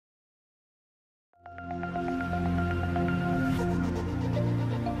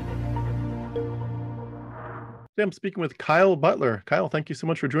Today I'm speaking with Kyle Butler. Kyle, thank you so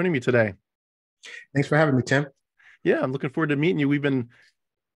much for joining me today. Thanks for having me, Tim. Yeah, I'm looking forward to meeting you. We've been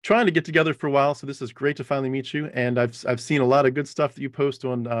trying to get together for a while, so this is great to finally meet you. And I've seen a lot of good stuff that you post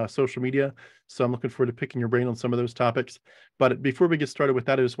on social media, so I'm looking forward to picking your brain on some of those topics. But before we get started with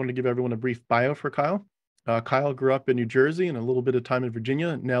that, I just wanted to give everyone a brief bio for Kyle. Kyle grew up in New Jersey and a little bit of time in Virginia,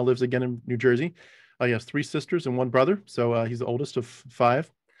 and now lives again in New Jersey. He has three sisters and one brother, so he's the oldest of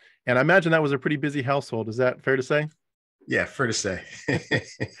five. And I imagine that was a pretty busy household. Is that fair to say? Yeah, fair to say.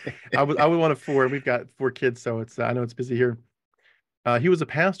 I was one of four. We've got four kids, so it's I know it's busy here. He was a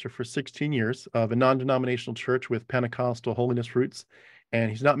pastor for 16 years of a non-denominational church with Pentecostal holiness roots, and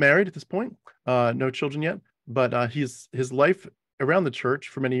he's not married at this point. No children yet, but his life around the church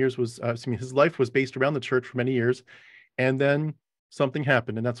for many years was his life was based around the church for many years, and then something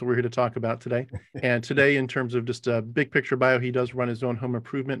happened, and that's what we're here to talk about today. And today, in terms of just a big picture bio, he does run his own home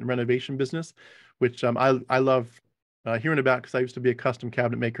improvement and renovation business, which I love hearing about because I used to be a custom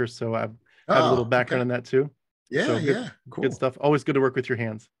cabinet maker, so I have a little Oh, background okay. in that too. Yeah, So yeah. good Cool. stuff. Always good to work with your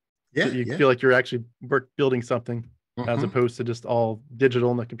hands. So Yeah, you yeah. feel like you're actually building something as Hmm. opposed to just all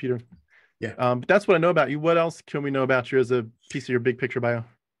digital on the computer. Yeah. But that's what I know about you. What else can we know about you as a piece of your big picture bio?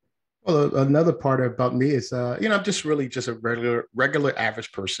 Well, another part about me is, I'm just really just a regular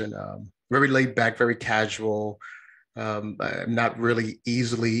average person. Very laid back, very casual. I'm not really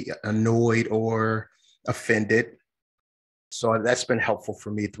easily annoyed or offended. So that's been helpful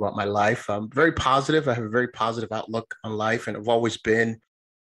for me throughout my life. I'm very positive. I have a very positive outlook on life, and I've always been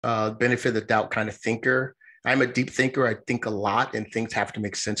benefit of the doubt kind of thinker. I'm a deep thinker. I think a lot, and things have to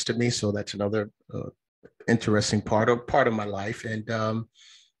make sense to me. So that's another interesting part of my life. And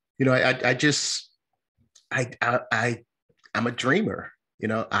I just I'm a dreamer.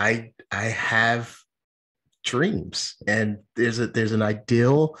 I have dreams, and there's an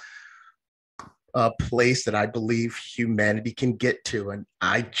ideal place that I believe humanity can get to, and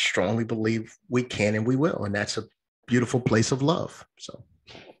I strongly believe we can and we will, and that's a beautiful place of love. So.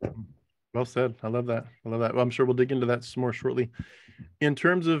 Well said. I love that. I love that. Well, I'm sure we'll dig into that some more shortly. In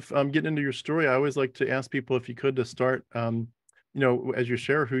terms of getting into your story, I always like to ask people if you could to start, as you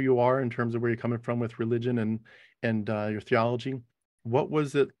share who you are in terms of where you're coming from with religion and your theology. What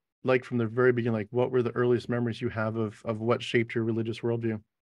was it like from the very beginning? Like, what were the earliest memories you have of what shaped your religious worldview?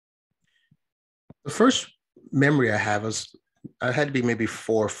 The first memory I have is I had to be maybe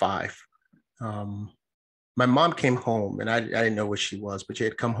 4 or 5. My mom came home, and I didn't know where she was, but she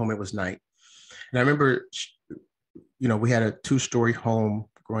had come home. It was night, and I remember, we had a 2-story home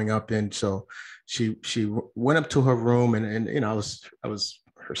growing up, and so she went up to her room, and I was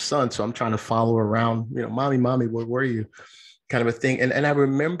her son, so I'm trying to follow her around. Mommy, where were you? Kind of a thing. And I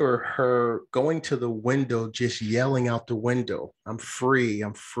remember her going to the window, just yelling out the window, I'm free,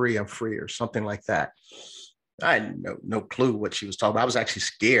 I'm free, I'm free, or something like that. I had no clue what she was talking about. I was actually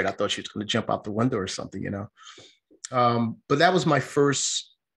scared. I thought she was going to jump out the window or something. But that was my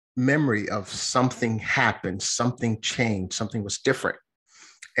first memory of something happened, something changed, something was different.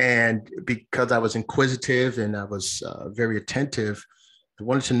 And because I was inquisitive and I was very attentive, I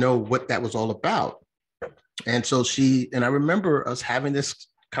wanted to know what that was all about. And so I remember us having this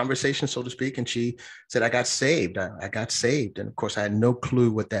conversation, so to speak, and she said, I got saved. I got saved. And of course, I had no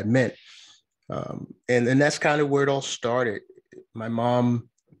clue what that meant. And that's kind of where it all started. My mom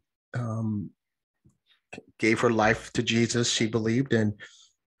um, gave her life to Jesus, she believed, and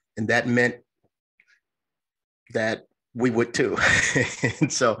that meant that we would too.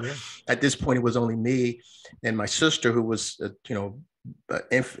 And so Yeah. at this point, it was only me and my sister who was,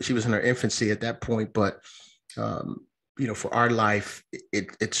 she was in her infancy at that point, but for our life,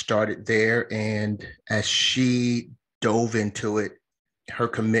 it started there. And as she dove into it, her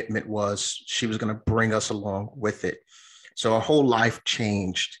commitment was she was going to bring us along with it. So our whole life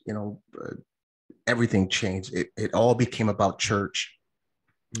changed, everything changed. It all became about church,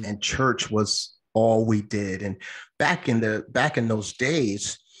 Mm. and church was all we did. And back in those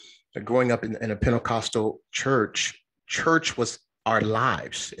days, growing up in a Pentecostal church was our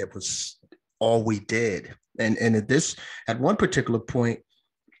lives. It was all we did. And at one particular point,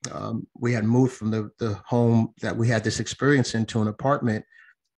 we had moved from the home that we had this experience into an apartment,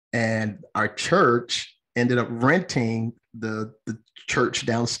 and our church ended up renting the church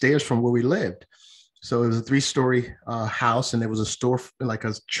downstairs from where we lived. So it was a 3-story house, and there was a store, like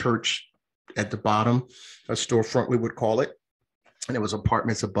a church at the bottom, a storefront, we would call it. And there was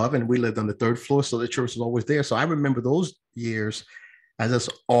apartments above, and we lived on the 3rd floor. So the church was always there. So I remember those years as us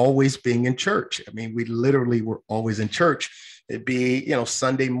always being in church. I mean, we literally were always in church. It'd be,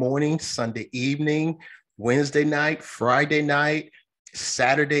 Sunday morning, Sunday evening, Wednesday night, Friday night.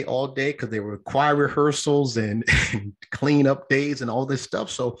 Saturday all day because there were choir rehearsals and clean up days and all this stuff.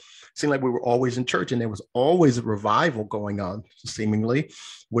 So it seemed like we were always in church, and there was always a revival going on, seemingly,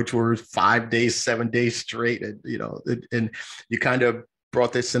 which were 5 days, 7 days straight. And, and you kind of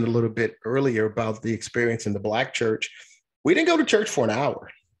brought this in a little bit earlier about the experience in the Black church. We didn't go to church for an hour.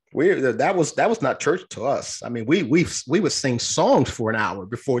 That was not church to us. I mean, we would sing songs for an hour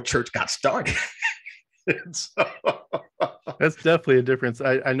before church got started. So, that's definitely a difference.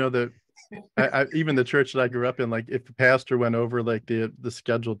 I know that even the church that I grew up in, like if the pastor went over like the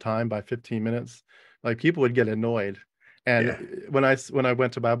scheduled time by 15 minutes, like people would get annoyed. And yeah. when I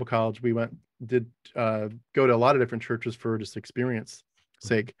went to Bible college, we did go to a lot of different churches for just experience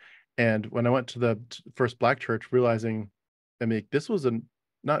sake. And when I went to the first Black church, realizing, I mean, this was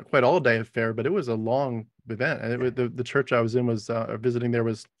not quite all day affair, but it was a long event. And it was, the church I was in was visiting there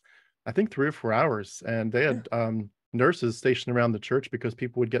was, I think, 3 or 4 hours, and they had nurses stationed around the church because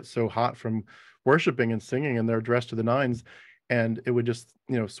people would get so hot from worshiping and singing, and they're dressed to the nines, and it would just,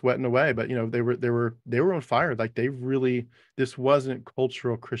 sweating away. But they were on fire. Like this wasn't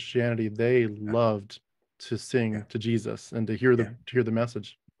cultural Christianity. They loved to sing to Jesus and to hear the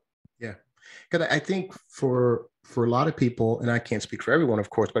message. Yeah, because I think for a lot of people, and I can't speak for everyone,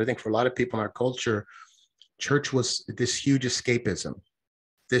 of course, but I think for a lot of people in our culture, church was this huge escapism,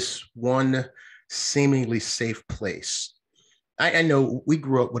 this one seemingly safe place. I know we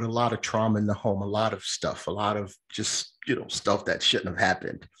grew up with a lot of trauma in the home, a lot of stuff, a lot of just, stuff that shouldn't have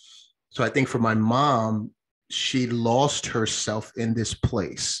happened. So I think for my mom, she lost herself in this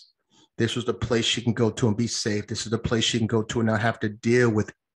place. This was the place she can go to and be safe. This is the place she can go to and not have to deal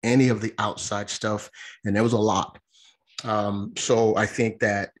with any of the outside stuff. And there was a lot. So I think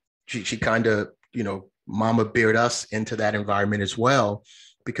that she kind of, mama beared us into that environment as well,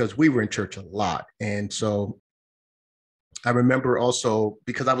 because we were in church a lot. And so I remember also,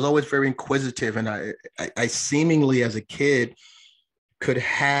 because I was always very inquisitive, and I seemingly as a kid could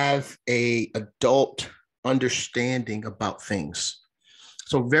have a adult understanding about things.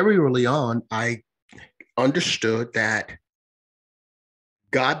 So very early on, I understood that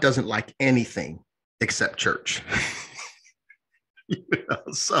God doesn't like anything except church.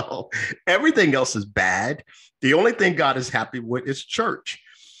 So everything else is bad. The only thing God is happy with is church.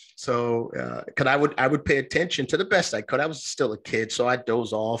 So, because I would pay attention to the best I could. I was still a kid, so I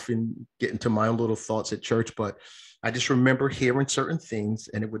doze off and get into my own little thoughts at church. But I just remember hearing certain things,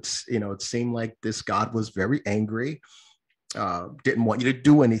 and it would, it seemed like this God was very angry, didn't want you to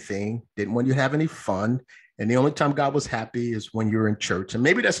do anything, didn't want you to have any fun. And the only time God was happy is when you're in church. And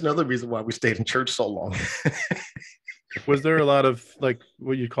maybe that's another reason why we stayed in church so long. Was there a lot of like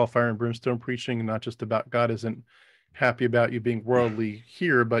what you call fire and brimstone preaching, not just about God isn't happy about you being worldly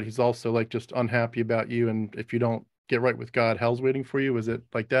here, but he's also like just unhappy about you, and if you don't get right with God, hell's waiting for you? Was it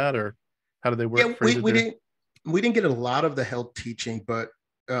like that, or how did they work? Yeah, we didn't get a lot of the hell teaching, but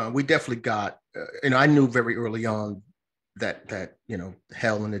we definitely got. I knew very early on that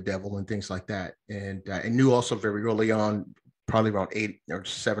hell and the devil and things like that, and I knew also very early on, probably around 8 or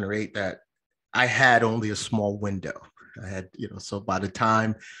 7 or 8, that I had only a small window. I had, so by the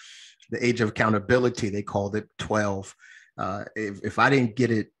time the age of accountability, they called it 12. If I didn't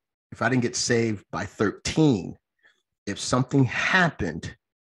get saved by 13, if something happened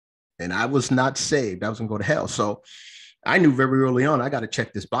and I was not saved, I was gonna go to hell. So I knew very early on, I got to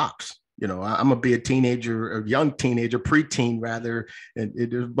check this box. I'm gonna be a teenager, a young teenager, preteen rather,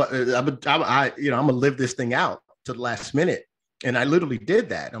 but I'm gonna live this thing out to the last minute. And I literally did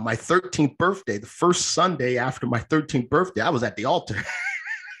that on my 13th birthday. The first Sunday after my 13th birthday, I was at the altar.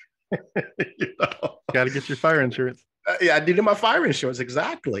 Got to get your fire insurance. Yeah, I needed my fire insurance,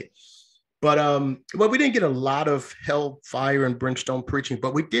 exactly. But we didn't get a lot of hell, fire, and brimstone preaching,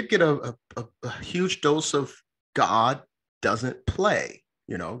 but we did get a huge dose of God doesn't play.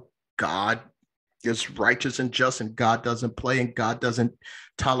 God is righteous and just, and God doesn't play, and God doesn't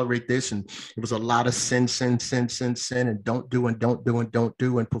tolerate this. And it was a lot of sin, and don't do, and don't do, and don't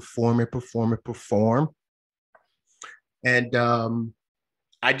do, and perform. And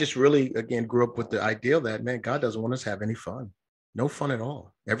I just really, again, grew up with the idea that, man, God doesn't want us to have any fun. No fun at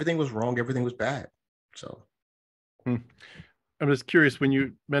all. Everything was wrong. Everything was bad. So I'm just curious, when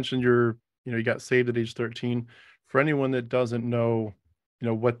you mentioned you got saved at age 13, for anyone that doesn't know,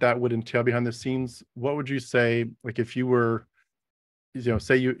 what that would entail behind the scenes, what would you say, like if you were,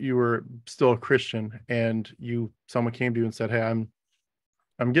 say you were still a Christian and someone came to you and said, hey,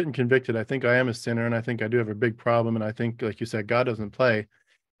 I'm getting convicted. I think I am a sinner, and I think I do have a big problem. And I think, like you said, God doesn't play.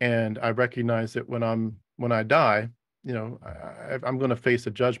 And I recognize that when I die, I'm going to face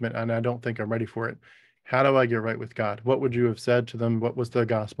a judgment, and I don't think I'm ready for it. How do I get right with God? What would you have said to them? What was the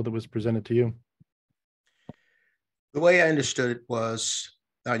gospel that was presented to you? The way I understood it was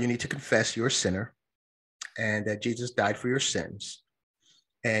you need to confess you're a sinner and that Jesus died for your sins.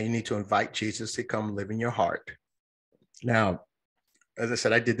 And you need to invite Jesus to come live in your heart. Now, as I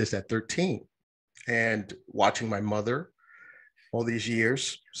said, I did this at 13, and watching my mother all these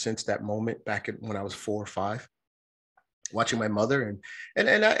years since that moment back when I was 4 or 5, watching my mother and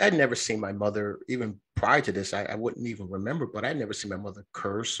I'd never seen my mother even prior to this. I wouldn't even remember, but I'd never seen my mother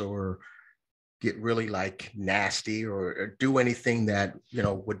curse or get really like nasty or do anything that,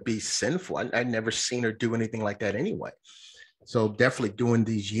 would be sinful. I'd never seen her do anything like that anyway. So definitely during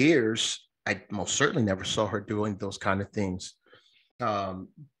these years, I most certainly never saw her doing those kind of things. Um,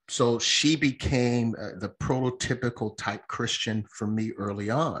 so she became the prototypical type Christian for me early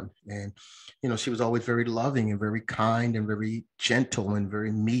on. And, she was always very loving and very kind and very gentle and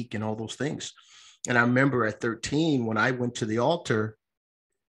very meek and all those things. And I remember at 13, when I went to the altar,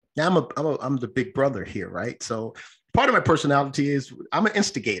 now I'm the big brother here, right? So part of my personality is I'm an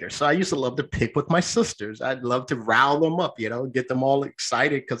instigator. So I used to love to pick with my sisters. I'd love to rile them up, get them all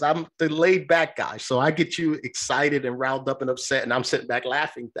excited because I'm the laid back guy. So I get you excited and riled up and upset, and I'm sitting back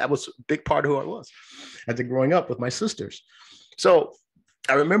laughing. That was a big part of who I was as a growing up with my sisters. So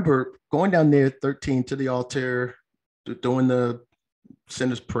I remember going down there 13 to the altar, doing the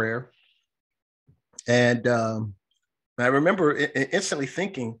sinner's prayer. And I remember instantly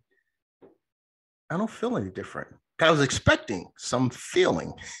thinking, I don't feel any different. I was expecting some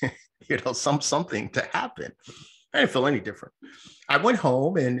feeling, something to happen. I didn't feel any different. I went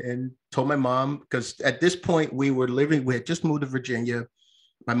home and told my mom, because at this point we had just moved to Virginia.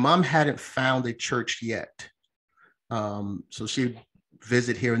 My mom hadn't found a church yet. So she'd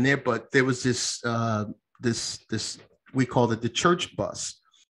visit here and there, but there was this, we called it the church bus.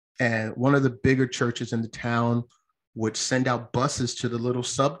 And one of the bigger churches in the town would send out buses to the little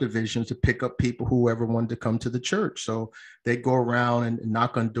subdivisions to pick up people, whoever wanted to come to the church. So they'd go around and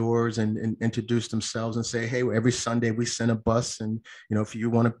knock on doors and introduce themselves and say, hey, every Sunday we send a bus. And, if you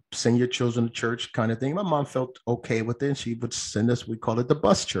want to send your children to church kind of thing. My mom felt okay with it. And she would send us, we call it the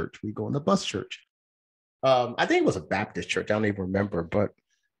bus church. We go in the bus church. I think it was a Baptist church. I don't even remember, but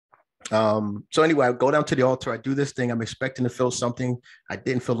so anyway, I go down to the altar. I do this thing. I'm expecting to feel something. I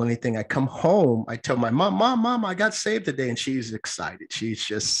didn't feel anything. I come home. I tell my mom, I got saved today. And she's excited. She's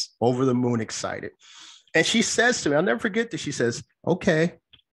just over the moon excited. And she says to me, I'll never forget this. She says, okay,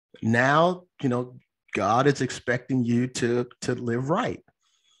 now, God is expecting you to live right.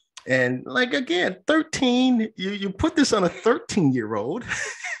 And like, again, 13, you put this on a 13-year-old.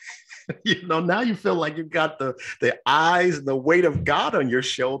 Now you feel like you've got the eyes and the weight of God on your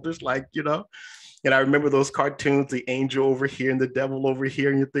shoulders, and I remember those cartoons, the angel over here and the devil over here,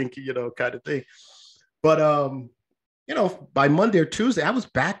 and you're thinking, kind of thing. But, by Monday or Tuesday, I was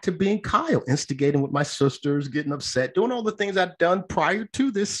back to being Kyle, instigating with my sisters, getting upset, doing all the things I'd done prior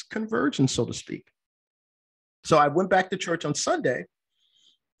to this conversion, so to speak. So I went back to church on Sunday.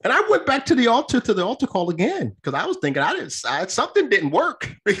 And I went back to the altar call again, because I was thinking something didn't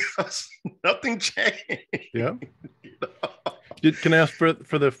work because nothing changed. Yeah. Can I ask for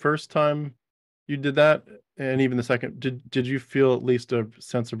the first time you did that, and even the second, did you feel at least a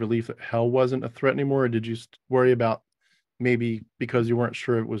sense of relief that hell wasn't a threat anymore, or did you worry about maybe because you weren't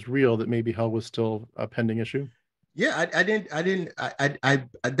sure it was real that maybe hell was still a pending issue? Yeah, that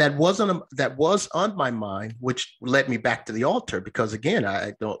was on my mind, which led me back to the altar, because again,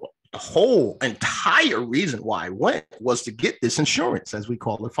 the whole entire reason why I went was to get this insurance, as we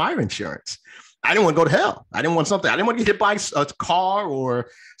call it, fire insurance. I didn't want to go to hell. I didn't want to get hit by a car or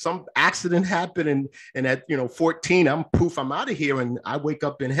some accident happen. And at 14, I'm out of here and I wake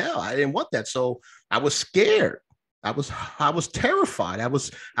up in hell. I didn't want that. So I was scared. I was terrified. I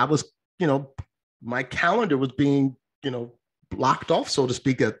was, my calendar was being, blocked off, so to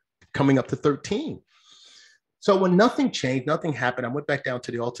speak, coming up to 13. So when nothing changed, nothing happened, I went back down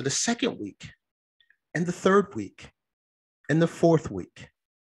to the altar the second week and the third week and the fourth week.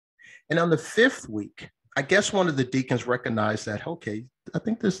 And on the fifth week, I guess one of the deacons recognized that, okay, I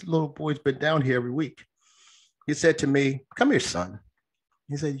think this little boy's been down here every week. He said to me, come here, son.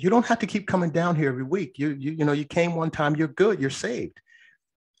 He said, you don't have to keep coming down here every week. You came one time, you're good, you're saved.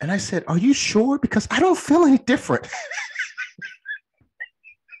 And I said, are you sure? Because I don't feel any different.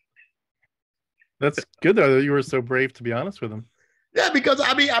 That's good, though, that you were so brave to be honest with him. Yeah, because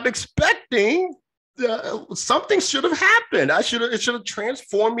I'm expecting something should have happened. It should have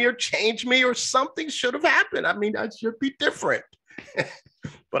transformed me or changed me, or something should have happened. I should be different.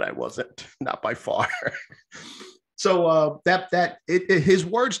 But I wasn't, not by far. his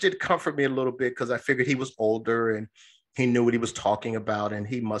words did comfort me a little bit because I figured he was older and he knew what he was talking about and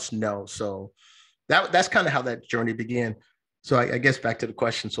he must know. So that's kind of how that journey began. So I guess back to the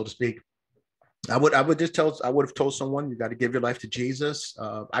question, so to speak. I would have told someone you got to give your life to Jesus.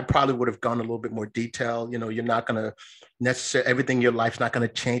 I probably would have gone a little bit more detail. You're not going to necessarily everything in your life's not going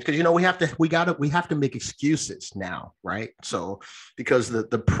to change because we have to make excuses now, right? So because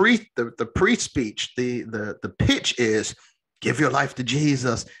the pre-speech, the pitch is give your life to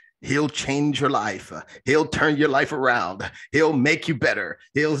Jesus. He'll change your life. He'll turn your life around. He'll make you better.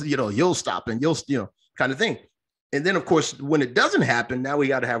 You'll stop and you'll kind of thing. And then, of course, when it doesn't happen, now we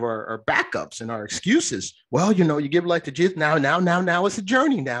got to have our backups and our excuses. Well, you give life to Jesus. Now it's a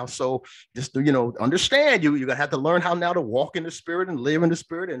journey now. So just, understand you're going to have to learn how now to walk in the Spirit and live in the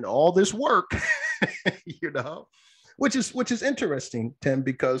Spirit and all this work, which is interesting, Tim,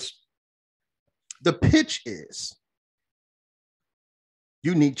 because the pitch is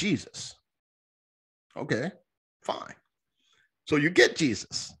you need Jesus. Okay, fine. So you get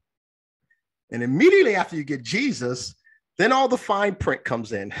Jesus. And immediately after you get Jesus, then all the fine print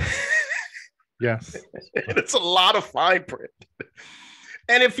comes in. Yes. And it's a lot of fine print.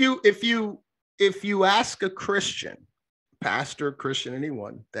 And if you ask a Christian, pastor, Christian,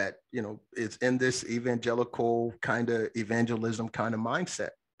 anyone that, is in this evangelical kind of evangelism kind of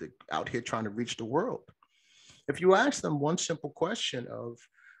mindset, out here trying to reach the world, if you ask them one simple question of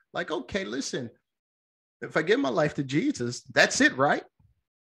like, okay, listen, if I give my life to Jesus, that's it, right?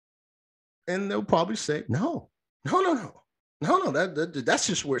 And they'll probably say, no, that's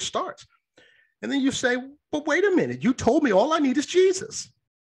just where it starts. And then you say, but wait a minute, you told me all I need is Jesus.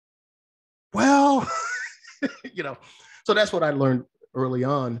 Well, so that's what I learned early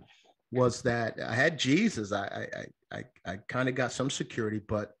on was that I had Jesus. I kind of got some security,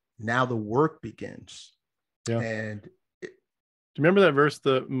 but now the work begins. Yeah. And do you remember that verse,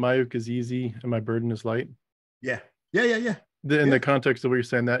 my yoke is easy and my burden is light? Yeah. In the context of what you're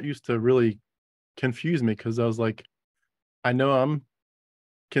saying, that used to really confuse me because I was like, I know I'm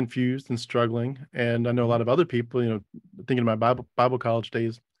confused and struggling, and I know a lot of other people, thinking of my Bible college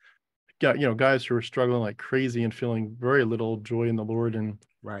days, got guys who are struggling like crazy and feeling very little joy in the Lord and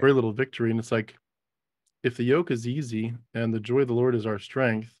very little victory. And it's like, if the yoke is easy and the joy of the Lord is our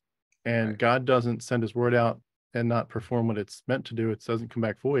strength, and God doesn't send His word out and not perform what it's meant to do, it doesn't come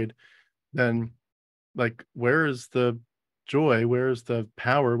back void, then like, where is the joy? Where's the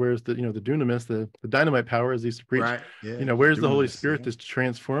power? Where's the the dunamis, the dynamite power, as he used to preach? Where's the Holy Spirit that's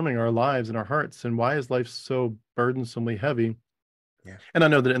transforming our lives and our hearts? And why is life so burdensomely heavy? And I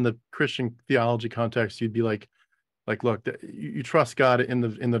know that in the Christian theology context, you'd be like, look, you trust God in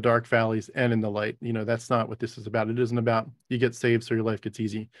the dark valleys and in the light. That's not what this is about. It isn't about you get saved so your life gets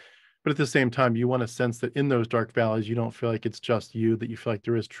easy. But at the same time, you want to sense that in those dark valleys, you don't feel like it's just you, that you feel like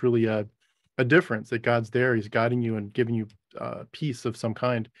there is truly a difference, that God's there, He's guiding you and giving you peace of some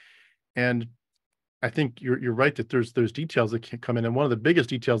kind. And I think you're right that there's details that can come in. And one of the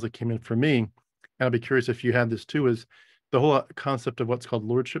biggest details that came in for me, and I'd be curious if you had this too, is the whole concept of what's called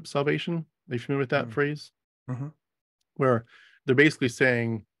Lordship Salvation. Are you familiar with that phrase? Mm-hmm. Where they're basically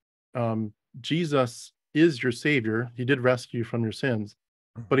saying, Jesus is your Savior. He did rescue you from your sins,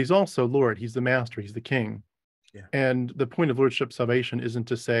 but He's also Lord. He's the Master. He's the King. Yeah. And the point of Lordship Salvation isn't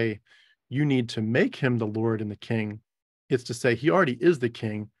to say you need to make Him the Lord and the King. It's to say He already is the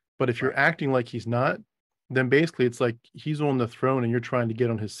King, but if you're acting like He's not, then basically it's like He's on the throne and you're trying to get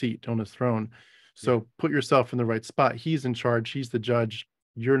on His seat, on His throne. So put yourself in the right spot. He's in charge. He's the judge.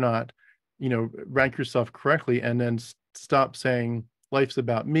 You're not, rank yourself correctly, and then stop saying life's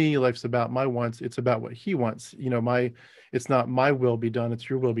about me. Life's about my wants. It's about what He wants. It's not my will be done. It's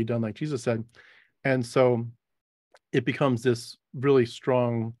your will be done, like Jesus said. And so it becomes this really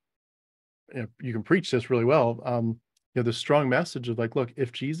strong, you can preach this really well. The strong message of like, look,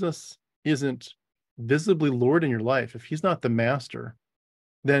 if Jesus isn't visibly Lord in your life, if He's not the master,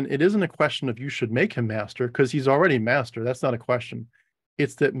 then it isn't a question of you should make Him master, because He's already master. That's not a question.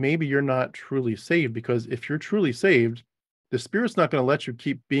 It's that maybe you're not truly saved, because if you're truly saved, the Spirit's not going to let you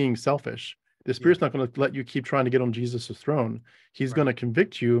keep being selfish. The Spirit's not going to let you keep trying to get on Jesus's throne. He's going to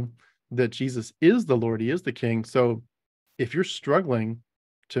convict you that Jesus is the Lord. He is the King. So if you're struggling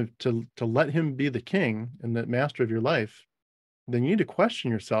to let Him be the King and the master of your life, then you need to question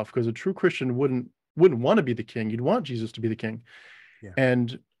yourself, because a true Christian wouldn't want to be the King. You'd want Jesus to be the King. Yeah.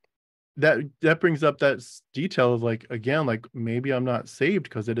 And that brings up that detail of like, again, like maybe I'm not saved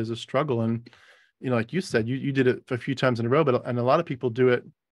because it is a struggle. And, like you said, you did it a few times in a row, and a lot of people do it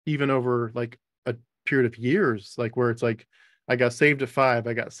even over like a period of years, like where it's like, I got saved at 5,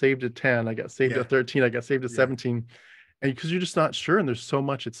 I got saved at 10, I got saved Yeah. at 13, I got saved at Yeah. 17. And because you're just not sure, and there's so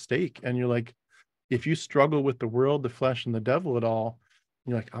much at stake, and you're like, if you struggle with the world, the flesh, and the devil at all,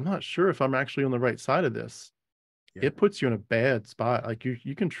 you're like, I'm not sure if I'm actually on the right side of this. Yeah. It puts you in a bad spot. Like you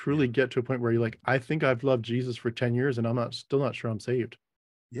can Yeah. truly get to a point where you're like, I think I've loved Jesus for 10 years and I'm not still not sure I'm saved.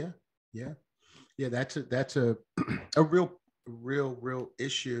 Yeah. Yeah. Yeah. That's a a real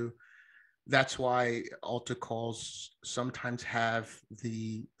issue. That's why altar calls sometimes have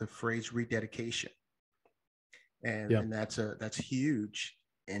the phrase rededication. Yeah. And that's huge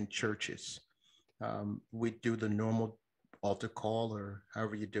in churches. We do the normal altar call, or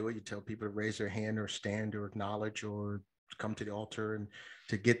however you do it. You tell people to raise their hand or stand or acknowledge or come to the altar and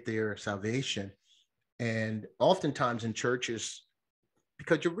to get their salvation. And oftentimes in churches,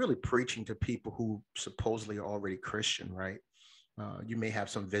 because you're really preaching to people who supposedly are already Christian, right? You may have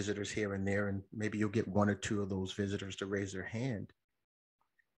some visitors here and there, and maybe you'll get one or two of those visitors to raise their hand.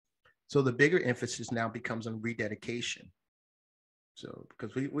 So the bigger emphasis now becomes on rededication. So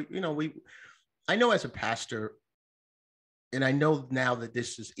because we I know as a pastor, and I know now that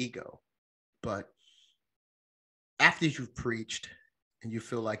this is ego, but after you've preached and you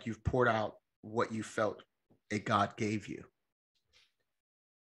feel like you've poured out what you felt a God gave you,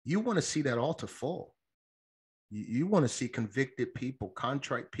 you want to see that altar full. You want to see convicted people,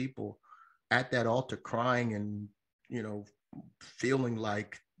 contrite people at that altar crying and, feeling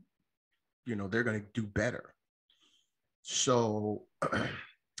like, they're going to do better. So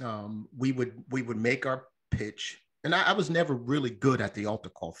we would make our pitch. And I was never really good at the altar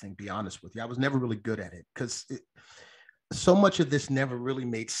call thing, be honest with you. I was never really good at it because so much of this never really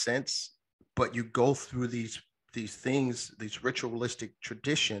made sense. But you go through these things, these ritualistic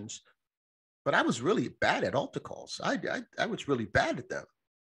traditions. But I was really bad at altar calls. I was really bad at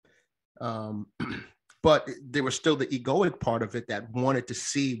them. But there was still the egoic part of it that wanted to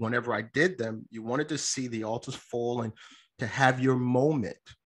see, whenever I did them, you wanted to see the altars full and to have your moment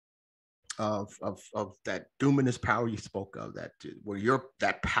of that dunamis power you spoke of, that where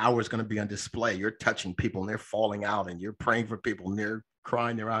that power is going to be on display. You're touching people and they're falling out, and you're praying for people and they're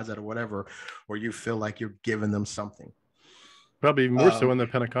crying their eyes out or whatever, or you feel like you're giving them something. Probably more so in the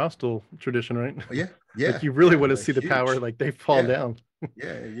Pentecostal tradition, right? Yeah. Yeah. Like you really Yeah, want to see the power, huge. like they fall Yeah. down.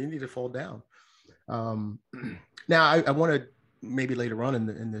 Yeah. You need to fall down. Now I want to maybe later on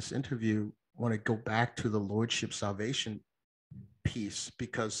in this interview want to go back to the Lordship Salvation piece,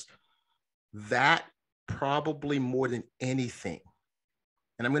 because that probably more than anything,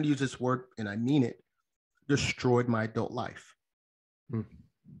 and I'm going to use this word and I mean it, destroyed my adult life.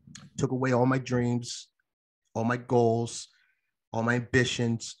 Took away all my dreams, all my goals, all my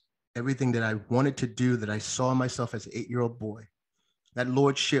ambitions, everything that I wanted to do, that I saw myself as an 8-year-old boy. That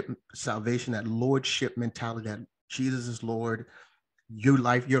Lordship Salvation, that Lordship mentality, that Jesus is Lord. Your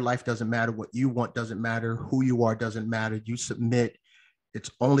life doesn't matter. What you want doesn't matter. Who you are doesn't matter. You submit.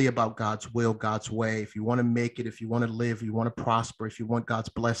 It's only about God's will, God's way. If you want to make it, if you want to live, if you want to prosper, if you want God's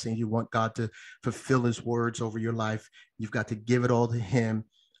blessing, you want God to fulfill his words over your life, you've got to give it all to him.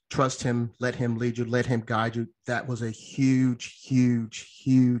 Trust him, let him lead you, let him guide you. That was a huge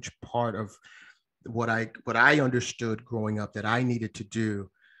part of what I understood growing up that I needed to do.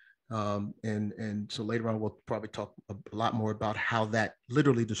 And so later on, we'll probably talk a lot more about how that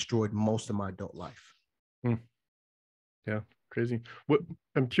literally destroyed most of my adult life. Yeah, crazy. What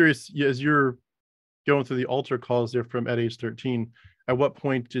I'm curious, as you're going through the altar calls there from at age 13, at what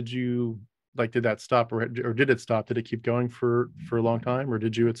point did that stop, or did it stop? Did it keep going for a long time, or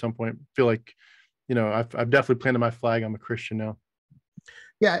did you at some point feel like, I've definitely planted my flag, I'm a Christian now?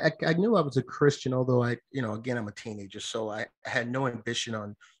 Yeah, I knew I was a Christian, although again, I'm a teenager, so I had no ambition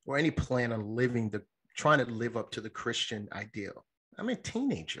on or any plan on trying to live up to the Christian ideal. I'm a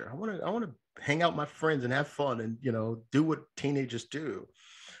teenager. I want to hang out with my friends and have fun and, do what teenagers do.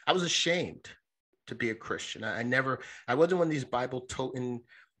 I was ashamed to be a Christian. I wasn't one of these Bible toting,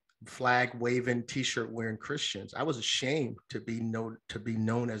 flag waving, t-shirt wearing Christians. I was ashamed to be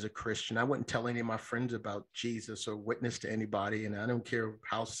known as a Christian. I wouldn't tell any of my friends about Jesus or witness to anybody, and I don't care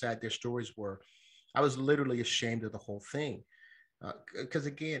how sad their stories were. I was literally ashamed of the whole thing because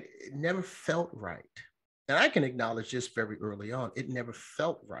again, it never felt right. And I can acknowledge this very early on. It never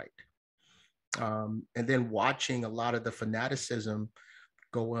felt right. And then watching a lot of the fanaticism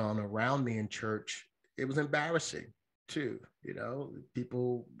go on around me in church, it was embarrassing too.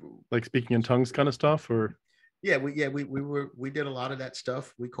 People Like speaking in tongues kind of stuff, or we did a lot of that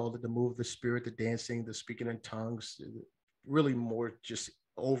stuff. We called it the move of the spirit, the dancing, the speaking in tongues, really more just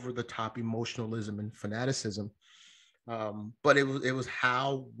over the top emotionalism and fanaticism. But it was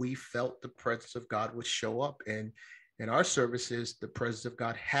how we felt the presence of God would show up, and In our services, the presence of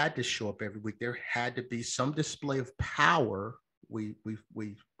God had to show up every week. There had to be some display of power, we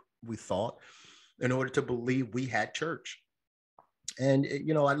thought, in order to believe we had church. And,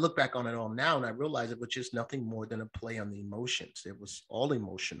 I look back on it all now and I realize it was just nothing more than a play on the emotions. It was all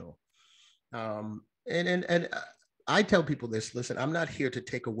emotional. And I tell people this, listen, I'm not here to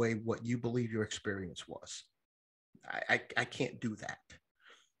take away what you believe your experience was. I can't do that.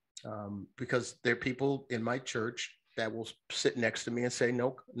 Because there are people in my church that will sit next to me and say,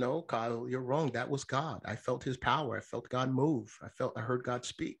 no, Kyle, you're wrong. That was God. I felt his power. I felt God move. I heard God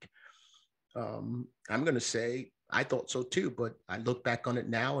speak. I'm going to say, I thought so too, but I look back on it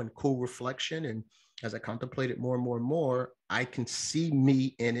now in cool reflection. And as I contemplate it more and more and more, I can see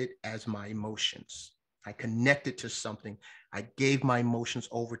me in it as my emotions. I connected to something. I gave my emotions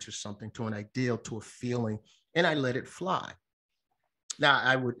over to something, to an ideal, to a feeling, and I let it fly. Now,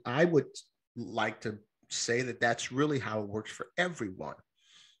 I would like to say that that's really how it works for everyone,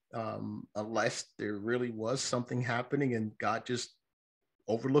 unless there really was something happening and God just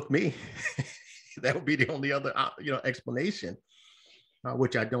overlooked me. That would be the only other explanation,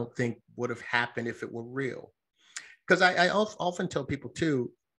 which I don't think would have happened if it were real. Because I often tell people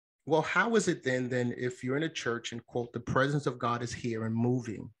too, well, how is it then if you're in a church and, quote, the presence of God is here and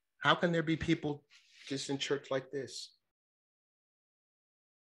moving, how can there be people just in church like this?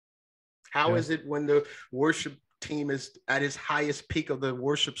 How is it when the worship team is at its highest peak of the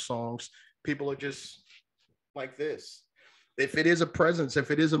worship songs, people are just like this? If it is a presence, if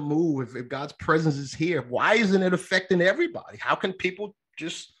it is a move, if God's presence is here, why isn't it affecting everybody? How can people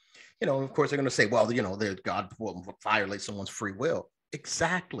just, of course they're going to say, well, God will violate someone's free will.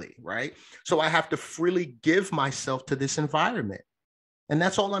 Exactly, right? So I have to freely give myself to this environment. And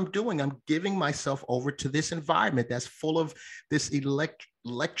that's all I'm doing. I'm giving myself over to this environment that's full of this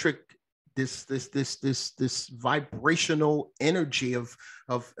electric, this vibrational energy of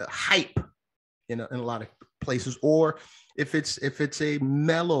hype, in a lot of places. Or if it's a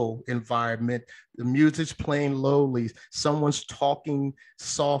mellow environment, the music's playing lowly, someone's talking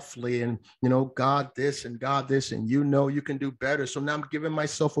softly, and God this and God this, and you can do better. So now I'm giving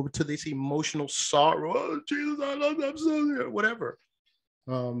myself over to this emotional sorrow. Oh, Jesus, I love them so, whatever.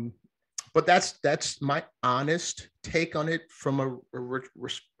 But that's my honest take on it from a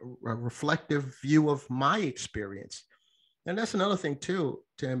reflective view of my experience. And that's another thing too,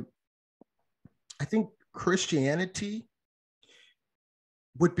 Tim. I think Christianity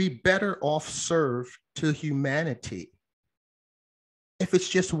would be better off served to humanity if it's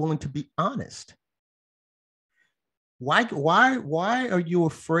just willing to be honest. Why are you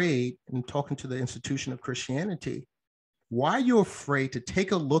afraid, in talking to the institution of Christianity, why are you afraid to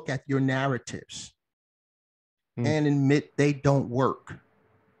take a look at your narratives and admit they don't work?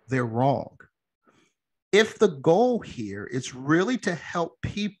 They're wrong. If the goal here is really to help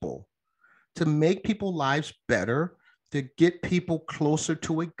people, to make people's lives better, to get people closer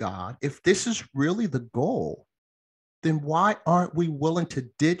to a God, if this is really the goal, then why aren't we willing to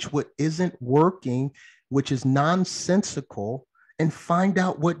ditch what isn't working, which is nonsensical, and find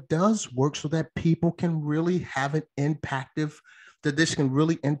out what does work so that people can really have an impact, that this can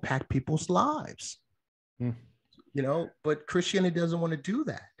really impact people's lives? But Christianity doesn't want to do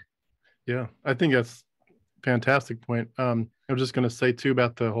that. Yeah, I think that's a fantastic point. I was just going to say too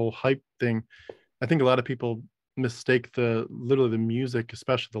about the whole hype thing. I think a lot of people mistake literally the music,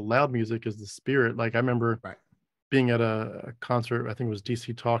 especially the loud music, as the spirit. Like I remember being at a concert, I think it was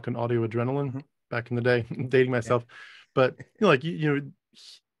DC Talk and Audio Adrenaline back in the day, dating myself. Yeah. But like in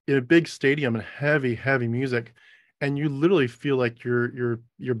a big stadium and heavy music, and you literally feel like your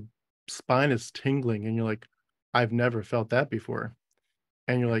spine is tingling, and you're like, I've never felt that before.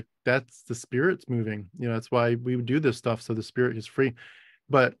 And you're like, that's the spirit's moving. That's why we would do this stuff, so the spirit is free.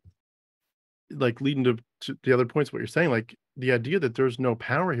 But like leading to the other points, what you're saying, like the idea that there's no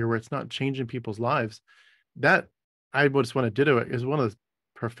power here, where it's not changing people's lives, that I just want to ditto it, is one of the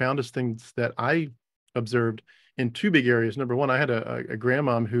profoundest things that I observed in two big areas. Number one, I had a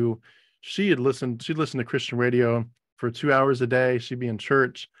grandmom who she'd listen to Christian radio for 2 hours a day. She'd be in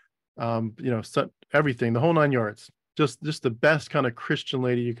church, everything, the whole 9 yards, just the best kind of Christian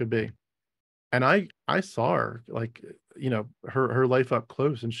lady you could be. And I saw her, like, her life up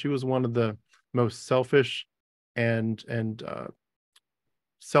close, and she was one of the most selfish and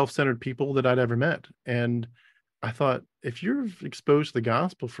self-centered people that I'd ever met. And I thought, if you're exposed to the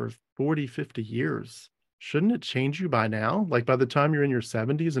gospel for 40, 50 years, shouldn't it change you by now? Like by the time you're in your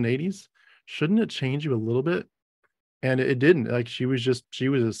 70s and 80s, shouldn't it change you a little bit? And it didn't. Like she was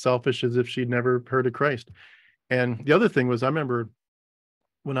as selfish as if she'd never heard of Christ. And the other thing was, I remember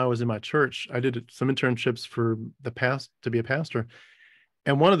when I was in my church, I did some internships for the past to be a pastor.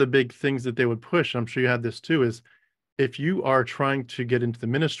 And one of the big things that they would push, I'm sure you had this too, is if you are trying to get into the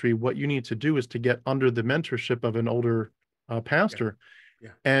ministry, what you need to do is to get under the mentorship of an older Yeah. pastor. Yeah.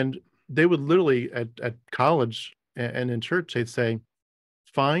 And they would literally at college and in church, they'd say,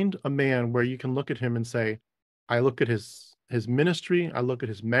 find a man where you can look at him and say, I look at his ministry, I look at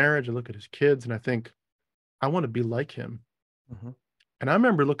his marriage, I look at his kids, and I think, I want to be like him. Mm-hmm. And I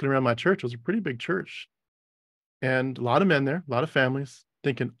remember looking around my church, it was a pretty big church, and a lot of men there, a lot of families,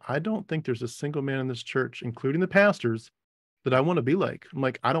 thinking, I don't think there's a single man in this church, including the pastors, that I want to be like. I'm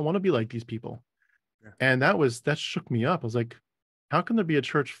like, I don't want to be like these people. Yeah. And that shook me up. I was like, how can there be a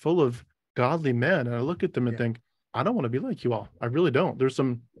church full of godly men? And I look at them and Yeah. think, I don't want to be like you all. I really don't. There's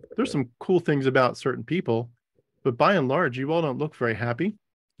some cool things about certain people, but by and large, you all don't look very happy.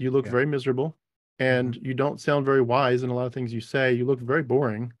 You look Yeah. very miserable, and Mm-hmm. you don't sound very wise in a lot of things you say. You look very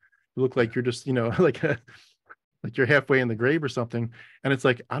boring. You look Yeah. like you're just, like you're halfway in the grave or something. And it's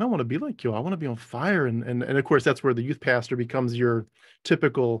like, I don't want to be like you. I want to be on fire. And of course, that's where the youth pastor becomes your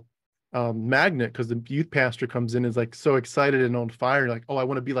typical magnet, because the youth pastor comes in and is like so excited and on fire. You're like, oh, I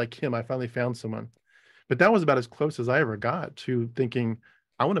want to be like him. I finally found someone. But that was about as close as I ever got to thinking,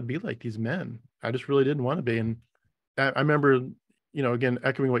 I want to be like these men. I just really didn't want to be. And I remember, again,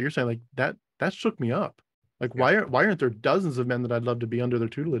 echoing what you're saying, like that shook me up. Like, Yeah. why aren't there dozens of men that I'd love to be under their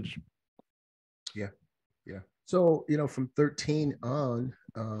tutelage? Yeah. Yeah. So, from 13 on,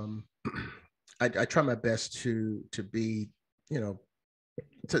 I try my best to be,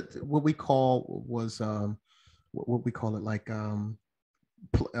 to what we call was what we call it, like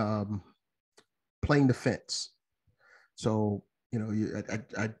pl- um, playing the fence. So,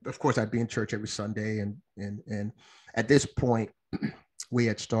 I of course I'd be in church every Sunday, and at this point we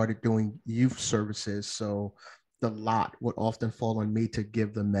had started doing youth services. So the lot would often fall on me to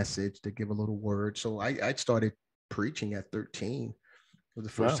give the message, to give a little word. So I started preaching at 13. It was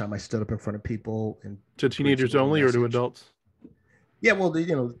the first Wow. time I stood up in front of people and To preached a teenagers little only or to message. adults? Yeah, well,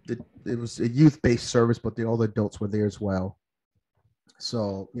 it was a youth-based service, but all the adults were there as well.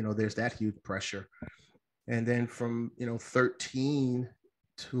 So, there's that youth pressure. And then from, 13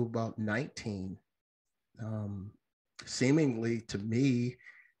 to about 19, um, seemingly to me,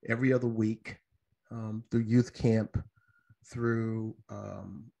 every other week, through youth camp, through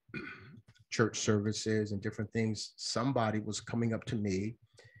church services and different things, somebody was coming up to me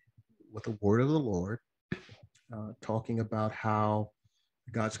with a word of the Lord, talking about how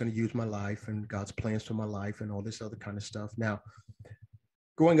God's going to use my life and God's plans for my life and all this other kind of stuff. Now,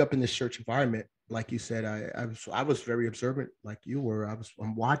 growing up in this church environment, like you said, I was very observant, like you were.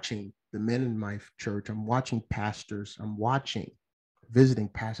 I'm watching the men in my church. I'm watching pastors. I'm watching visiting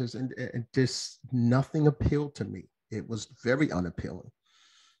pastors, and just nothing appealed to me. It was very unappealing.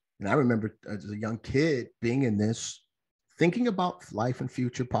 And I remember as a young kid being in this, thinking about life and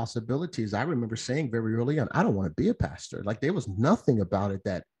future possibilities. I remember saying very early on, I don't want to be a pastor. Like there was nothing about it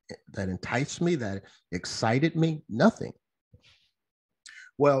that enticed me, that excited me, nothing.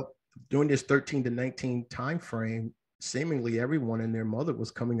 Well, during this 13 to 19 time frame, seemingly everyone and their mother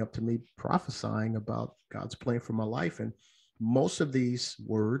was coming up to me prophesying about God's plan for my life. And most of these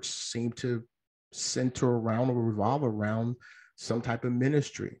words seem to center around or revolve around some type of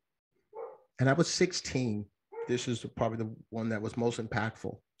ministry. And I was 16. This is probably the one that was most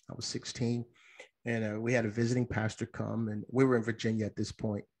impactful. I was 16, and we had a visiting pastor come, and we were in Virginia at this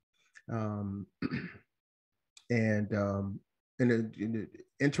point. Um, and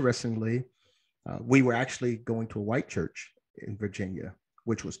interestingly, we were actually going to a white church in Virginia,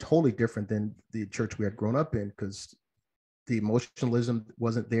 which was totally different than the church we had grown up in, because the emotionalism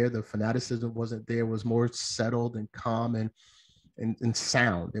wasn't there, the fanaticism wasn't there. It was more settled and calm and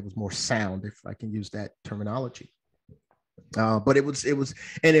sound. It was more sound, if I can use that terminology. But it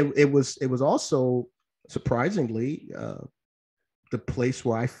was also surprisingly the place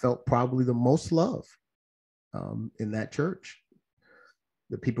where I felt probably the most love in that church.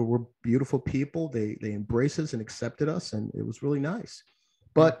 The people were beautiful people. They embraced us and accepted us, and it was really nice.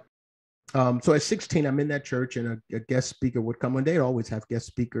 But so at 16, I'm in that church, and a guest speaker would come. And they'd always have guest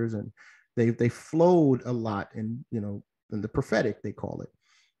speakers, and they flowed a lot in the prophetic, they call it.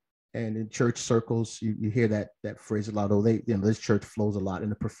 And in church circles, you hear that phrase a lot. Oh, this church flows a lot in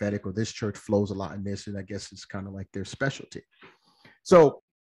the prophetic, or this church flows a lot in this. And I guess it's kind of like their specialty. So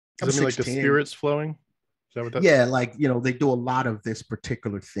Does I'm that mean like the 16. spirits flowing? Is that what that? Yeah, like they do a lot of this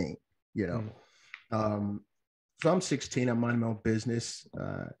particular thing, you know. Mm. So I'm 16. I'm minding my own business.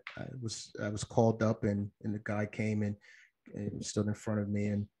 I was called up, and the guy came and stood in front of me,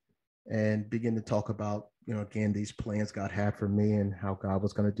 and and begin to talk about, again, these plans God had for me and how God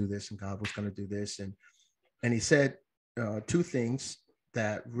was going to do this and God was going to do this. And he said two things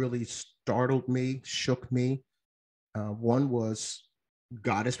that really startled me, shook me. One was,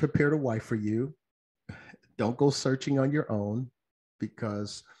 God has prepared a wife for you. Don't go searching on your own,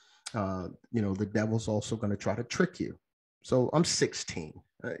 because the devil's also going to try to trick you. So I'm 16.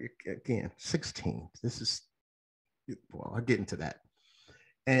 Again, 16. This is, well, I'll get into that.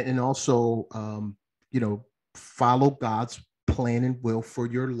 And also, follow God's plan and will for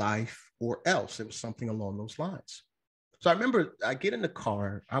your life, or else. It was something along those lines. So I remember I get in the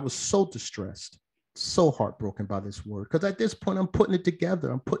car. I was so distressed, so heartbroken by this word, because at this point I'm putting it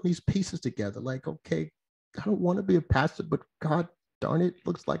together. I'm putting these pieces together. Like, okay, I don't want to be a pastor, but God darn it,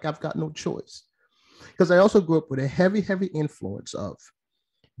 looks like I've got no choice. Because I also grew up with a heavy, heavy influence of,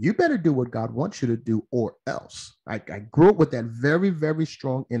 you better do what God wants you to do, or else. I grew up with that very, very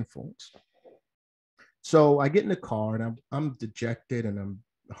strong influence. So I get in the car and I'm dejected and I'm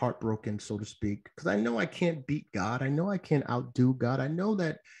heartbroken, so to speak, because I know I can't beat God. I know I can't outdo God. I know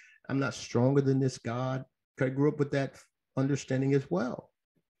that I'm not stronger than this God. I grew up with that understanding as well.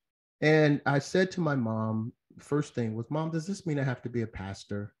 And I said to my mom, first thing was, Mom, does this mean I have to be a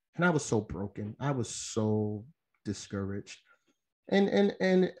pastor? And I was so broken. I was so discouraged.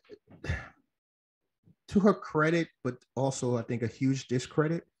 And to her credit, but also I think a huge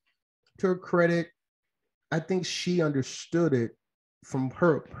discredit, to her credit, I think she understood it from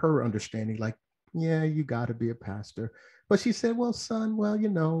her understanding, like, yeah, you got to be a pastor. But she said, well, son,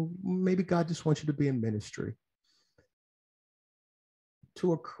 well, maybe God just wants you to be in ministry.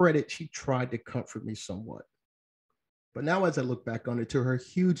 To her credit, she tried to comfort me somewhat. But now as I look back on it, to her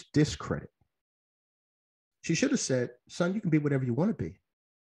huge discredit, she should have said, son, you can be whatever you want to be.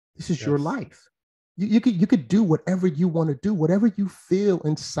 This is your life. You could do whatever you want to do. Whatever you feel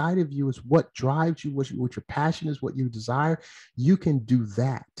inside of you is what drives you, what your passion is, what you desire. You can do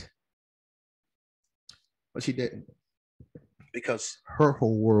that. But she didn't, because her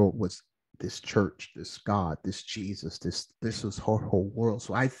whole world was this church, this God, this Jesus, this was her whole world.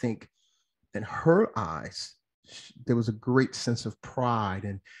 So I think in her eyes, there was a great sense of pride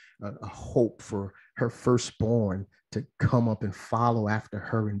and a hope for her firstborn to come up and follow after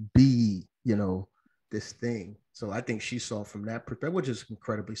her and be, this thing. So I think she saw from that perspective, which is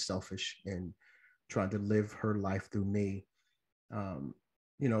incredibly selfish in trying to live her life through me.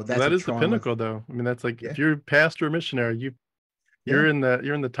 That's that is the pinnacle, though. I mean, that's like, if you're a pastor or missionary, you're in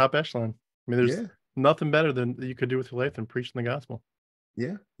the top echelon. I mean, there's nothing better than you could do with your life than preaching the gospel.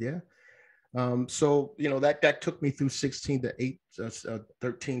 Yeah. So that took me through 16 to 8,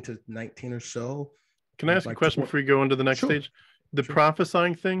 13 to 19 or so. Can I ask a question before you go into the next stage? The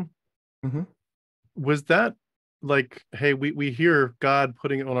prophesying thing, was that like, hey, we hear God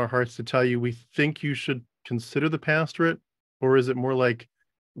putting it on our hearts to tell you we think you should consider the pastorate, or is it more like,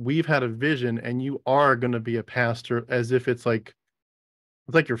 we've had a vision and you are going to be a pastor, as if it's like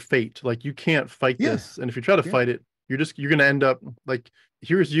your fate, like you can't fight this, and if you try to fight it, you're going to end up like,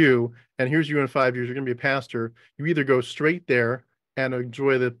 here's you in 5 years, you're going to be a pastor. You either go straight there and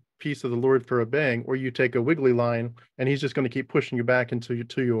enjoy the peace of the Lord for obeying, or you take a wiggly line and he's just going to keep pushing you back until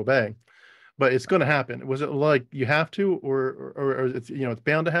you obey. But it's going to happen. Was it like you have to, or it's, it's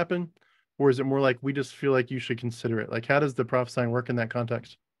bound to happen? Or is it more like, we just feel like you should consider it? Like, how does the prophesying work in that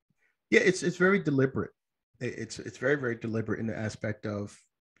context? Yeah, it's very deliberate. It's very, very deliberate in the aspect of,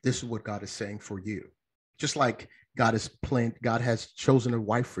 this is what God is saying for you. Just like God has chosen a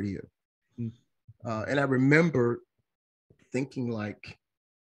wife for you. And I remember thinking like,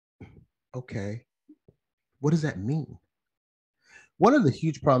 okay, what does that mean? One of the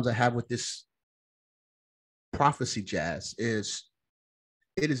huge problems I have with this prophecy jazz is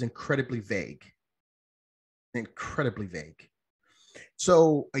it is incredibly vague. Incredibly vague.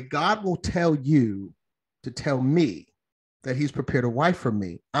 So a God will tell you to tell me that he's prepared a wife for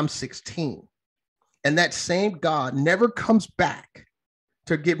me. I'm 16. And that same God never comes back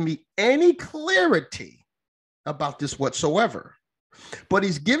to give me any clarity about this whatsoever. But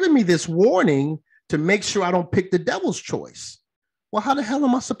he's given me this warning to make sure I don't pick the devil's choice. Well, how the hell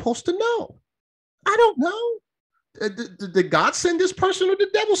am I supposed to know? I don't know. Did God send this person, or did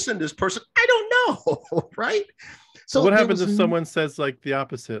the devil send this person? I don't know, right? So what happens if someone says like the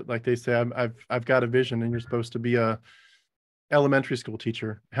opposite? Like they say, I've got a vision, and you're supposed to be a elementary school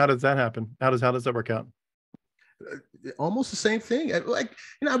teacher. How does that happen? How does that work out? Almost the same thing. Like,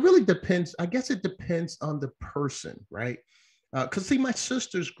 it really depends. I guess it depends on the person, right? Because see, my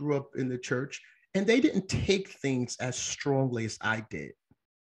sisters grew up in the church, and they didn't take things as strongly as I did.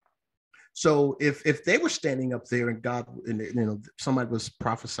 So if they were standing up there and God, and somebody was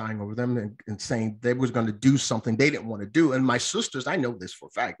prophesying over them and saying they was going to do something they didn't want to do, and my sisters, I know this for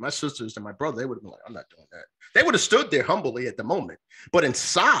a fact, my sisters and my brother, they would have been like, I'm not doing that. They would have stood there humbly at the moment, but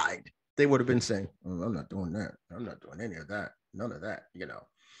inside they would have been saying, oh, I'm not doing that. I'm not doing any of that. None of that,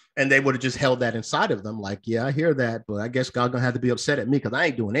 And they would have just held that inside of them, like, yeah, I hear that, but I guess God gonna have to be upset at me because I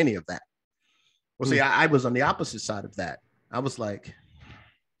ain't doing any of that. Well, see, I was on the opposite side of that. I was like,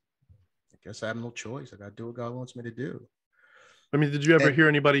 I guess I have no choice. I got to do what God wants me to do. I mean, did you ever hear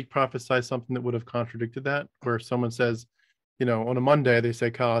anybody prophesy something that would have contradicted that? Where someone says, on a Monday, they say,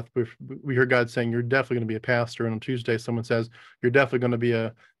 Kyle, we hear God saying, you're definitely going to be a pastor. And on Tuesday, someone says, you're definitely going to be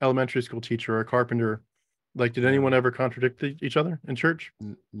a elementary school teacher or a carpenter. Like, did anyone ever contradict each other in church?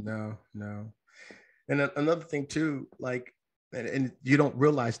 No. And another thing too, like, and you don't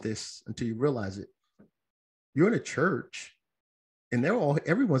realize this until you realize it. You're in a church and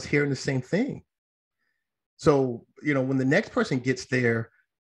everyone's hearing the same thing. So, when the next person gets there,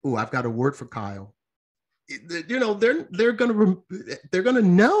 oh, I've got a word for Kyle. They're gonna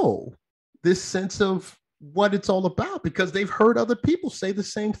know this sense of what it's all about because they've heard other people say the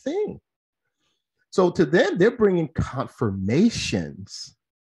same thing. So to them, they're bringing confirmations,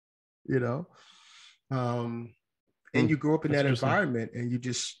 and you grow up in that environment and you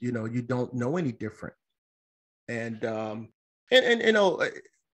just, you don't know any different. And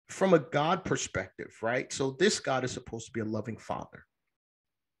from a God perspective, right? So this God is supposed to be a loving father.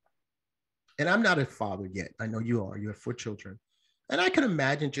 And I'm not a father yet. I know you are. You have 4 children. And I can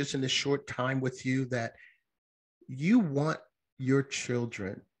imagine just in this short time with you that you want your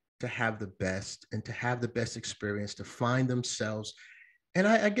children to have the best and to have the best experience, to find themselves. And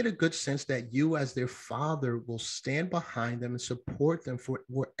I get a good sense that you as their father will stand behind them and support them for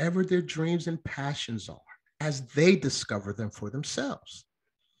wherever their dreams and passions are as they discover them for themselves.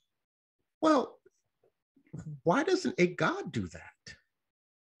 Well, why doesn't a God do that?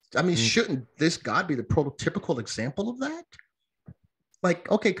 I mean, shouldn't this God be the prototypical example of that? Like,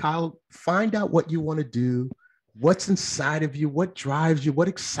 okay, Kyle, find out what you want to do, what's inside of you, what drives you, what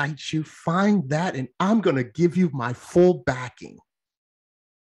excites you, find that, and I'm going to give you my full backing.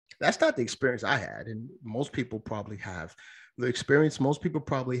 That's not the experience I had, and most people probably have. The experience most people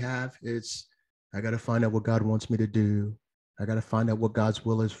probably have is, I got to find out what God wants me to do. I got to find out what God's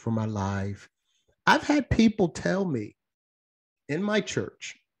will is for my life. I've had people tell me in my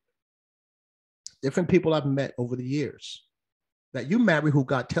church, different people I've met over the years, that you marry who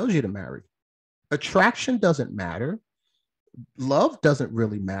God tells you to marry. Attraction doesn't matter. Love doesn't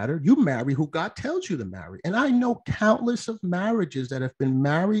really matter. You marry who God tells you to marry. And I know countless of marriages that have been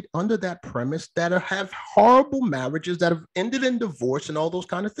married under that premise that have horrible marriages that have ended in divorce and all those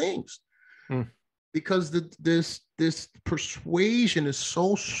kind of things. Because this persuasion is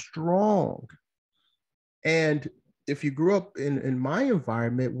so strong. And if you grew up in my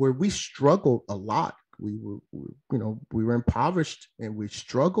environment where we struggled a lot, we were impoverished and we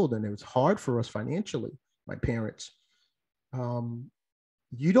struggled and it was hard for us financially, my parents.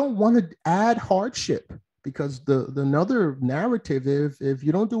 You don't want to add hardship because the another narrative is if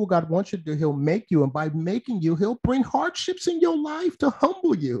you don't do what God wants you to do, he'll make you. And by making you, he'll bring hardships in your life to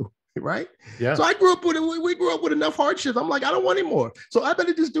humble you. Right. Yeah. So we grew up with enough hardships. I'm like, I don't want any more. So I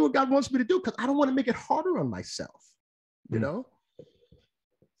better just do what God wants me to do because I don't want to make it harder on myself, And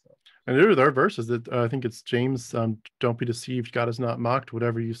there are verses that I think it's James, don't be deceived. God is not mocked.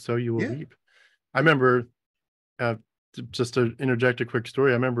 Whatever you sow, you will reap. I remember, just to interject a quick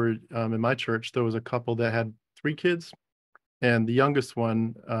story. I remember in my church, there was a couple that had 3 kids. And the youngest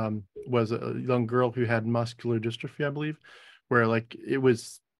one was a young girl who had muscular dystrophy, I believe, where like it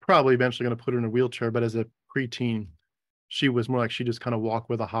was probably eventually going to put her in a wheelchair. But as a preteen, she was more like she just kind of walked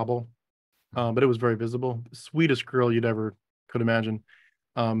with a hobble. But it was very visible. Sweetest girl you'd ever could imagine.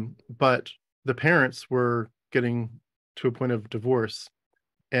 But the parents were getting to a point of divorce.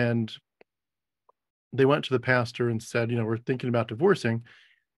 And they went to the pastor and said, we're thinking about divorcing.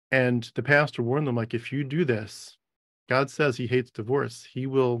 And the pastor warned them, like, if you do this, God says he hates divorce. He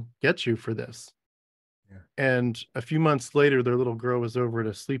will get you for this. Yeah. And a few months later, their little girl was over at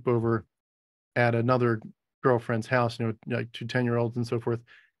a sleepover at another girlfriend's house, like 2 10-year-olds and so forth.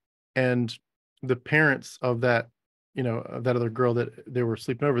 And the parents of that, of that other girl that they were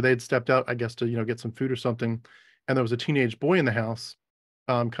sleeping over, they had stepped out, I guess, to, get some food or something. And there was a teenage boy in the house,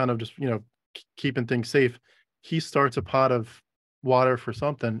 kind of just, keeping things safe. He starts a pot of water for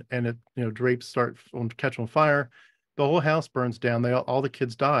something, and it, drapes start catch on fire. The whole house burns down. All the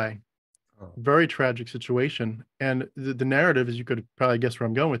kids die. Oh. Very tragic situation. And the narrative, as you could probably guess where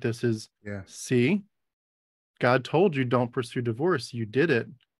I'm going with this, is, see, God told you don't pursue divorce. You did it.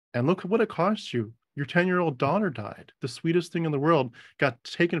 And look at what it cost you. Your 10-year-old daughter died. The sweetest thing in the world got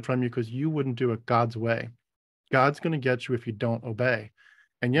taken from you because you wouldn't do it God's way. God's going to get you if you don't obey.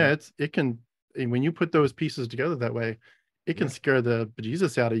 And yeah, Yeah. it can, and when you put those pieces together that way, it can Yeah. scare the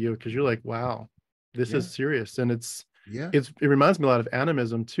bejesus out of you because you're like, wow, this is Yeah. serious. And Yeah. it reminds me a lot of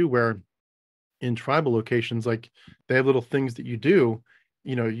animism too, where in tribal locations, like they have little things that you do.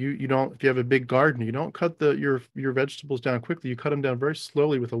 You don't, if you have a big garden, you don't cut your vegetables down quickly. You cut them down very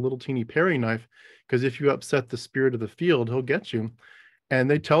slowly with a little teeny paring knife, because if you upset the spirit of the field, he'll get you. And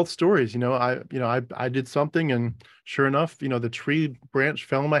they tell stories. I did something, and sure enough, the tree branch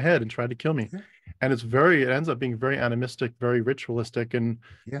fell on my head and tried to kill me. Yeah. And it ends up being very animistic, very ritualistic. And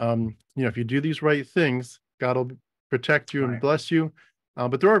Yeah. if you do these right things, God will protect you and Right. bless you.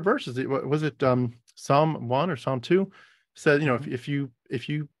 But there are verses. Was it Psalm 1 or Psalm 2 said, Mhm. if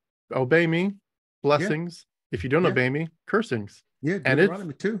you obey me, Yeah. blessings. If you don't Yeah. obey me, cursings. Yeah. And it's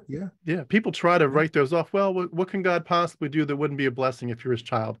Deuteronomy too. Yeah. yeah, people try to Yeah. write those off. Well, what can God possibly do that wouldn't be a blessing if you're his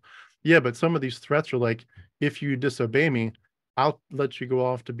child? Yeah, but some of these threats are like, if you disobey me, I'll let you go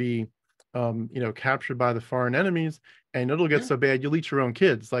off to be, captured by the foreign enemies, and it'll get Yeah. so bad you'll eat your own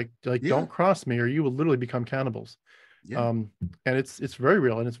kids. Like Yeah. don't cross me, or you will literally become cannibals. Yeah. Um, and it's very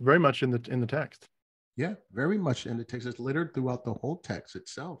real, and it's very much in the text. Yeah. Very much. And the text is littered throughout the whole text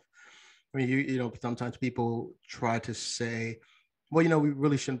itself. I mean, sometimes people try to say, well, we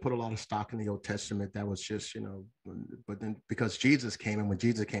really shouldn't put a lot of stock in the Old Testament. That was just, but then because Jesus came, and when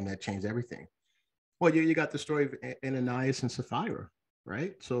Jesus came, that changed everything. Well, you got the story of Ananias and Sapphira,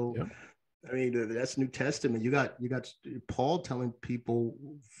 right? So, Yeah, I mean, that's New Testament. You got Paul telling people,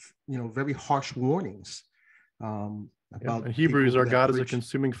 very harsh warnings yeah. about And people Hebrews, who our that God is a preach.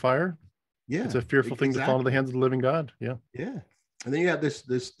 consuming fire. It's Yeah, a fearful thing to fall into the exactly. hands of the living God. Yeah. Yeah, and then you have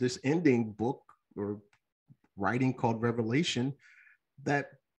this ending book or writing called Revelation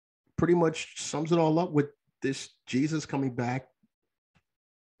that pretty much sums it all up with this Jesus coming back,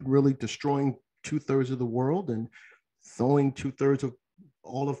 really destroying 2/3 of the world and throwing 2/3 of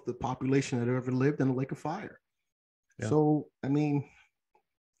all of the population that ever lived in a lake of fire. Yeah. So, I mean,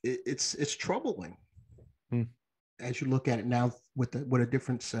 it's troubling Hmm. as you look at it now with a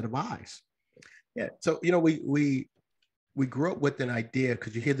different set of eyes. Yeah. So, we grew up with an idea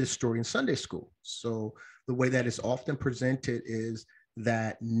because you hear this story in Sunday school. So the way that is often presented is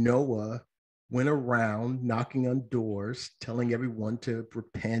that Noah went around knocking on doors, telling everyone to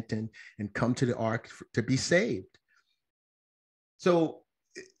repent and come to the ark to be saved. So,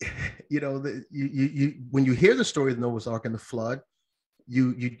 when you hear the story of Noah's ark and the flood,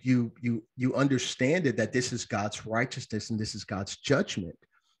 you understand it, that this is God's righteousness and this is God's judgment.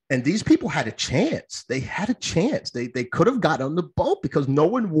 And these people had a chance. They had a chance. They could have got on the boat because no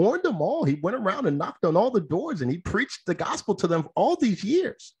one warned them all. He went around and knocked on all the doors and he preached the gospel to them all these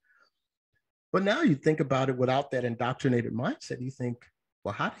years. But now you think about it without that indoctrinated mindset. You think,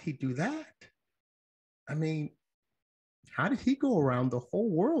 well, how did he do that? I mean, how did he go around the whole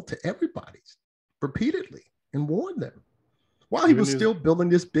world to everybody repeatedly and warn them while he Even was news. still building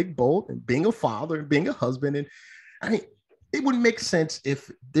this big boat and being a father and being a husband? And I mean, it would make sense if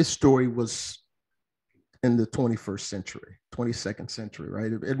this story was in the 21st century, 22nd century,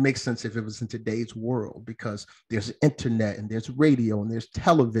 right? It makes sense if it was in today's world because there's internet and there's radio and there's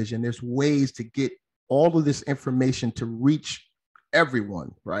television. There's ways to get all of this information to reach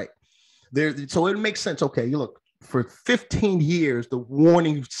everyone, right? So it makes sense. Okay, you look, for 15 years, the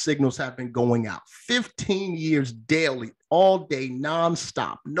warning signals have been going out. 15 years daily, all day,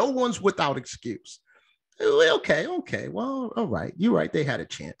 nonstop. No one's without excuse. Okay. Well, all right. You're right. They had a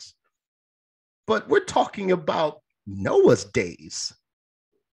chance. But we're talking about Noah's days.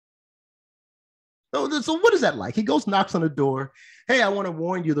 So what is that like? He goes, knocks on the door. Hey, I want to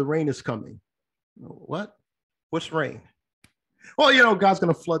warn you, the rain is coming. What? What's rain? Well, God's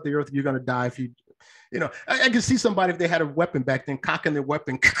going to flood the earth. You're going to die if you, I can see somebody, if they had a weapon back then, cocking their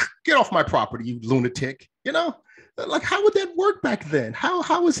weapon, get off my property, you lunatic. Like, how would that work back then?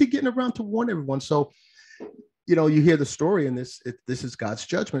 How is he getting around to warn everyone? So, you hear the story in this is God's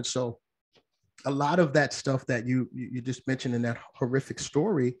judgment. So a lot of that stuff that you just mentioned in that horrific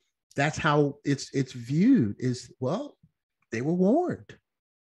story, that's how it's viewed is, well, they were warned.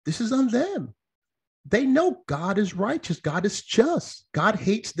 This is on them. They know God is righteous. God is just. God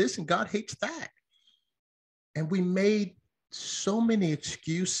hates this and God hates that. And we made so many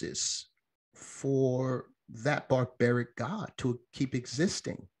excuses for that barbaric God to keep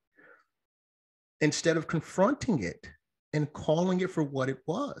existing instead of confronting it and calling it for what it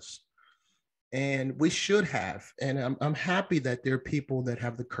was. And we should have. And I'm happy that there are people that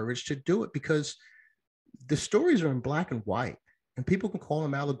have the courage to do it because the stories are in black and white. And people can call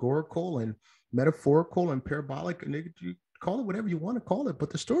them allegorical and metaphorical and parabolic, and you call it whatever you want to call it, but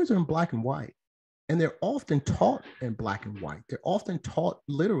the stories are in black and white. And they're often taught in black and white. They're often taught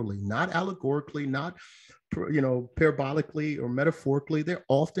literally, not allegorically, not parabolically or metaphorically. They're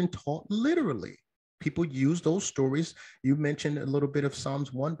often taught literally. People use those stories. You mentioned a little bit of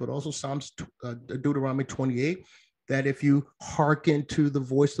Psalms 1, but also Deuteronomy 28, that if you hearken to the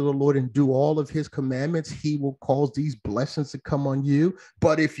voice of the Lord and do all of his commandments, he will cause these blessings to come on you.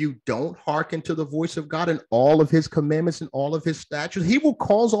 But if you don't hearken to the voice of God and all of his commandments and all of his statutes, he will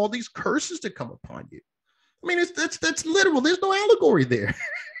cause all these curses to come upon you. I mean, that's literal. There's no allegory there.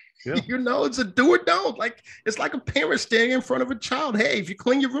 Yeah. It's a do or don't. Like, it's like a parent standing in front of a child. Hey, if you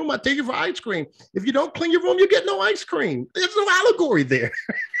clean your room, I'll take you for ice cream. If you don't clean your room, you get no ice cream. There's no allegory there.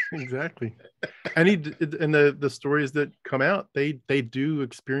 Exactly. And the stories that come out, they do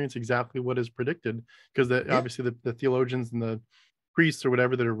experience exactly what is predicted, because obviously the theologians and the priests or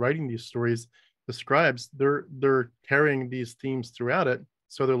whatever that are writing these stories, the scribes, they're carrying these themes throughout it.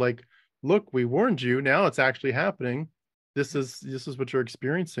 So they're like, look, we warned you. Now it's actually happening. This is what you're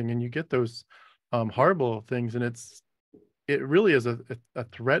experiencing, and you get those horrible things, and it really is a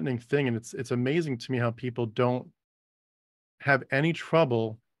threatening thing, and it's amazing to me how people don't have any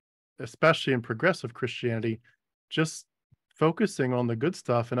trouble, especially in progressive Christianity, just focusing on the good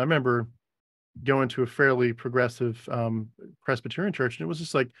stuff. And I remember going to a fairly progressive Presbyterian church, and it was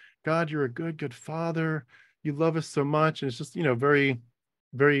just like, God, you're a good father. You love us so much, and it's just very,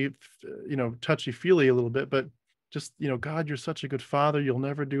 very touchy feely a little bit, but just, God, you're such a good father. You'll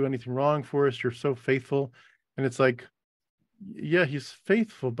never do anything wrong for us. You're so faithful. And it's like, yeah, he's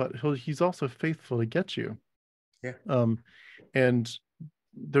faithful, but he's also faithful to get you. Yeah. And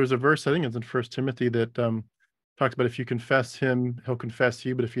there's a verse, I think it's in 1 Timothy, that talks about if you confess him, he'll confess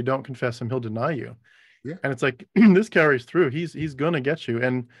you. But if you don't confess him, he'll deny you. Yeah. And it's like, this carries through. He's going to get you.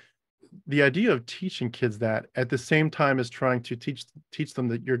 And the idea of teaching kids that at the same time as trying to teach them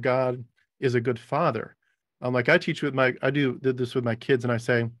that your God is a good father. Like I did this with my kids, and I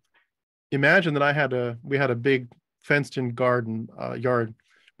say, imagine that we had a big fenced in garden yard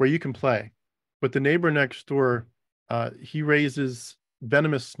where you can play, but the neighbor next door, he raises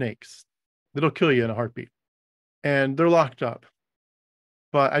venomous snakes that'll kill you in a heartbeat, and they're locked up.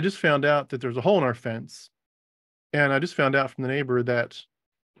 But I just found out that there's a hole in our fence, and I just found out from the neighbor that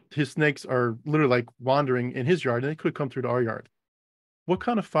his snakes are literally like wandering in his yard, and they could come through to our yard. What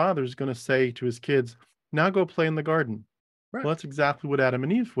kind of father is going to say to his kids, now go play in the garden? Right. Well, that's exactly what Adam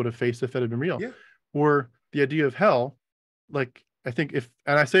and Eve would have faced if it had been real. Yeah. Or the idea of hell, like, I think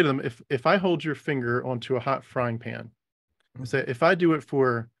I say to them, if I hold your finger onto a hot frying pan, I say, if I do it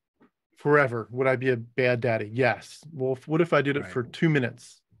for forever, would I be a bad daddy? Yes. Well, what if I did it for 2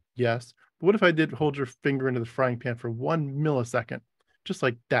 minutes? Yes. But what if I did hold your finger into the frying pan for 1 millisecond, just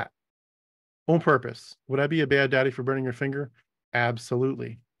like that, on purpose? Would I be a bad daddy for burning your finger?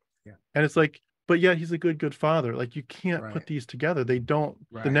 Absolutely. Yeah. And it's like, but yet he's a good father. Like, you can't put these together. They don't,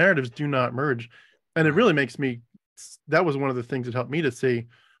 the narratives do not merge. And it really makes me, that was one of the things that helped me to say,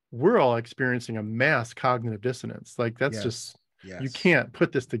 we're all experiencing a mass cognitive dissonance. Like, that's you can't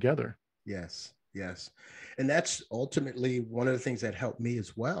put this together. Yes. Yes. And that's ultimately one of the things that helped me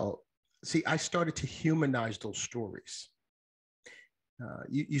as well. See, I started to humanize those stories.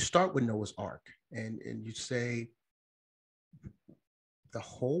 You start with Noah's Ark, and you say, the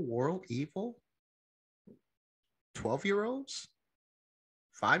whole world evil? 12-year-olds,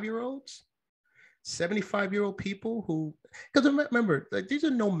 5-year-olds, 75-year-old people who, because remember, like, these are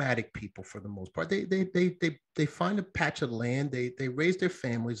nomadic people for the most part. They find a patch of land, they raise their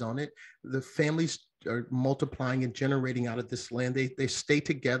families on it. The families are multiplying and generating out of this land. They stay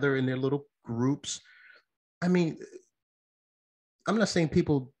together in their little groups. I mean, I'm not saying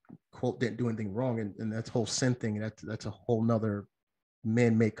people, quote, didn't do anything wrong, and that's whole sin thing. That's a whole nother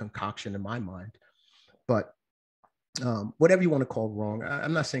man-made concoction in my mind. But whatever you want to call wrong,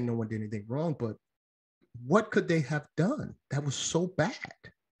 I'm not saying no one did anything wrong, but what could they have done that was so bad?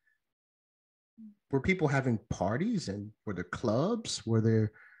 Were people having parties, and were there clubs? Were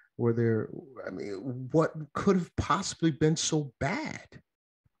there, I mean, what could have possibly been so bad?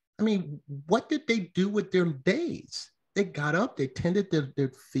 I mean, what did they do with their days? They got up, they tended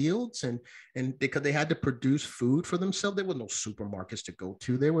their fields, and because they had to produce food for themselves. There were no supermarkets to go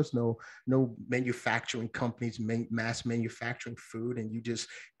to. There was no manufacturing companies, mass manufacturing food, and you just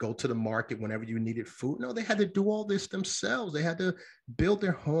go to the market whenever you needed food. No, they had to do all this themselves. They had to build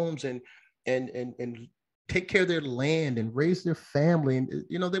their homes and take care of their land and raise their family. And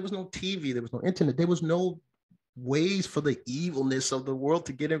there was no TV, there was no internet, there was no ways for the evilness of the world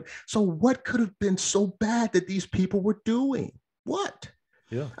to get him. So what could have been so bad that these people were doing? what?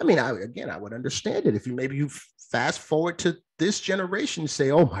 Yeah. I mean, I would understand it if you fast forward to this generation,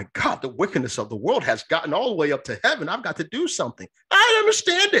 say, oh my God, the wickedness of the world has gotten all the way up to heaven. I've got to do something. I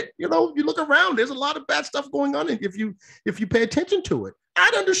understand it. You know, you look around, there's a lot of bad stuff going on. And if you pay attention to it,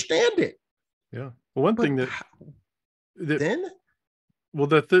 I'd understand it. Yeah. Well, one thing that then, well,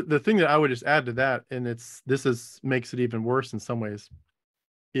 the thing that I would just add to that, and makes it even worse in some ways,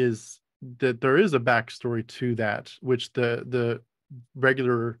 is that there is a backstory to that, which the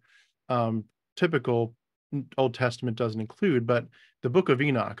regular typical Old Testament doesn't include. But the Book of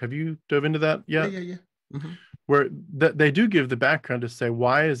Enoch, have you dove into that yet? Yeah. Mm-hmm. Where they do give the background to say,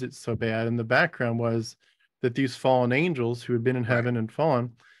 why is it so bad? And the background was that these fallen angels who had been in heaven and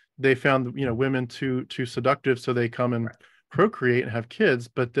fallen, they found, women too seductive, so they come and procreate and have kids,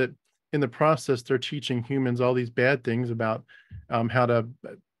 but that in the process they're teaching humans all these bad things about how to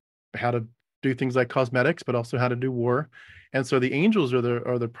do things like cosmetics, but also how to do war. And so the angels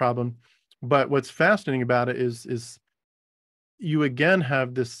are the problem. But what's fascinating about it is you again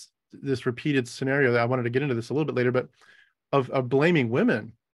have this repeated scenario that I wanted to get into this a little bit later, but of blaming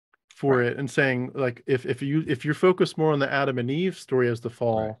women for it and saying, like, if you're focused more on the Adam and Eve story as the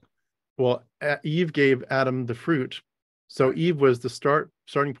fall, well, Eve gave Adam the fruit, so Eve was the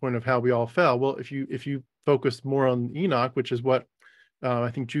starting point of how we all fell. Well, if you focus more on Enoch, which is what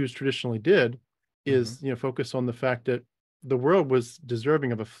I think Jews traditionally did, is focus on the fact that the world was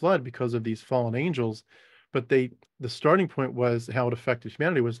deserving of a flood because of these fallen angels, but the starting point was how it affected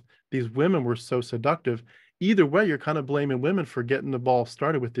humanity was these women were so seductive. Either way, you're kind of blaming women for getting the ball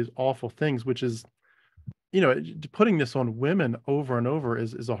started with these awful things, which is, putting this on women over and over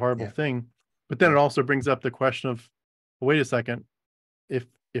is a horrible thing. But then it also brings up the question of, well, wait a second, if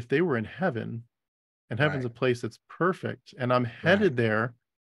they were in heaven, and heaven's a place that's perfect, and I'm headed there,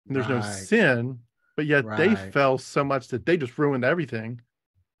 and there's no sin, but yet they fell so much that they just ruined everything,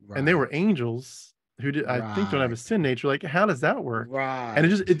 and they were angels who did, I think, don't have a sin nature. Like, how does that work? And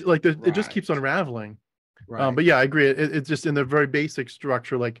it just keeps unraveling. But yeah, I agree. It's just in the very basic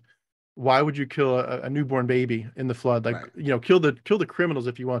structure, like, why would you kill a newborn baby in the flood? Like, kill the criminals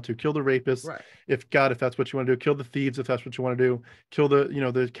if you want to, kill the rapists, if that's what you want to do, kill the thieves if that's what you want to do, kill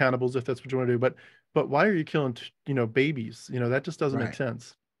the cannibals if that's what you want to do. But why are you killing babies? That just doesn't make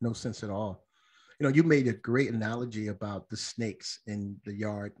sense. No sense at all. You made a great analogy about the snakes in the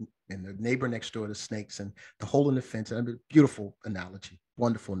yard and the neighbor next door, the snakes and the hole in the fence. And a beautiful analogy,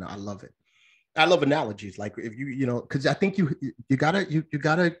 wonderful. Now I love it. I love analogies. Like, if because I think you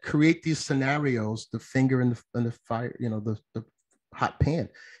gotta create these scenarios, the finger in the fire, the hot pan.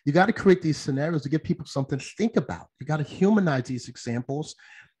 You got to create these scenarios to give people something to think about. You got to humanize these examples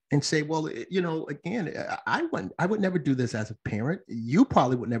and say, well, again, I would never do this as a parent. You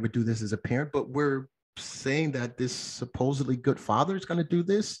probably would never do this as a parent, but we're saying that this supposedly good father is going to do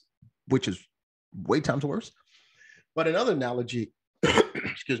this, which is way times worse. But another analogy,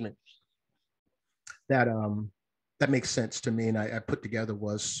 excuse me, that makes sense to me, and I put together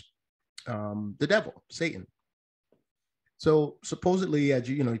was the devil, Satan. So supposedly, as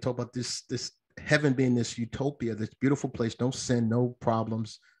you talk about this heaven being this utopia, this beautiful place, no sin, no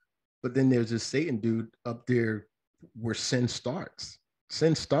problems. But then there's this Satan dude up there where sin starts.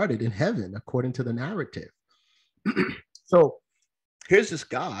 Sin started in heaven, according to the narrative. So here's this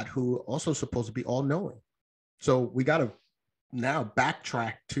God who also supposed to be all-knowing. So we got to now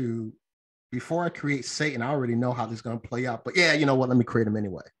backtrack to, before I create Satan, I already know how this is going to play out. But yeah, you know what? Let me create him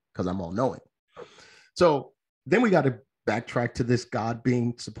anyway, because I'm all-knowing. So then we got to backtrack to this God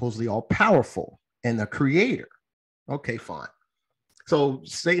being supposedly all-powerful and the creator. Okay, fine. So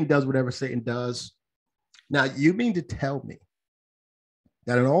Satan does whatever Satan does. Now, you mean to tell me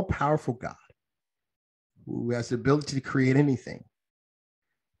that an all-powerful God who has the ability to create anything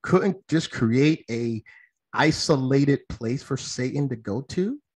couldn't just create a isolated place for Satan to go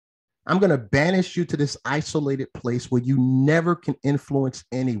to? I'm going to banish you to this isolated place where you never can influence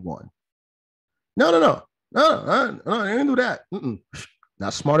anyone. No, I didn't do that.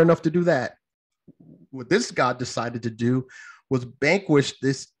 Not smart enough to do that. What this God decided to do was vanquish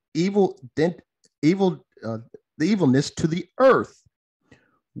this the evilness to the earth,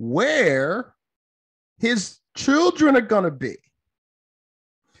 where his children are going to be.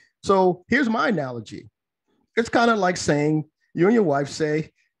 So here's my analogy. It's kind of like saying, you and your wife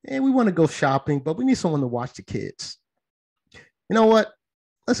say, hey, we want to go shopping, but we need someone to watch the kids. You know what?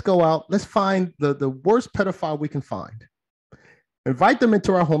 Let's go out. Let's find the worst pedophile we can find. Invite them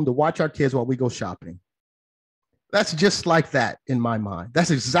into our home to watch our kids while we go shopping. That's just like that in my mind.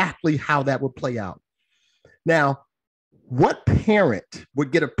 That's exactly how that would play out. Now, what parent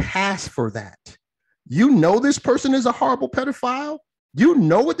would get a pass for that? You know this person is a horrible pedophile. You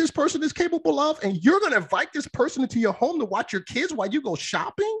know what this person is capable of, and you're going to invite this person into your home to watch your kids while you go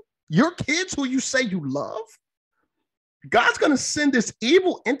shopping? Your kids who you say you love? God's going to send this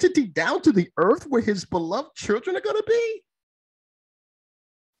evil entity down to the earth where his beloved children are going to be?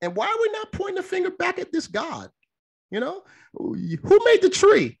 And why are we not pointing the finger back at this God? You know, who made the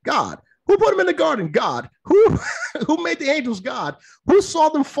tree? God. Who put them in the garden? God. Who made the angels? God. Who saw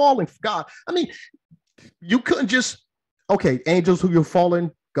them falling? God. I mean, you couldn't just, okay, angels who you're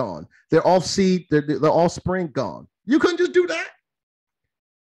fallen, gone. They're off seed, they're offspring, gone. You couldn't just do that.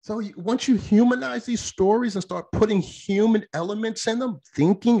 So once you humanize these stories and start putting human elements in them,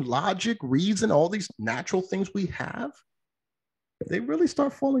 thinking, logic, reason, all these natural things we have, they really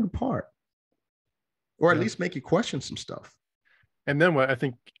start falling apart. Or at least make you question some stuff. And then what I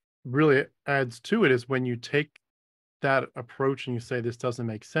think really adds to it is when you take that approach and you say, this doesn't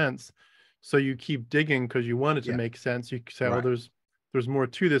make sense. So you keep digging because you want it to make sense. You say, oh, there's more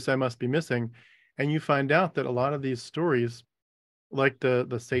to this I must be missing. And you find out that a lot of these stories, like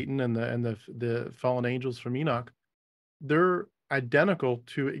the Satan and the fallen angels from Enoch, they're identical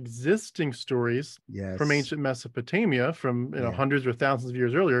to existing stories from ancient Mesopotamia from hundreds or thousands of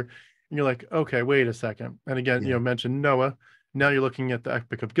years earlier. And you're like, okay, wait a second. And again, mentioned Noah. Now you're looking at the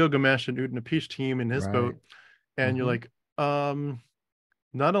Epic of Gilgamesh and Utnapishtim in his boat. And you're like,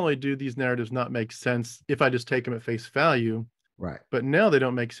 not only do these narratives not make sense if I just take them at face value, but now they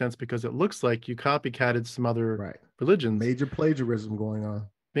don't make sense because it looks like you copycatted some other religions. Major plagiarism going on.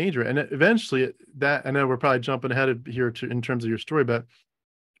 Major. And eventually that, I know we're probably jumping ahead here in terms of your story, but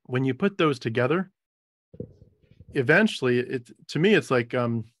when you put those together, eventually to me, it's like,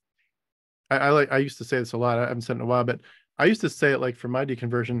 I used to say this a lot. I haven't said it in a while, but I used to say it like for my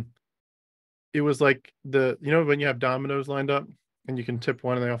deconversion, it was like when you have dominoes lined up and you can tip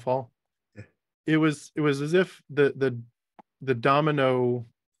one and they all fall. It was as if the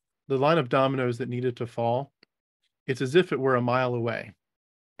line of dominoes that needed to fall, it's as if it were a mile away.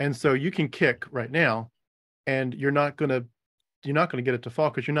 And so you can kick right now and you're not going to get it to fall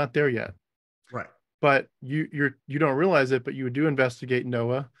because you're not there yet. Right. But you don't realize it, but you do investigate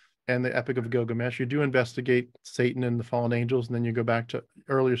Noah and the Epic of Gilgamesh. You do investigate Satan and the fallen angels, and then you go back to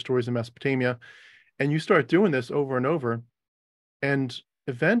earlier stories in Mesopotamia, and you start doing this over and over. And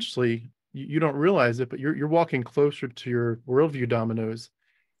eventually, you don't realize it, but you're walking closer to your worldview dominoes.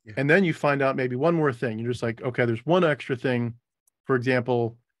 Yeah. And then you find out maybe one more thing. You're just like, okay, there's one extra thing. For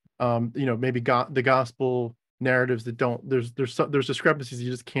example, maybe the gospel narratives that don't. There's discrepancies you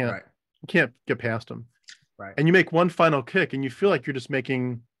just can't you can't get past them. Right. And you make one final kick, and you feel like you're just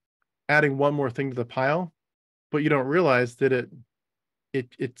adding one more thing to the pile, but you don't realize that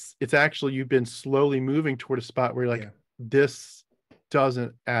it's actually you've been slowly moving toward a spot where you're like, this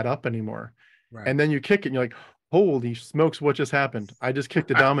doesn't add up anymore. Right. And then you kick it and you're like, holy smokes, what just happened? I just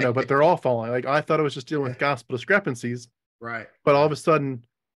kicked a domino, but they're all falling. Like I thought I was just dealing with gospel discrepancies. Right. But all of a sudden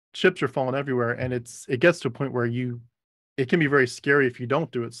chips are falling everywhere. And it gets to a point where it can be very scary if you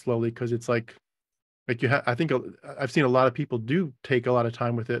don't do it slowly, because it's like I think I've seen a lot of people do take a lot of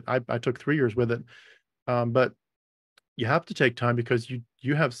time with it. I took 3 years with it. But you have to take time because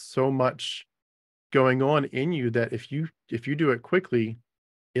you have so much going on in you that if you do it quickly,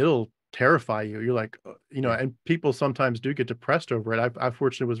 it'll terrify you. You're like, and people sometimes do get depressed over it. I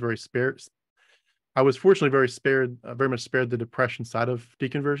fortunately was very spared. I was fortunately very much spared the depression side of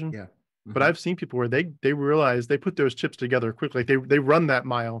deconversion. Yeah. Mm-hmm. But I've seen people where they realize they put those chips together quickly. Like they run that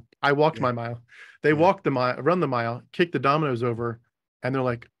mile. I walked my mile. They walk the mile, run the mile, kick the dominoes over, and they're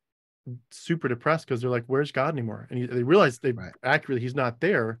like super depressed because they're like, "Where's God anymore?" And they realize accurately he's not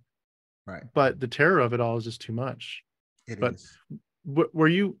there. Right. But the terror of it all is just too much. It is. Were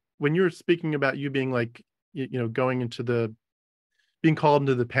you, when you were speaking about you being like, going into being called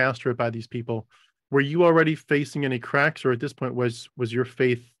into the pastorate by these people, were you already facing any cracks, or at this point was your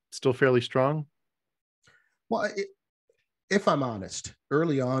faith still fairly strong? Well, if I'm honest,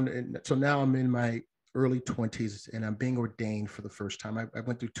 early on, and so now I'm in my early 20s and I'm being ordained for the first time. I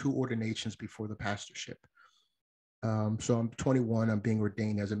went through 2 ordinations before the pastorship. So I'm 21, I'm being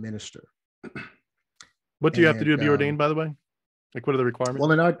ordained as a minister. What do you have to do to be ordained, by the way? Like, what are the requirements?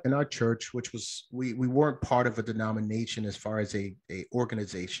 Well, in our church, which was, we weren't part of a denomination as far as a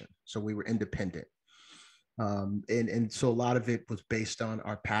organization. So we were independent. And so a lot of it was based on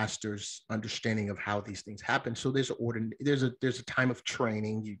our pastor's understanding of how these things happen. So there's a time of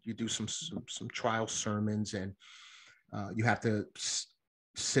training. You do some trial sermons, and you have to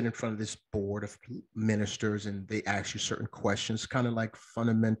sit in front of this board of ministers, and they ask you certain questions, kind of like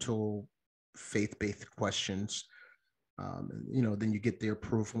fundamental faith-based questions. Then you get their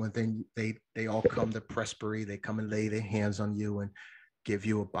approval, and then they all come to presbytery. They come and lay their hands on you and give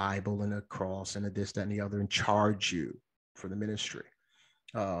you a Bible and a cross and a this, that, and the other, and charge you for the ministry.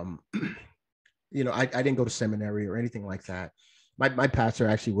 I didn't go to seminary or anything like that. My pastor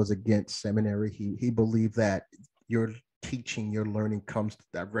actually was against seminary. He believed that your teaching, your learning comes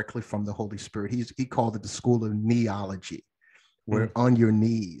directly from the Holy Spirit. He called it the school of neology, where on your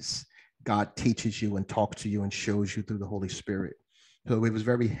knees, God teaches you and talks to you and shows you through the Holy Spirit. So it was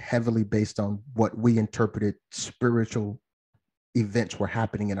very heavily based on what we interpreted spiritual events were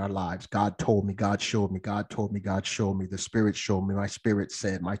happening in our lives. God told me, God showed me, God told me, God showed me, the Spirit showed me, my spirit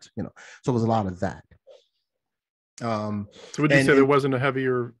said, so it was a lot of that. So would you say there wasn't a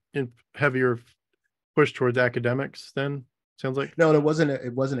heavier push towards academics then? Sounds like. No, it wasn't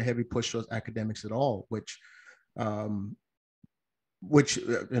a heavy push towards academics at all, which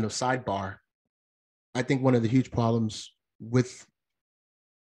sidebar, I think one of the huge problems with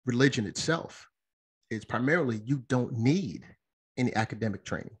religion itself is primarily you don't need any academic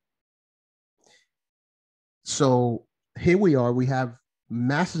training. So here we are, we have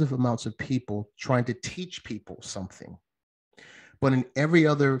massive amounts of people trying to teach people something. But in every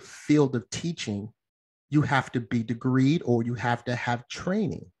other field of teaching, you have to be degreed or you have to have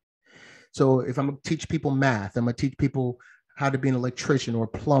training. So if I'm going to teach people math, I'm going to teach people how to be an electrician or a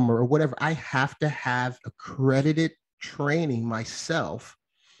plumber or whatever, I have to have accredited training myself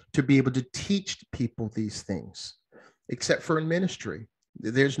to be able to teach people these things, except for in ministry.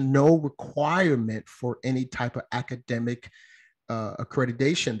 There's no requirement for any type of academic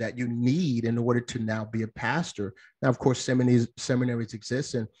accreditation that you need in order to now be a pastor. Now, of course, seminaries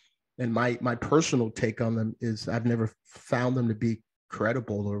exist, and my personal take on them is I've never found them to be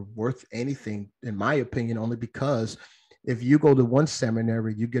credible or worth anything, in my opinion, only because if you go to one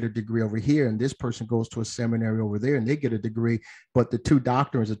seminary, you get a degree over here, and this person goes to a seminary over there and they get a degree, but the two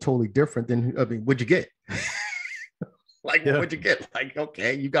doctrines are totally different. Then, what'd you get? What'd you get? Like,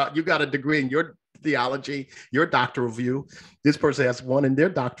 okay, you got a degree in your theology, your doctoral view. This person has one in their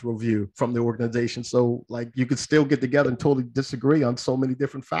doctoral view from the organization. So you could still get together and totally disagree on so many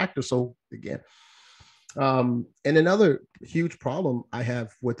different factors. So again, and another huge problem I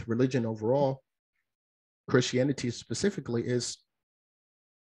have with religion overall, Christianity specifically, is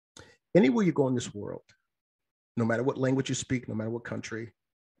anywhere you go in this world, no matter what language you speak, no matter what country,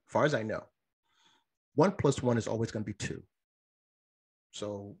 as far as I know, 1 + 1 is always going to be 2.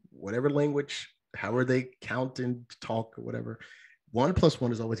 So whatever language, however they count and talk or whatever, 1 +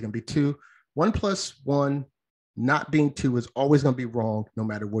 1 is always going to be 2. 1 + 1 not being 2 is always going to be wrong, no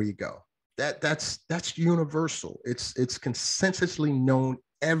matter where you go. That's universal. It's consensusly known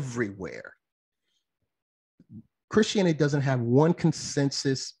everywhere. Christianity doesn't have one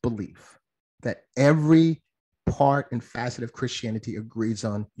consensus belief that every part and facet of Christianity agrees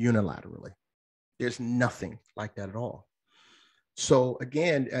on unilaterally. There's nothing like that at all. So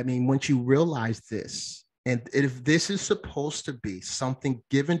again, once you realize this, and if this is supposed to be something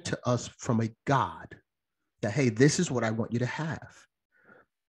given to us from a God, that, hey, this is what I want you to have,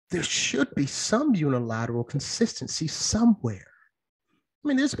 there should be some unilateral consistency somewhere.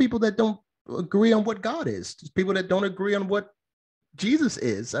 There's people that don't agree on what God is. There's people that don't agree on what Jesus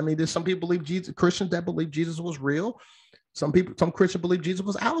is. There's some people Christians that believe Jesus was real. Some Christians believe Jesus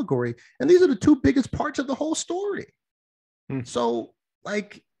was allegory. And these are the two biggest parts of the whole story. So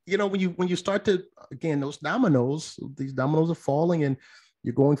when you start to, again, these dominoes are falling and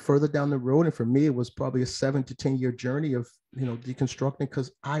you're going further down the road. And for me, it was probably a 7 to 10 year journey of, deconstructing,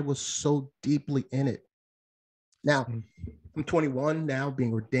 because I was so deeply in it. Now I'm 21 now,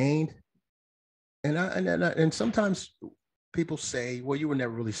 being ordained. And sometimes people say, well, you were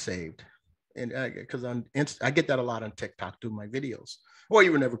never really saved. And because I get that a lot on TikTok doing my videos. Well,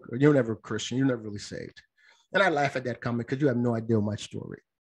 you were never a Christian. You're never really saved. And I laugh at that comment because you have no idea my story.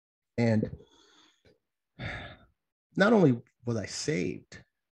 And not only was I saved,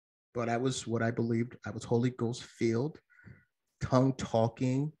 but I was what I believed. I was Holy Ghost filled, tongue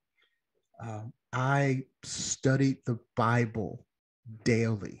talking. I studied the Bible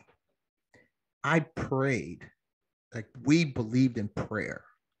daily. I prayed. We believed in prayer.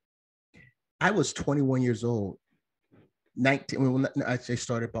 I was 21 years old. 19, when I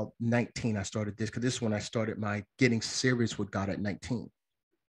started about 19, I started this, because this is when I started my getting serious with God at 19.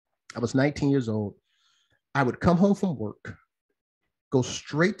 I was 19 years old. I would come home from work, go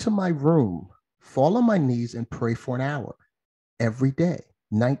straight to my room, fall on my knees and pray for an hour every day,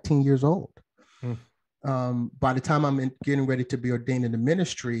 19 years old. By the time I'm getting ready to be ordained in the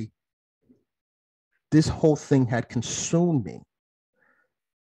ministry, this whole thing had consumed me.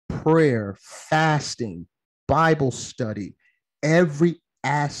 Prayer, fasting, Bible study. Every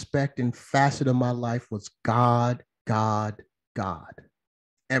aspect and facet of my life was God, God, God.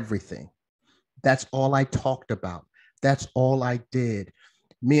 Everything. That's all I talked about. That's all I did.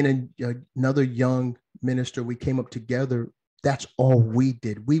 Me and another young minister, we came up together. That's all we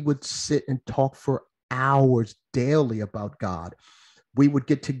did. We would sit and talk for hours daily about God. We would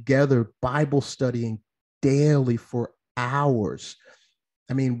get together, Bible studying daily for hours.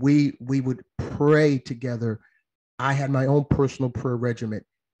 I mean, we would pray together. I had my own personal prayer regimen.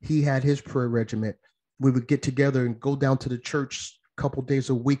 He had his prayer regimen. We would get together and go down to the church a couple days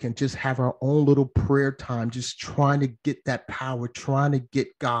a week and just have our own little prayer time, just trying to get that power, trying to get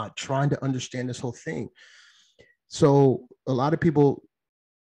God, trying to understand this whole thing. So a lot of people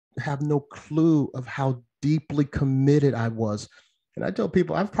have no clue of how deeply committed I was. And I tell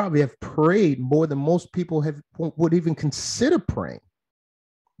people I've probably have prayed more than most people would even consider praying.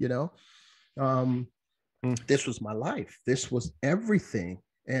 You know, this was my life. This was everything.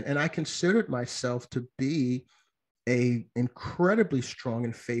 And I considered myself to be a incredibly strong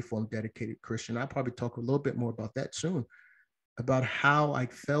and faithful and dedicated Christian. I'll probably talk a little bit more about that soon, about how I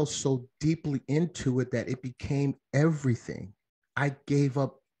fell so deeply into it that it became everything. I gave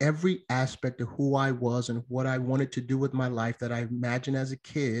up every aspect of who I was and what I wanted to do with my life that I imagined as a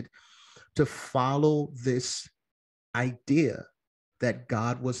kid to follow this idea that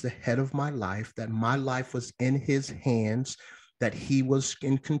God was the head of my life, that my life was in his hands, that he was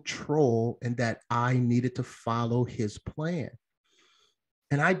in control, and that I needed to follow his plan.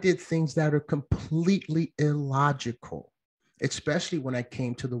 And I did things that are completely illogical, especially when I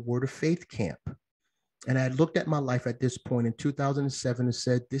came to the Word of Faith camp. And I looked at my life at this point in 2007 and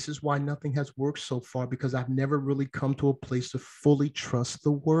said, this is why nothing has worked so far, because I've never really come to a place to fully trust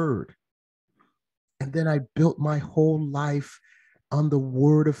the Word. And then I built my whole life on the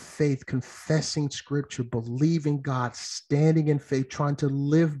Word of faith, confessing Scripture, believing God, standing in faith, trying to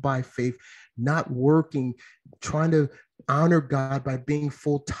live by faith, not working, trying to honor God by being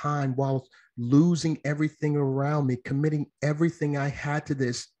full-time while losing everything around me, committing everything I had to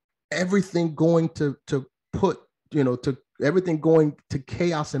this, everything going to everything going to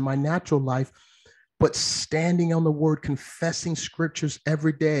chaos in my natural life, but standing on the Word, confessing Scriptures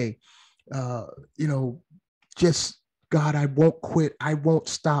every day. Just God, I won't quit. I won't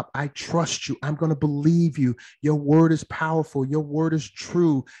stop. I trust you. I'm going to believe you. Your word is powerful. Your word is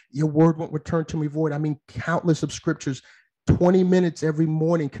true. Your word won't return to me void. I mean, countless of scriptures, 20 minutes every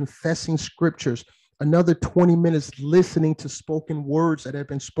morning confessing scriptures, another 20 minutes listening to spoken words that have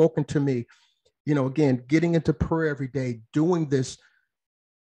been spoken to me. Again, getting into prayer every day, doing this.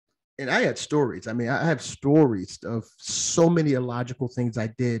 And I had stories. I mean, I have stories of so many illogical things I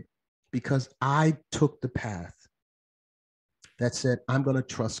did because I took the path that said, I'm going to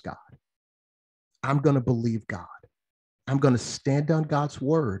trust God. I'm going to believe God. I'm going to stand on God's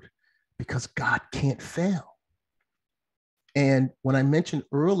word because God can't fail. And when I mentioned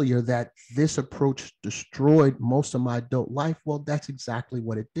earlier that this approach destroyed most of my adult life, well, that's exactly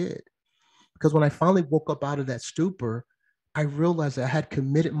what it did. Because when I finally woke up out of that stupor, I realized I had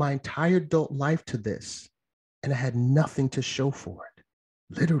committed my entire adult life to this, and I had nothing to show for it.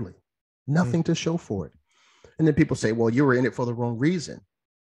 Literally, nothing to show for it. And then people say, well, you were in it for the wrong reason.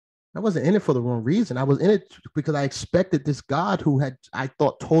 I wasn't in it for the wrong reason. I was in it because I expected this God who I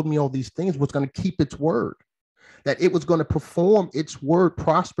thought told me all these things was going to keep its word, that it was going to perform its word,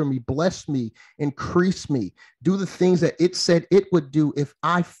 prosper me, bless me, increase me, do the things that it said it would do if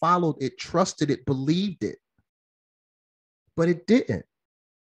I followed it, trusted it, believed it. But it didn't.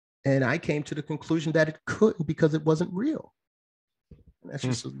 And I came to the conclusion that it couldn't because it wasn't real. And that's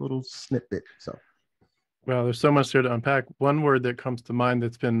just a little snippet. So. Well, there's so much there to unpack. One word that comes to mind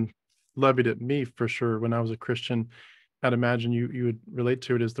that's been levied at me for sure when I was a Christian, I'd imagine you would relate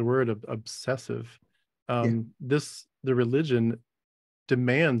to it, is the word of obsessive. The religion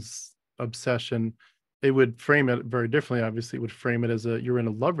demands obsession. It would frame it very differently. Obviously, it would frame it as you're in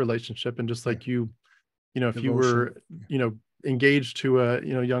a love relationship, and just like if devotion. You were engaged to a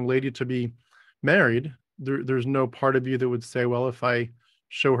young lady to be married, there's no part of you that would say, well, if I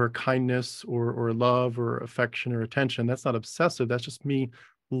show her kindness or love or affection or attention, that's not obsessive. That's just me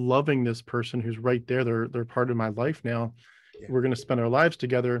loving this person who's right there. They're part of my life now. Yeah. We're going to spend our lives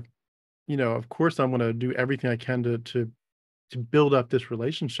together. Of course, I'm going to do everything I can to build up this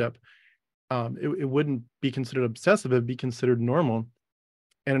relationship. It wouldn't be considered obsessive. It'd be considered normal.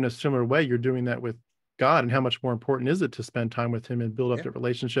 And in a similar way, you're doing that with God. And how much more important is it to spend time with him and build up the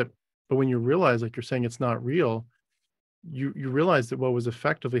relationship? But when you realize, like you're saying, it's not real, you realize that what was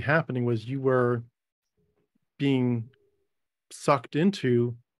effectively happening was you were being sucked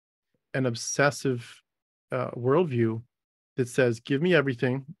into an obsessive worldview that says, give me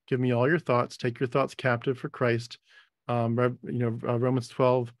everything, give me all your thoughts, take your thoughts captive for Christ. Romans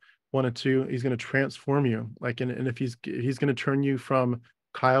 12, 1 and 2, he's going to transform you. Like, and if he's going to turn you from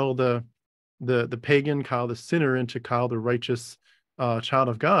Kyle, the pagan, Kyle, the sinner, into Kyle, the righteous child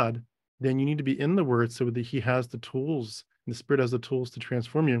of God, then you need to be in the word so that he has the tools, and the Spirit has the tools to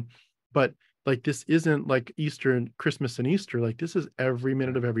transform you. But like, this isn't like Easter and Christmas and Easter. Like, this is every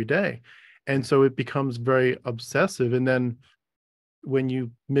minute of every day. And so it becomes very obsessive. And then when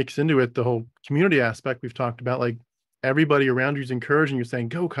you mix into it the whole community aspect we've talked about, like, everybody around you is encouraging you, saying,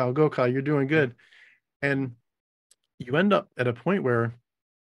 go Kyle, you're doing good. And you end up at a point where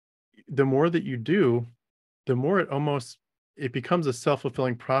the more that you do, the more it becomes a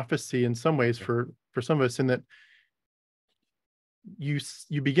self-fulfilling prophecy in some ways for some of us, in that you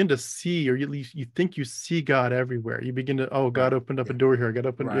begin to see, or at least you think you see God everywhere. You begin to, God opened up a door here. God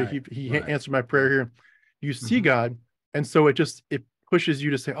opened, he answered my prayer here. You see God. And so it pushes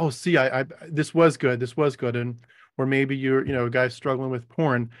you to say, see, I this was good. And, or maybe you're, a guy struggling with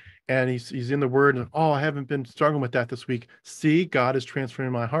porn, and he's in the word, and, I haven't been struggling with that this week. See, God is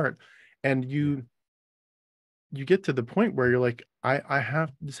transforming my heart. And you get to the point where you're like,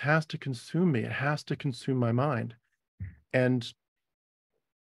 this has to consume me. It has to consume my mind. And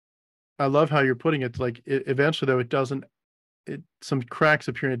I love how you're putting it. Like, eventually though, some cracks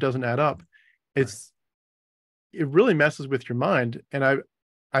appear and it doesn't add up. It really messes with your mind. And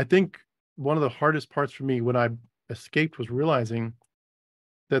I think one of the hardest parts for me when I escaped was realizing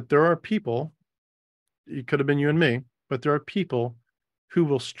that there are people, it could have been you and me, but there are people who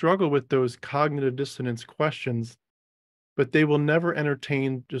will struggle with those cognitive dissonance questions, but they will never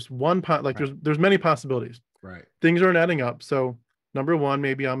entertain just one there's many possibilities. Right. Things aren't adding up. So number one,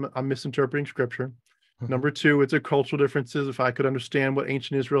 maybe I'm misinterpreting scripture. Number two, it's a cultural differences. If I could understand what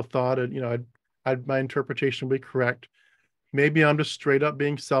ancient Israel thought, my interpretation would be correct. Maybe I'm just straight up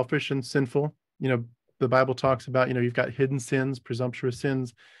being selfish and sinful. The Bible talks about, you've got hidden sins, presumptuous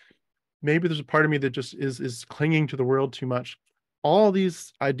sins. Maybe there's a part of me that just is clinging to the world too much. All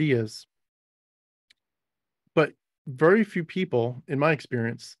these ideas, but very few people, in my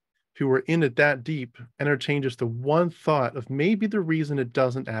experience, who are in it that deep entertain just the one thought of maybe the reason it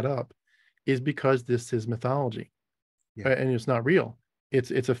doesn't add up is because this is mythology, and it's not real. It's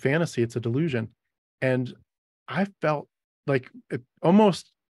a fantasy. It's a delusion. And I felt like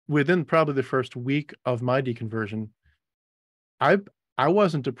almost within probably the first week of my deconversion, I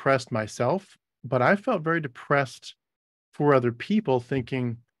wasn't depressed myself, but I felt very depressed for other people,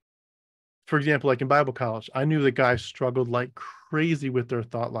 thinking, for example, like in Bible college, I knew that guys struggled like crazy with their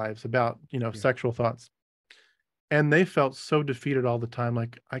thought lives about, sexual thoughts. And they felt so defeated all the time.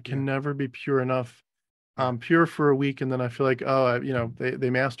 Like, I can never be pure enough. I'm pure for a week, and then I feel like, they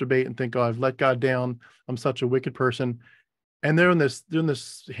masturbate and think, I've let God down. I'm such a wicked person. And they're in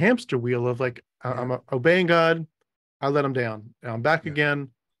this hamster wheel of like, I'm obeying God, I let him down. I'm back again,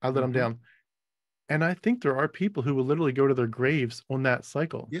 I let him down. And I think there are people who will literally go to their graves on that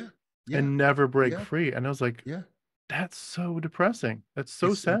cycle and never break free. And I was like, that's so depressing. That's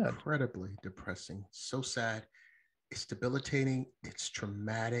so sad. Incredibly depressing. So sad. It's debilitating. It's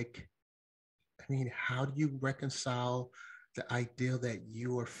traumatic. I mean, how do you reconcile the idea that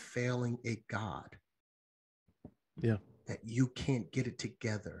you are failing a God? Yeah. That you can't get it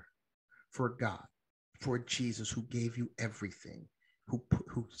together for God, for Jesus who gave you everything,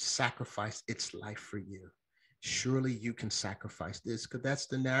 who sacrificed its life for you. Surely you can sacrifice this, because that's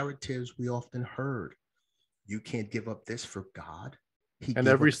the narratives we often heard. You can't give up this for God. And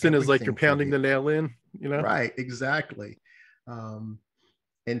every sin is like you're pounding the nail in, Right, exactly.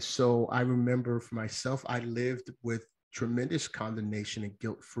 And so I remember for myself, I lived with tremendous condemnation and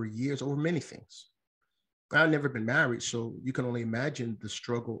guilt for years over many things. I've never been married, so you can only imagine the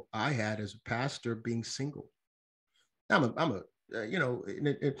struggle I had as a pastor being single. And I'm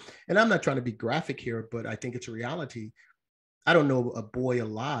not trying to be graphic here, but I think it's a reality. I don't know a boy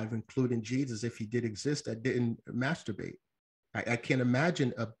alive, including Jesus, if he did exist, that didn't masturbate. I can't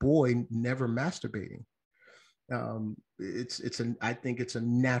imagine a boy never masturbating. I think it's a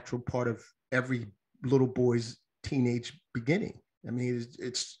natural part of every little boy's teenage beginning. I mean,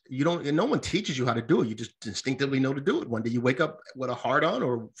 no one teaches you how to do it. You just instinctively know to do it. One day you wake up with a heart on,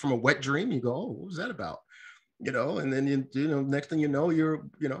 or from a wet dream, you go, what was that about? And then, next thing you know,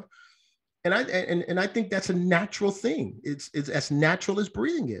 and I think that's a natural thing. It's as natural as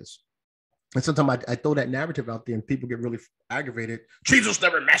breathing is. And sometimes I throw that narrative out there and people get really aggravated. Jesus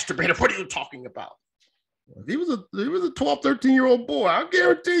never masturbated. What are you talking about? If he was a 12, 13-year-old boy, I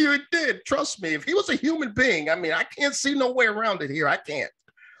guarantee you he did. Trust me. If he was a human being, I mean, I can't see no way around it here. I can't.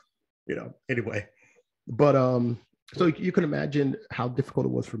 Anyway. But so you can imagine how difficult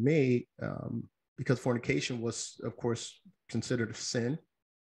it was for me, because fornication was, of course, considered a sin.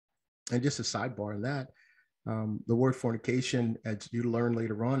 And just a sidebar on that, the word fornication, as you learn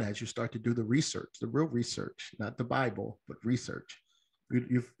later on, as you start to do the research, the real research, not the Bible, but research,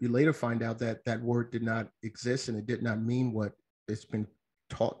 you later find out that that word did not exist, and it did not mean what it's been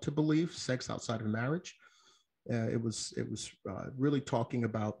taught to believe, sex outside of marriage. It was really talking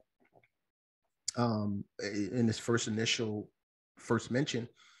about, in this first mention,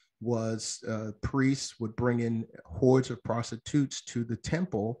 was priests would bring in hordes of prostitutes to the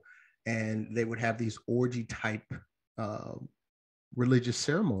temple, and they would have these orgy type uh, religious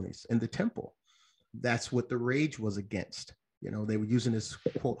ceremonies in the temple. That's what the rage was against. They were using this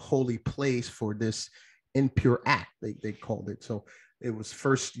quote holy place for this impure act, they called it. So it was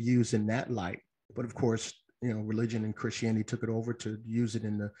first used in that light. But of course, religion and Christianity took it over to use it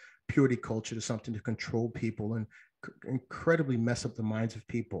in the purity culture, to something to control people and incredibly mess up the minds of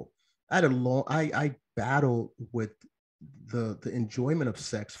people. I battled with the enjoyment of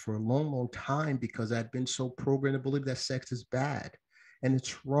sex for a long, long time, because I'd been so programmed to believe that sex is bad and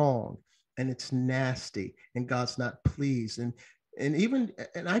it's wrong and it's nasty and God's not pleased. And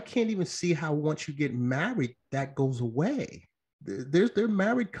I can't even see how once you get married, that goes away. There are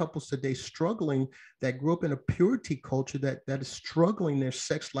married couples today struggling, that grew up in a purity culture, that is struggling their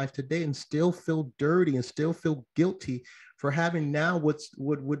sex life today, and still feel dirty and still feel guilty for having now what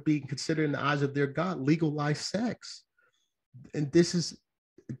would be considered in the eyes of their God legalized sex. And this is,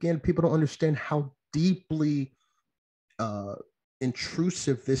 again, people don't understand how deeply uh,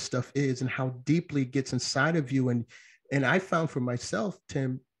 intrusive this stuff is, and how deeply it gets inside of you. And I found for myself,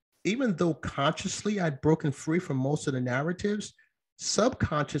 Tim, even though consciously I'd broken free from most of the narratives,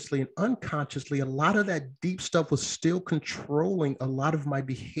 subconsciously and unconsciously, a lot of that deep stuff was still controlling a lot of my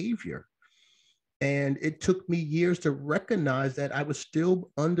behavior. And it took me years to recognize that I was still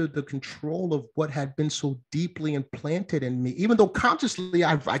under the control of what had been so deeply implanted in me, even though consciously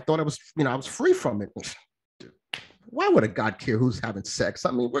I thought I was free from it. Why would a God care who's having sex?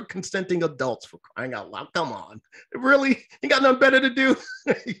 I mean, we're consenting adults, for crying out loud. Come on. Really? You got nothing better to do?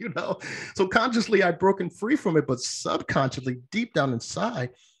 So consciously I'd broken free from it, but subconsciously, deep down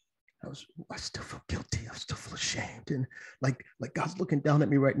inside, I still feel guilty. I still feel ashamed. And like God's looking down at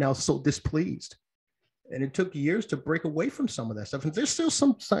me right now, so displeased. And it took years to break away from some of that stuff. And there's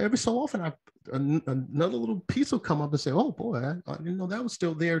still every so often, another little piece will come up and say, oh boy, I didn't know that was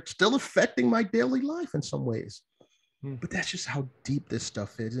still there, still affecting my daily life in some ways. But that's just how deep this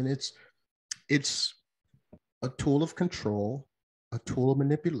stuff is. And it's a tool of control, a tool of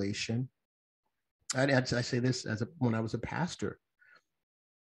manipulation. I say this when I was a pastor.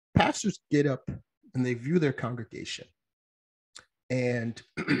 Pastors get up and they view their congregation. And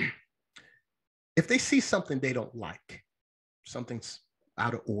if they see something they don't like, something's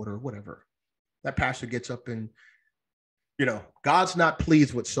out of order, whatever, that pastor gets up and, God's not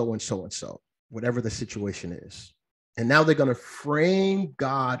pleased with so and so and so, whatever the situation is. And now they're going to frame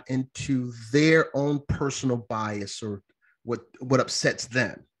God into their own personal bias, or what upsets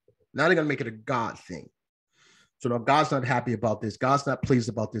them. Now they're going to make it a God thing. So now God's not happy about this. God's not pleased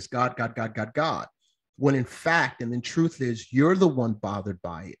about this. God. When in fact, and the truth is, you're the one bothered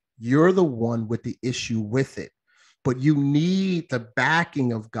by it. You're the one with the issue with it. But you need the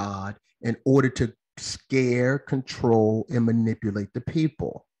backing of God in order to scare, control, and manipulate the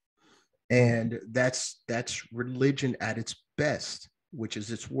people. And that's religion at its best, which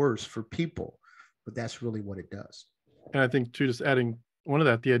is its worst for people. But that's really what it does. And I think too, just adding one of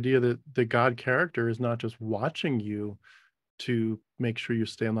that, the idea that the God character is not just watching you to make sure you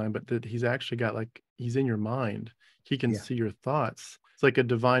stay in line, but that he's actually got, like, he's in your mind. He can see your thoughts. It's like a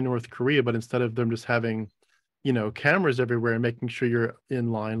divine North Korea, but instead of them just having, cameras everywhere and making sure you're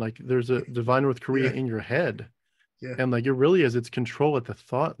in line, like there's a divine North Korea in your head. Yeah. And like it really is, it's control at the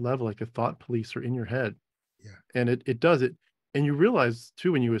thought level, like the thought police are in your head. Yeah. And it does it. And you realize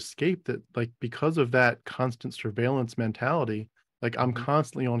too, when you escape, that like, because of that constant surveillance mentality, like I'm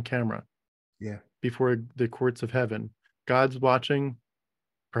constantly on camera. Yeah. Before the courts of heaven. God's watching,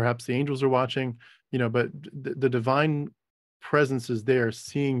 perhaps the angels are watching, but the divine presence is there,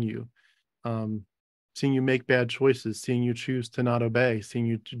 seeing you make bad choices, seeing you choose to not obey, seeing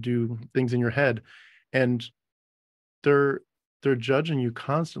you to do things in your head. And they're judging you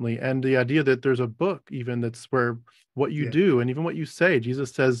constantly. And the idea that there's a book even that's where what you do and even what you say,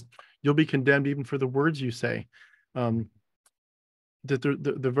 Jesus says you'll be condemned even for the words you say. That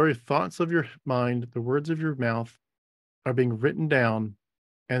the very thoughts of your mind, the words of your mouth are being written down,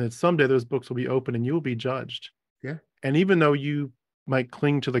 and that someday those books will be open and you will be judged. Yeah. And even though you might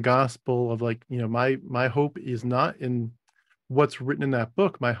cling to the gospel of like, my hope is not in what's written in that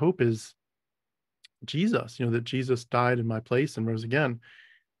book. My hope is Jesus, that Jesus died in my place and rose again.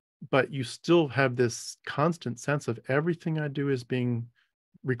 But you still have this constant sense of everything I do is being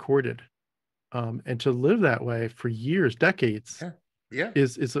recorded. And to live that way for years, decades, Yeah. Yeah.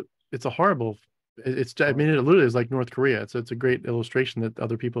 it's a horrible. I mean, it literally is like North Korea. It's a great illustration that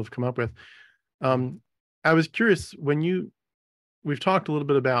other people have come up with. I was curious we've talked a little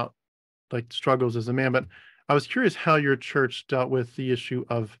bit about like struggles as a man, but I was curious how your church dealt with the issue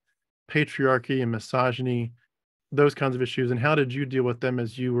of patriarchy and misogyny, those kinds of issues, and how did you deal with them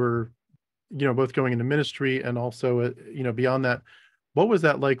as you were, both going into ministry and also, beyond that? What was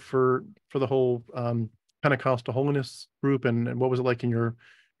that like for the whole Pentecostal holiness group, and what was it like in your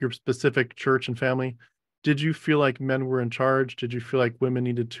specific church and family? Did you feel like men were in charge? Did you feel like women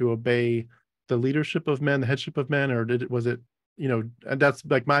needed to obey the leadership of men, the headship of men, or was it, and that's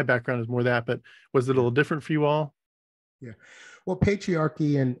like my background is more that, but was it a little different for you all? Yeah. Well,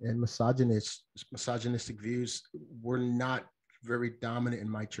 patriarchy and misogynistic views were not very dominant in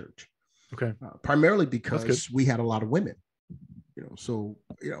my church. Okay. Primarily because we had a lot of women, so,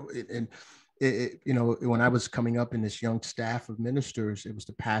 when I was coming up in this young staff of ministers, it was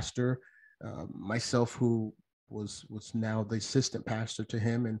the pastor, myself, who was now the assistant pastor to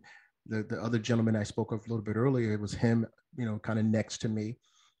him, and the other gentleman I spoke of a little bit earlier, it was him, kind of next to me,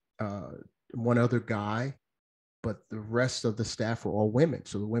 one other guy, but the rest of the staff were all women.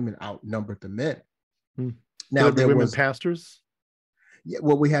 So the women outnumbered the men. Now there women pastors. Yeah,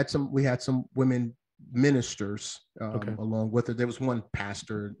 well, we had some women ministers Okay. along with it. There was one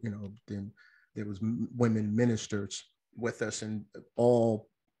pastor, then there was women ministers with us, and all,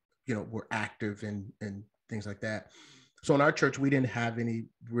 were active and things like that. So in our church, we didn't have any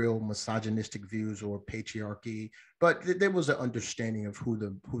real misogynistic views or patriarchy, but there was an understanding of who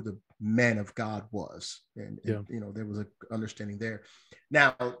the man of God was, and there was an understanding there.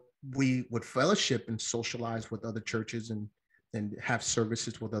 Now we would fellowship and socialize with other churches and have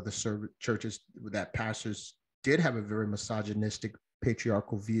services with other churches that pastors did have a very misogynistic,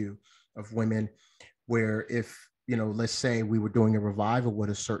 patriarchal view of women, where if, let's say we were doing a revival with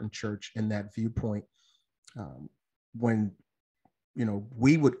a certain church in that viewpoint, when,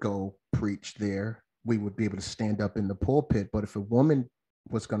 we would go preach there, we would be able to stand up in the pulpit. But if a woman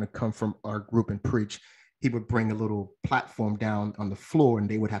was going to come from our group and preach, he would bring a little platform down on the floor and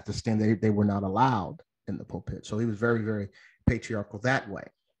they would have to stand there. They were not allowed in the pulpit. So he was very, very patriarchal that way.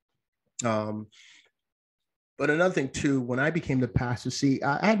 But another thing too, when I became the pastor,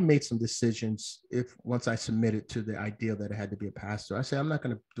 I had made some decisions. Once I submitted to the idea that I had to be a pastor, I said, I'm not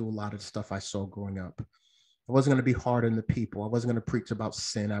going to do a lot of stuff I saw growing up. I wasn't going to be hard on the people. I wasn't going to preach about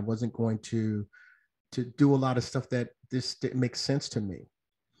sin. I wasn't going to do a lot of stuff that this didn't make sense to me.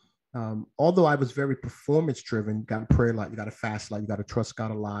 Although I was very performance driven, you got to pray a lot, you got to fast a lot, you got to trust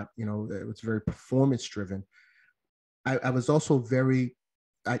God a lot. It was very performance driven. I was also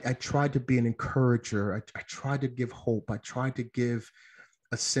I tried to be an encourager. I tried to give hope. I tried to give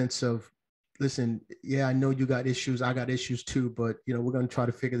a sense of, listen, yeah, I know you got issues. I got issues too, but we're going to try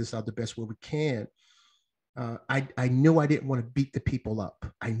to figure this out the best way we can. I knew I didn't want to beat the people up.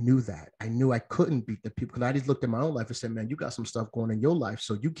 I knew that. I knew I couldn't beat the people, because I just looked at my own life and said, man, you got some stuff going in your life,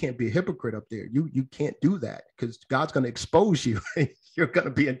 so you can't be a hypocrite up there. You can't do that, because God's going to expose you. You're going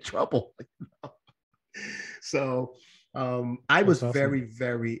to be in trouble. So I was awesome. Very,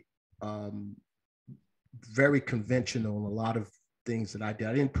 very, very conventional in a lot of things that I did.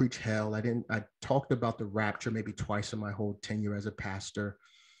 I didn't preach hell. I talked about the rapture maybe twice in my whole tenure as a pastor.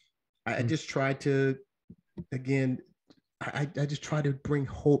 I just tried to, again, I just tried to bring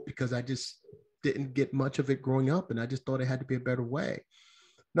hope, because I just didn't get much of it growing up, and I just thought it had to be a better way.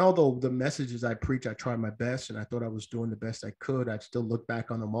 And although the messages I preach, I tried my best, and I thought I was doing the best I could, I'd still look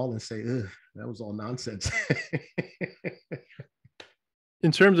back on them all and say, ugh, that was all nonsense.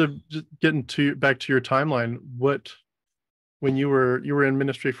 In terms of just getting back to your timeline, when you were in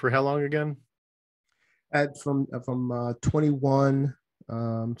ministry for how long again? From 21,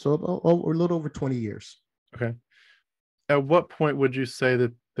 so a little over 20 years. Okay. At what point would you say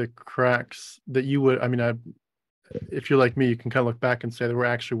that the cracks that you would, if you're like me, you can kind of look back and say there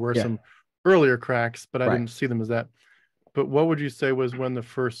were some earlier cracks, but I didn't see them as that. But what would you say was when the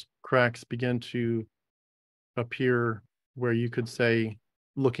first cracks began to appear, where you could say,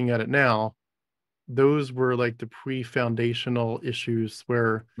 looking at it now, those were like the pre-foundational issues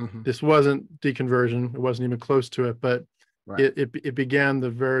where this wasn't deconversion, it wasn't even close to it, but it began the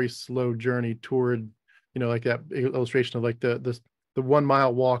very slow journey toward, like that illustration of like the 1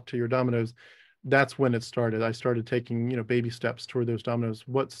 mile walk to your Domino's. that's when it started. I started taking, baby steps toward those dominoes.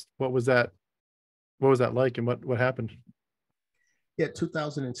 What was that? What was that like, and what happened? Yeah,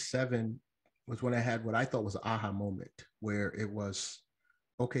 2007 was when I had what I thought was an aha moment, where it was,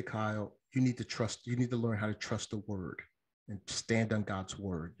 okay, Kyle, you need to learn how to trust the word and stand on God's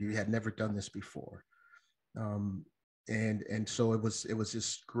word. You had never done this before. Um, and so it was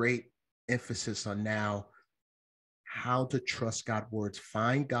this great emphasis on now how to trust God's words,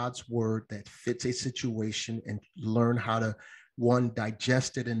 find God's word that fits a situation and learn how to, one,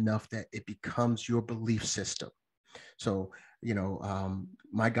 digest it enough that it becomes your belief system. So,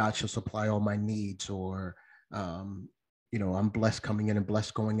 my God shall supply all my needs, or, I'm blessed coming in and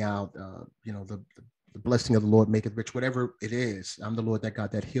blessed going out. The blessing of the Lord maketh rich, whatever it is. I'm the Lord that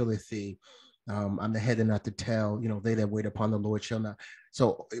God that healeth thee. I'm the head and not the tail. They that wait upon the Lord shall not.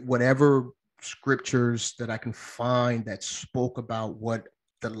 So whatever scriptures that I can find that spoke about what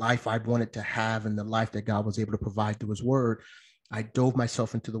the life I wanted to have and the life that God was able to provide through his word, I dove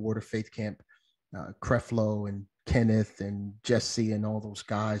myself into the Word of Faith camp, Creflo and Kenneth and Jesse and all those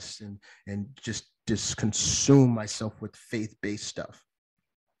guys, and just consume myself with faith-based stuff.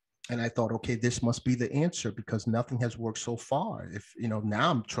 And I thought, okay, this must be the answer, because nothing has worked so far. If, now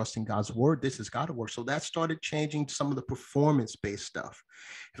I'm trusting God's word, this has got to work. So that started changing some of the performance-based stuff.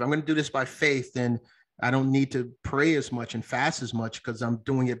 If I'm going to do this by faith, then I don't need to pray as much and fast as much, because I'm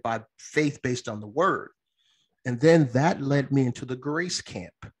doing it by faith based on the word. And then that led me into the grace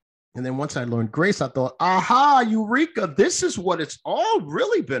camp. And then once I learned grace, I thought, aha, eureka, this is what it's all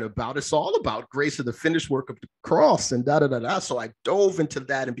really been about. It's all about grace and the finished work of the cross and da-da-da-da. So I dove into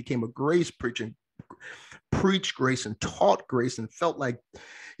that and became a grace preacher, preached grace and taught grace, and felt like,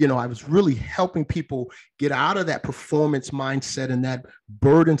 I was really helping people get out of that performance mindset and that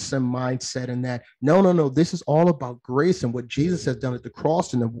burdensome mindset, and that, no, this is all about grace and what Jesus has done at the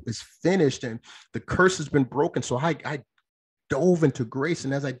cross, and it's finished, and the curse has been broken. So I dove into grace.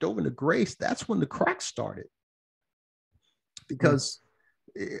 And as I dove into grace, that's when the cracks started, because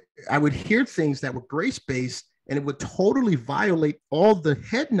I would hear things that were grace-based, and it would totally violate all the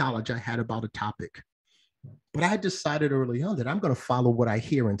head knowledge I had about a topic. But I had decided early on that I'm going to follow what I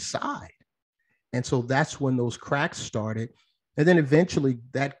hear inside. And so that's when those cracks started. And then eventually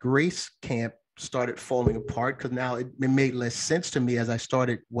that grace camp started falling apart, because now it made less sense to me as I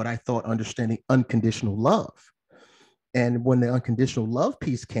started what I thought understanding unconditional love. And when the unconditional love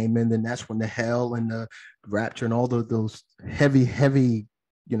piece came in, then that's when the hell and the rapture and all those heavy,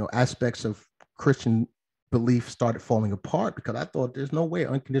 aspects of Christian belief started falling apart, because I thought there's no way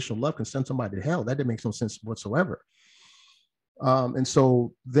unconditional love can send somebody to hell. That didn't make no sense whatsoever. And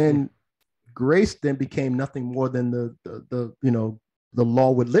so then grace then became nothing more than the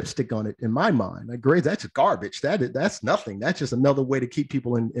law with lipstick on it in my mind. Like, grace, that's garbage. That's nothing. That's just another way to keep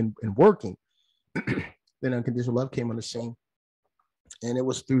people in working. Then unconditional love came on the scene. And it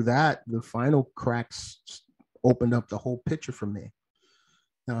was through that the final cracks opened up the whole picture for me,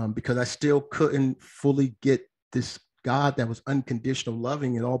 because I still couldn't fully get this God that was unconditional,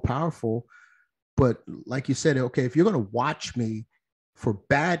 loving, and all powerful. But like you said, okay, if you're going to watch me for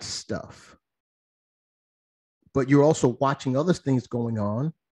bad stuff, but you're also watching other things going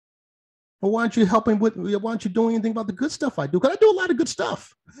on, well, why aren't you helping with, why aren't you doing anything about the good stuff I do? Because I do a lot of good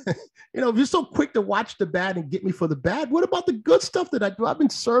stuff. If you're so quick to watch the bad and get me for the bad, what about the good stuff that I do? I've been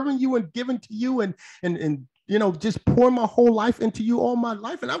serving you and giving to you and just pouring my whole life into you all my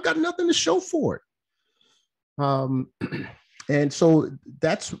life, and I've got nothing to show for it. And so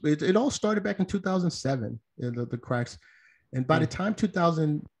that's it. It all started back in 2007, the cracks. And by the time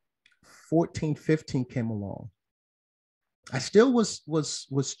 2014, 15 came along, I still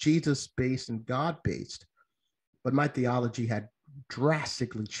was Jesus based and God based, but my theology had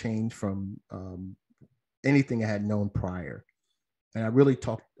drastically changed from anything I had known prior. And I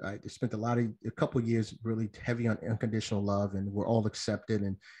spent a couple of years really heavy on unconditional love, and we're all accepted,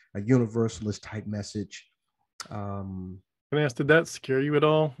 and a universalist type message. Can I ask, did that scare you at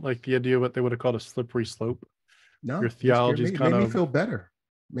all? Like the idea of what they would have called a slippery slope? No, your theology is kind of made me feel better.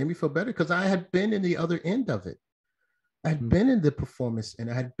 Made me feel better because I had been in the other end of it. I had been in the performance, and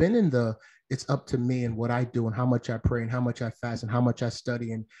I had been in the it's up to me and what I do and how much I pray and how much I fast and how much I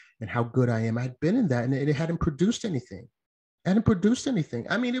study and how good I am. I had been in that, and it hadn't produced anything.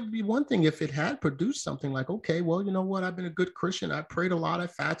 I mean, it would be one thing if it had produced something like, okay, well, you know what? I've been a good Christian. I prayed a lot. I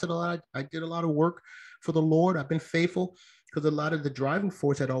fasted a lot. I did a lot of work for the Lord. I've been faithful, because a lot of the driving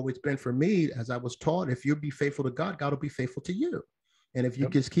force had always been for me, as I was taught, if you be faithful to God, God will be faithful to you. And if you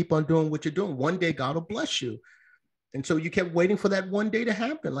just keep on doing what you're doing, one day God will bless you. And so you kept waiting for that one day to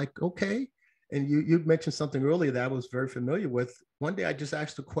happen. Like, okay. And you mentioned something earlier that I was very familiar with. One day I just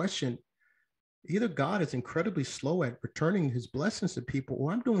asked the question, either God is incredibly slow at returning his blessings to people,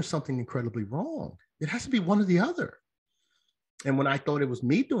 or I'm doing something incredibly wrong. It has to be one or the other. And when I thought it was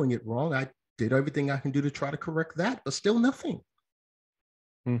me doing it wrong, I did everything I can do to try to correct that, but still nothing.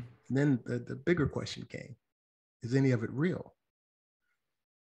 And then the bigger question came, is any of it real?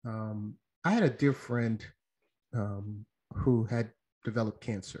 I had a dear friend who had developed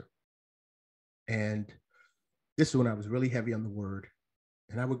cancer. And this is when I was really heavy on the word.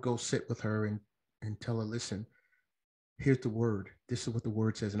 And I would go sit with her and tell her, listen, here's the word. This is what the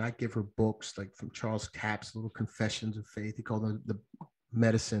word says. And I give her books like from Charles Capps, little confessions of faith. He called them the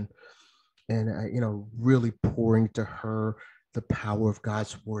medicine. And, really pouring to her the power of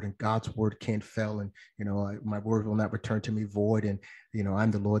God's word, and God's word can't fail. And, my word will not return to me void. And,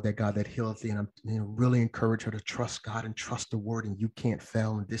 I'm the Lord, that God that healeth thee. And I'm, really encourage her to trust God and trust the word, and you can't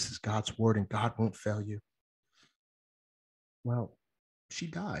fail. And this is God's word, and God won't fail you. Well, she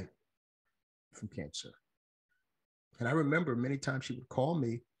died from cancer. And I remember many times she would call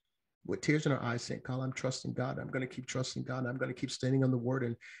me with tears in her eyes saying, Kyle, I'm trusting God. I'm going to keep trusting God. I'm going to keep standing on the word,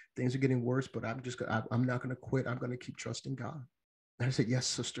 and things are getting worse, but I'm not going to quit. I'm going to keep trusting God. And I said, yes,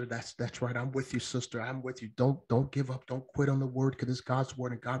 sister, that's right. I'm with you, sister. I'm with you. Don't give up. Don't quit on the word, because it's God's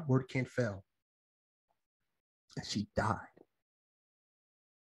word, and God's word can't fail. And she died.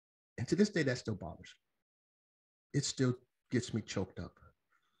 And to this day, that still bothers me. It still gets me choked up,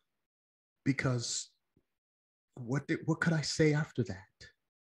 because what could I say after that?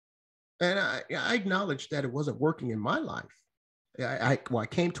 And I acknowledged that it wasn't working in my life. I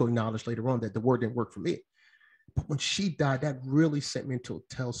came to acknowledge later on that the word didn't work for me. But when she died, that really sent me into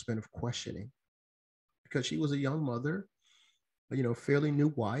a tailspin of questioning, because she was a young mother, fairly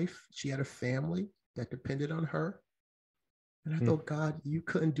new wife. She had a family that depended on her. And I thought, God, you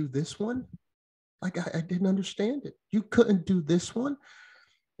couldn't do this one? Like, I didn't understand it. You couldn't do this one?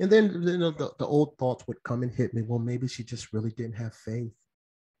 And then the old thoughts would come and hit me. Well, maybe she just really didn't have faith.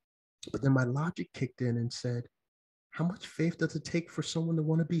 But then my logic kicked in and said, how much faith does it take for someone to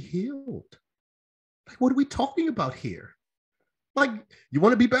want to be healed? Like, what are we talking about here? Like, you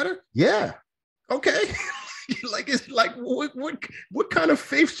want to be better? Yeah. Okay. Like, it's like, what kind of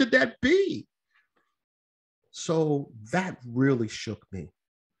faith should that be? So that really shook me.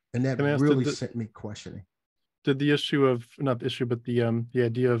 And that really sent me questioning. Did the issue of, not the issue, but the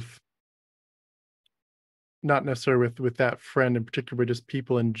idea of, not necessarily with that friend in particular, but just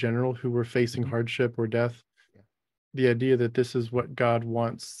people in general who were facing hardship or death, the idea that this is what God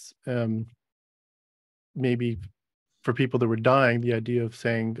wants, maybe for people that were dying, the idea of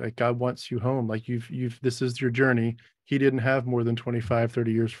saying, like, God wants you home. Like, this is your journey. He didn't have more than 25,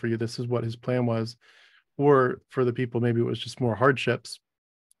 30 years for you. This is what his plan was. Or for the people, maybe it was just more hardships,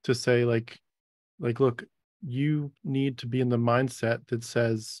 to say like, look, you need to be in the mindset that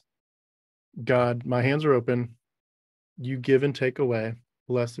says, God, my hands are open. You give and take away.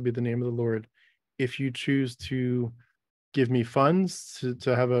 Blessed be the name of the Lord. If you choose to give me funds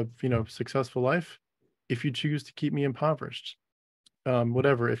to have a successful life, if you choose to keep me impoverished,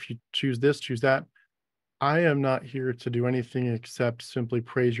 whatever, if you choose this, choose that, I am not here to do anything except simply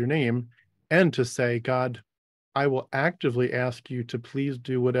praise your name, and to say, God, I will actively ask you to please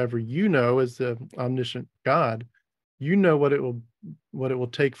do whatever you know as the omniscient God. You know what it will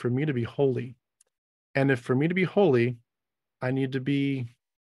take for me to be holy. And if for me to be holy, I need to be,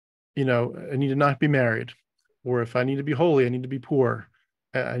 I need to not be married. Or if I need to be holy, I need to be poor.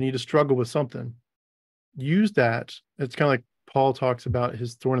 I need to struggle with something. Use that. It's kind of like Paul talks about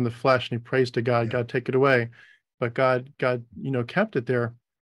his thorn in the flesh, and he prays to God, God, take it away. But God, kept it there.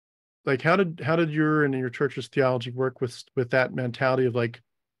 Like, how did your and your church's theology work with that mentality of like,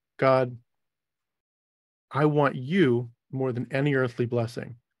 God, I want you more than any earthly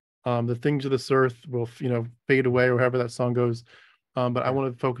blessing. The things of this earth will, fade away, or however that song goes. But I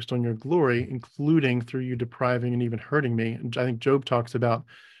want to focus on your glory, including through you depriving and even hurting me. And I think Job talks about,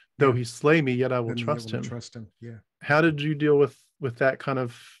 though he slay me, yet I will trust him. Trust him. Yeah. How did you deal with that kind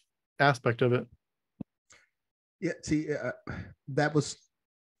of aspect of it? Yeah. See,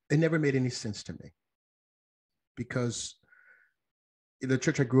 it never made any sense to me, because the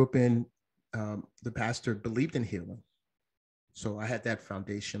church I grew up in, the pastor believed in healing. So I had that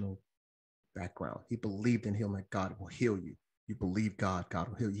foundational background. He believed in healing, God will heal you. You believe God, God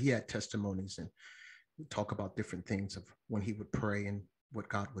will heal you. He had testimonies and talk about different things of when he would pray and what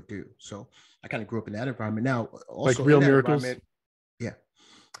God would do. So I kind of grew up in that environment. Now, also like real in that miracles. Yeah.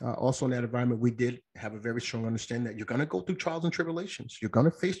 Also in that environment, we did have a very strong understanding that you're going to go through trials and tribulations. You're going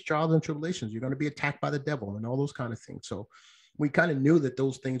to face trials and tribulations. You're going to be attacked by the devil and all those kind of things. So we kind of knew that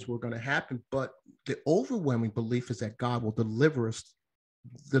those things were going to happen. But the overwhelming belief is that God will deliver us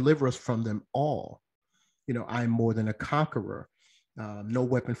deliver us from them all. I am more than a conqueror. No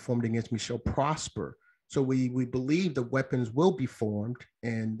weapon formed against me shall prosper. So we believe the weapons will be formed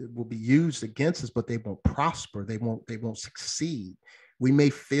and will be used against us, but they won't prosper. They won't succeed. We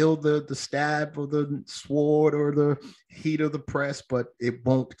may feel the stab or the sword or the heat of the press, but it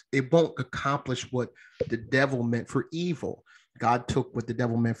won't accomplish what the devil meant for evil. God took what the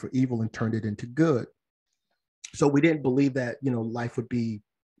devil meant for evil and turned it into good. So we didn't believe that, life would be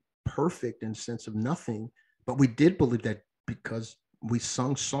perfect in the sense of nothing, but we did believe that because we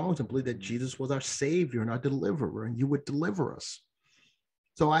sung songs and believed that Jesus was our savior and our deliverer, and you would deliver us.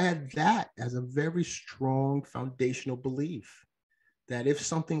 So I had that as a very strong foundational belief that if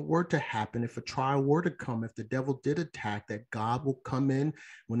something were to happen, if a trial were to come, if the devil did attack, that God will come in.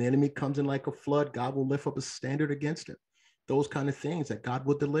 When the enemy comes in like a flood, God will lift up a standard against it. Those kind of things, that God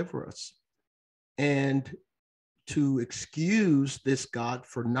will deliver us. And to excuse this God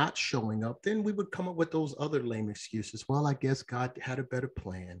for not showing up, then we would come up with those other lame excuses. Well, I guess God had a better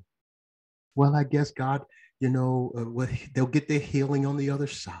plan. Well, I guess God, they'll get their healing on the other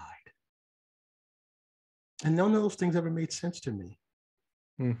side. And none of those things ever made sense to me.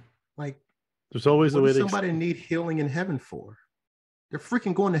 Like, there's always a way to somebody need healing in heaven for? They're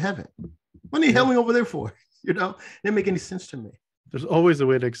freaking going to heaven. What are they healing over there for? It didn't make any sense to me. There's always a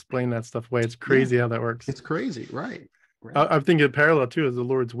way to explain that stuff away. It's crazy how that works. It's crazy, right? I'm thinking parallel too is the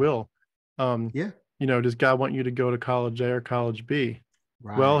Lord's will. Does God want you to go to college A or college B?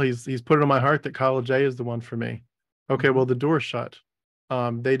 Right. Well, he's put it on my heart that college A is the one for me. Okay, well, the door's shut.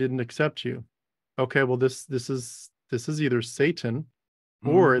 They didn't accept you. Okay, well, this is either Satan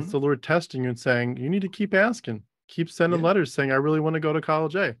or it's the Lord testing you and saying, you need to keep asking, keep sending letters saying, I really want to go to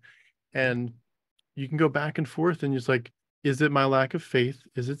college A. And you can go back and forth and it's like, is it my lack of faith?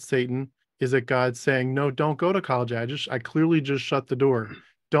 Is it Satan? Is it God saying, no, don't go to college A? I clearly just shut the door.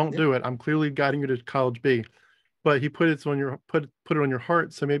 Don't do it. I'm clearly guiding you to college B. But he put it on your put it on your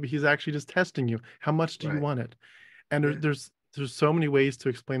heart. So maybe he's actually just testing you. How much do you want it? And there's so many ways to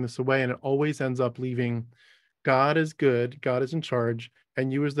explain this away. And it always ends up leaving God is good, God is in charge,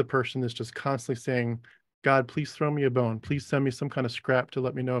 and you as the person that's just constantly saying, God, please throw me a bone. Please send me some kind of scrap to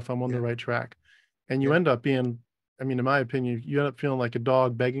let me know if I'm on the right track. And you end up being, in my opinion, you end up feeling like a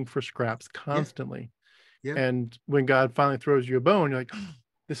dog begging for scraps constantly. And when God finally throws you a bone, you're like, oh,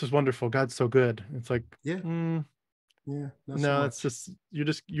 this is wonderful. God's so good. It's like, no, it's just, you're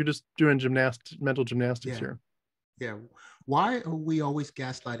just doing mental gymnastics here. Yeah. Why are we always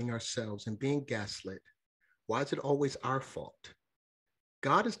gaslighting ourselves and being gaslit? Why is it always our fault?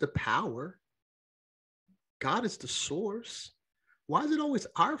 God is the power. God is the source. Why is it always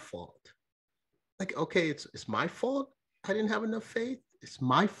our fault? Like, okay, it's my fault I didn't have enough faith. It's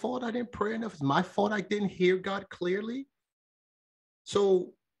my fault I didn't pray enough. It's my fault I didn't hear God clearly.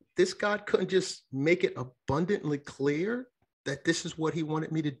 So this God couldn't just make it abundantly clear that this is what he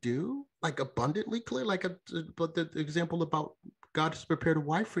wanted me to do, like abundantly clear, but the example about God has prepared a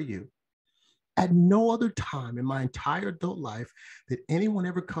wife for you. At no other time in my entire adult life did anyone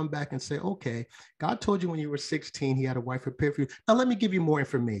ever come back and say, okay, God told you when you were 16, he had a wife prepared for you. Now let me give you more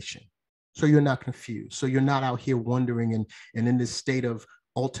information so you're not confused. So you're not out here wondering and in this state of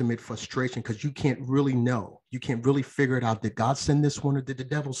ultimate frustration because you can't really know. You can't really figure it out. Did God send this one or did the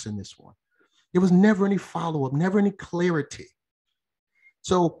devil send this one? There was never any follow-up, never any clarity.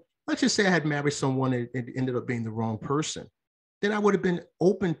 So let's just say I had married someone and it ended up being the wrong person. Then I would have been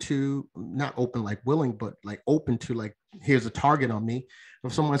open to, not open like willing, but like open to like, here's a target on me.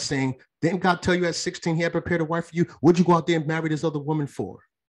 If someone's saying, didn't God tell you at 16 he had prepared a wife for you? What'd you go out there and marry this other woman for?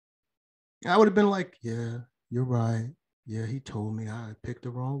 I would have been like, yeah, you're right. Yeah, he told me I picked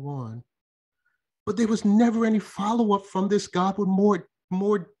the wrong one. But there was never any follow-up from this God with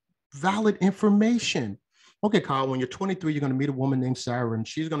more valid information. Okay, Kyle, when you're 23, you're going to meet a woman named Sarah, and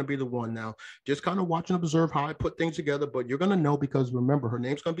she's going to be the one now. Just kind of watch and observe how I put things together, but you're going to know because remember, her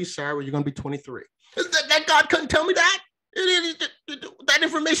name's going to be Sarah. You're going to be 23. That God couldn't tell me that? That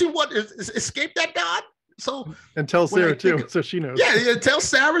information, escaped that God? So and tell Sarah too, so she knows. Yeah, tell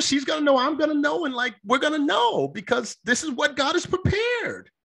Sarah she's going to know, I'm going to know, and like we're going to know because this is what God has prepared.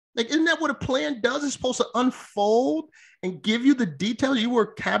 Like, isn't that what a plan does? It's supposed to unfold and give you the details. You were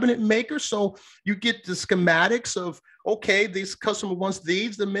a cabinet maker, so you get the schematics of, okay, this customer wants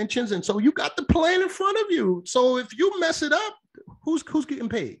these dimensions, and so you got the plan in front of you. So if you mess it up, who's getting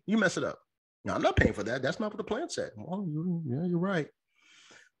paid? You mess it up. No, I'm not paying for that. That's not what the plan said. Well, yeah, you're right.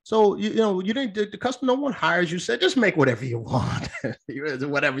 So, you didn't, the customer, no one hires you, said, just make whatever you want.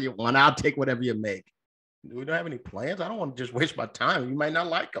 Whatever you want. I'll take whatever you make. We don't have any plans. I don't want to just waste my time. You might not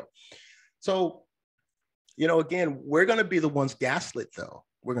like them. So Again, we're going to be the ones gaslit, though.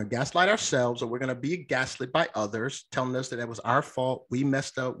 We're going to gaslight ourselves, or we're going to be gaslit by others, telling us that it was our fault. We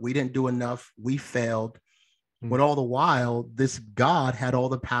messed up. We didn't do enough. We failed. When all the while, this God had all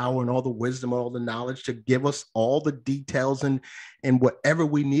the power and all the wisdom, all the knowledge to give us all the details and whatever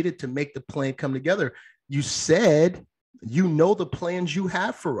we needed to make the plan come together. You said, the plans you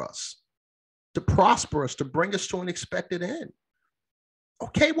have for us, to prosper us, to bring us to an expected end.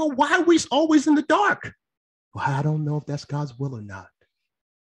 Okay, well, why are we always in the dark? Well, I don't know if that's God's will or not.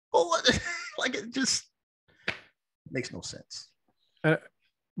 Well, like, it just makes no sense.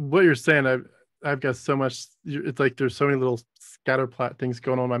 What you're saying, I've got so much. It's like there's so many little scatter plot things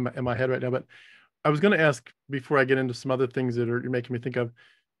going on in my head right now. But I was going to ask before I get into some other things that you're making me think of.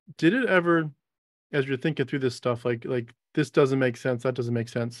 Did it ever, as you're thinking through this stuff, like this doesn't make sense, that doesn't make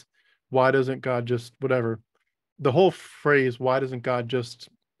sense. Why doesn't God just whatever? The whole phrase, why doesn't God just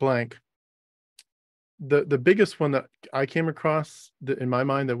blank? The biggest one that I came across in my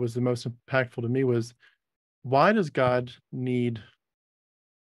mind that was the most impactful to me was, why does God need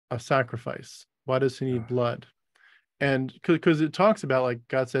a sacrifice? Why does he need blood? And because it talks about, like,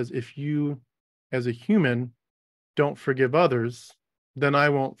 God says, if you as a human don't forgive others, then I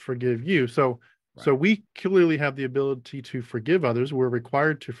won't forgive you. So we clearly have the ability to forgive others. We're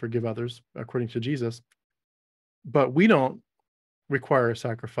required to forgive others according to Jesus, but we don't require a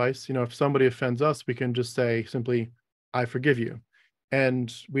sacrifice. If somebody offends us, we can just say simply, I forgive you.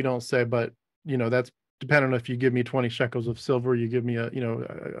 And we don't say, but that's depending on if you give me 20 shekels of silver, you give me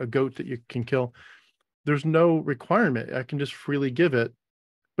a goat that you can kill. There's no requirement. I can just freely give it.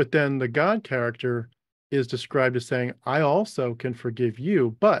 But then the God character is described as saying, I also can forgive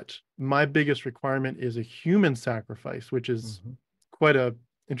you, but my biggest requirement is a human sacrifice, which is quite a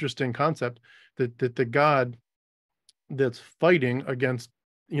interesting concept, that the God that's fighting against,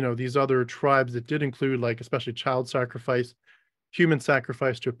 these other tribes that did include, like, especially child sacrifice, human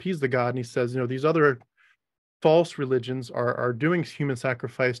sacrifice to appease the God. And he says, these other false religions are doing human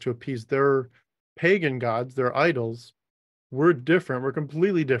sacrifice to appease their pagan gods, their idols. We're different. We're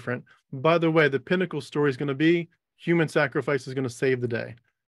completely different. By the way, the pinnacle story is going to be human sacrifice is going to save the day.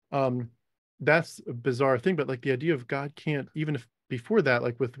 That's a bizarre thing, but like the idea of God can't, even if before that,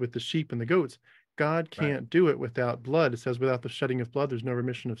 like with the sheep and the goats, God can't do it without blood. It says, without the shedding of blood, there's no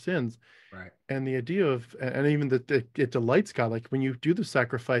remission of sins. Right. And the idea of, and even that it delights God, like when you do the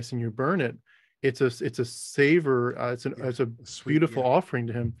sacrifice and you burn it, it's a savor. It's a sweet, beautiful offering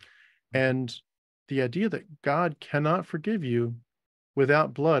to him. And the idea that God cannot forgive you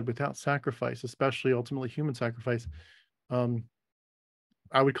without blood, without sacrifice, especially ultimately human sacrifice.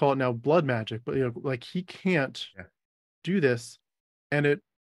 I would call it now blood magic, but like he can't do this. And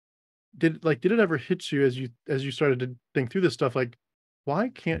did it ever hit you as you started to think through this stuff? Like, why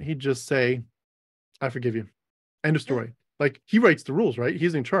can't he just say, I forgive you? End of story. Like, he writes the rules, right?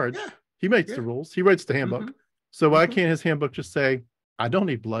 He's in charge. Yeah. He makes the rules. He writes the handbook. So why can't his handbook just say, I don't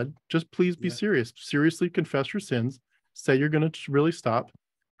need blood. Just please be serious. Seriously confess your sins. Say you're going to really stop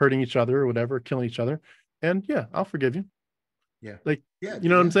hurting each other or whatever, killing each other. And I'll forgive you. Yeah. Like, you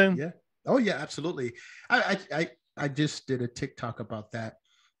know what I'm saying? Yeah. Oh yeah, absolutely. I just did a TikTok about that.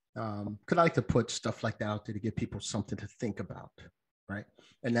 Cause I like to put stuff like that out there to give people something to think about. Right.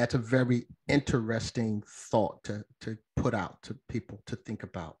 And that's a very interesting thought to put out to people to think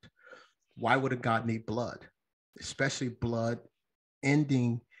about. Why would a God need blood? Especially blood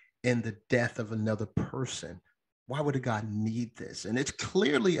ending in the death of another person. Why would a God need this? And it's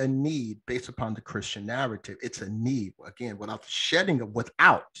clearly a need based upon the Christian narrative. It's a need. Again, without the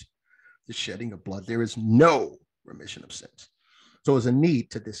shedding of blood, there is no remission of sins. So it's a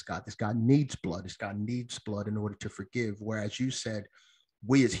need to this God. This God needs blood. This God needs blood in order to forgive. Whereas you said,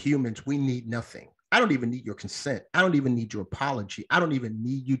 we as humans, we need nothing. I don't even need your consent. I don't even need your apology. I don't even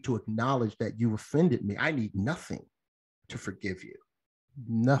need you to acknowledge that you offended me. I need nothing to forgive you.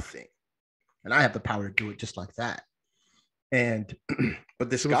 Nothing. And I have the power to do it just like that. And but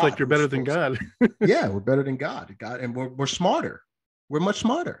this God, like you're better than God. Yeah, we're better than God. And we're smarter. We're much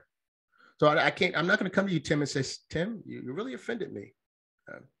smarter. So I'm not going to come to you, Tim, and say, Tim, you really offended me.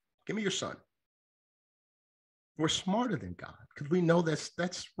 Give me your son. We're smarter than God because we know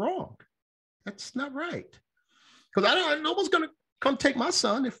that's wrong. That's not right. Because no one's going to come take my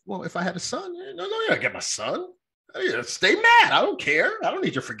son if I had a son. No, you're not get my son. Stay mad. I don't care. I don't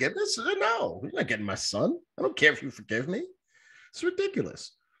need your forgiveness. No, you're not getting my son. I don't care if you forgive me. It's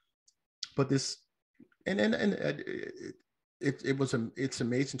ridiculous. But this, it's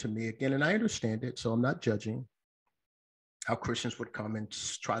amazing to me again, and I understand it. So I'm not judging how Christians would come and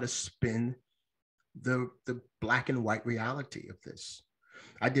try to spin the black and white reality of this.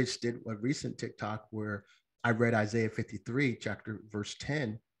 I just did a recent TikTok where I read Isaiah 53, chapter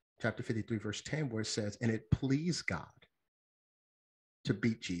 53, verse 10, where it says, and it pleased God to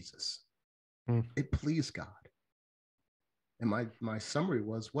beat Jesus. It pleased God. And my summary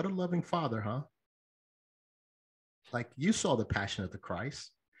was, what a loving father, huh? Like, you saw the passion of the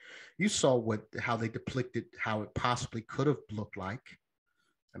Christ. You saw how they depicted how it possibly could have looked like.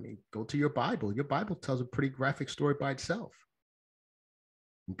 I mean, go to your Bible. Your Bible tells a pretty graphic story by itself.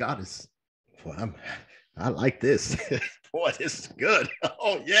 God is, well, I like this. Boy, this is good.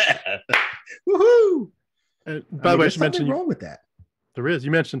 Oh, yeah. Woohoo. By the way, I should mention, wrong with that. There is.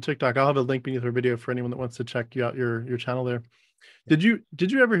 You mentioned TikTok. I'll have a link beneath our video for anyone that wants to check out your channel there. Did you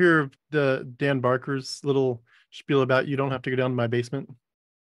ever hear of the Dan Barker's little spiel about you don't have to go down to my basement?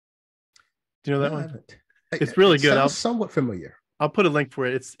 Do you know that one? I haven't. It's really good. Sounds somewhat familiar. I'll put a link for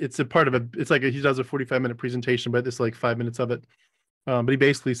it. It's a part of it's like he does a 45-minute presentation, but it's like 5 minutes of it. But he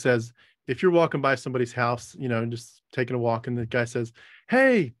basically says, if you're walking by somebody's house, just taking a walk, and the guy says,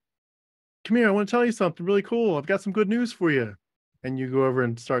 hey, come here, I want to tell you something really cool. I've got some good news for you. And you go over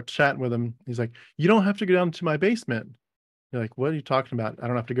and start chatting with him. He's like, you don't have to go down to my basement. You're like, what are you talking about? I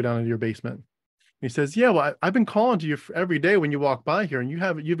don't have to go down into your basement. And he says, yeah, well, I've been calling to you every day when you walk by here, and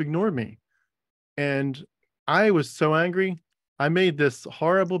you've ignored me. And I was so angry. I made this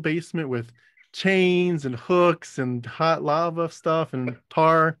horrible basement with chains and hooks and hot lava stuff and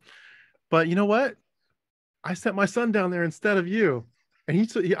tar. But you know what? I sent my son down there instead of you. And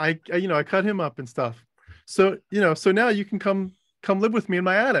I cut him up and stuff. So, so now you can come live with me in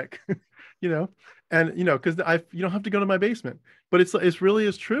my attic, and, because you don't have to go to my basement. But it's really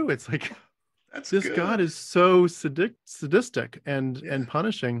is true. It's like, this good. God is so sadistic and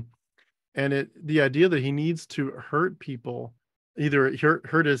punishing. And the idea that he needs to hurt people, either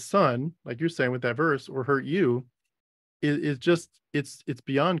hurt his son, like you're saying with that verse, or hurt you, is just, it's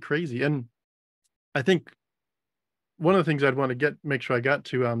beyond crazy. And I think one of the things I'd want to make sure I got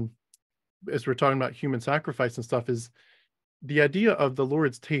to, as we're talking about human sacrifice and stuff, is the idea of the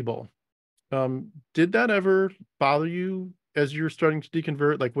Lord's table. Did that ever bother you as you're starting to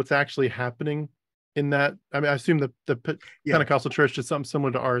deconvert, like what's actually happening in that? I mean, I assume the Pentecostal church did something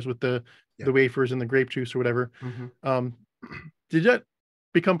similar to ours with the wafers and the grape juice or whatever. Mm-hmm. Did that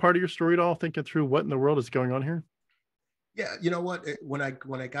become part of your story at all, thinking through what in the world is going on here? Yeah, you know what? When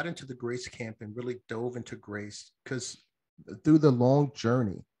I got into the grace camp and really dove into grace, because through the long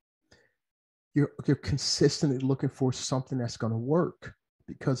journey, you're consistently looking for something that's going to work,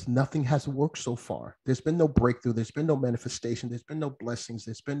 because nothing has worked so far. There's been no breakthrough. There's been no manifestation. There's been no blessings.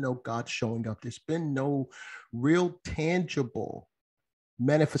 There's been no God showing up. There's been no real tangible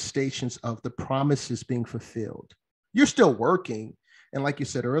manifestations of the promises being fulfilled. You're still working. And like you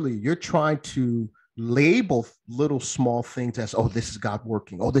said earlier, you're trying to label little small things as, oh, this is God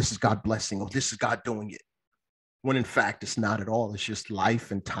working. Oh, this is God blessing. Oh, this is God doing it. When in fact, it's not at all. It's just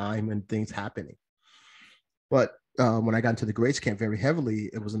life and time and things happening. But when I got into the grace camp very heavily,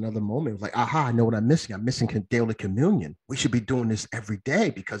 it was another moment. It was like, aha, I know what I'm missing. I'm missing daily communion. We should be doing this every day,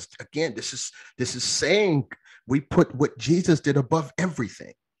 because again, this is saying we put what Jesus did above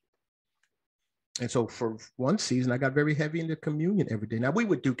everything. And so for one season, I got very heavy into communion every day. Now, we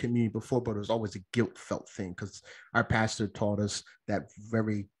would do communion before, but it was always a guilt felt thing, because our pastor taught us that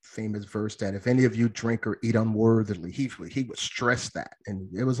very famous verse that if any of you drink or eat unworthily, he would stress that. And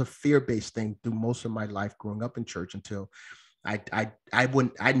it was a fear-based thing through most of my life growing up in church, until I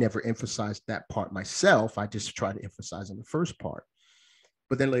never emphasized that part myself. I just tried to emphasize on the first part.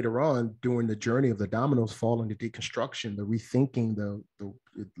 But then later on, during the journey of the dominoes falling, the deconstruction, the rethinking, the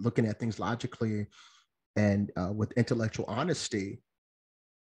looking at things logically and with intellectual honesty,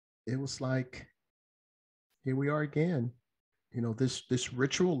 it was like, here we are again. This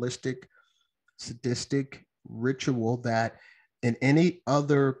ritualistic, sadistic ritual that in any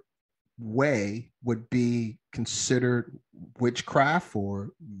other way would be considered witchcraft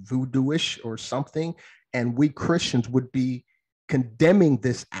or voodoo-ish or something. And we Christians would be condemning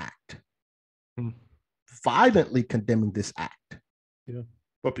this act, violently condemning this act. Yeah.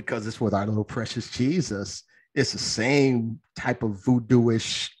 But because it's with our little precious Jesus, it's the same type of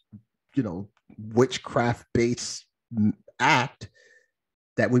voodoo-ish, witchcraft-based act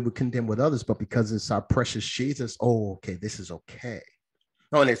that we would condemn with others. But because it's our precious Jesus, oh, okay, this is okay.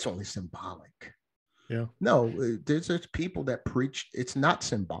 Oh, and it's only symbolic. Yeah. No, there's people that preach it's not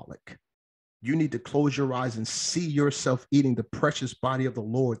symbolic. You need to close your eyes and see yourself eating the precious body of the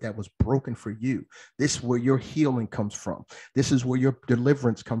Lord that was broken for you. This is where your healing comes from. This is where your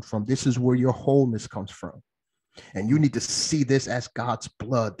deliverance comes from. This is where your wholeness comes from. And you need to see this as God's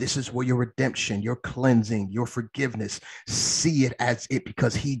blood. This is where your redemption, your cleansing, your forgiveness, see it as it,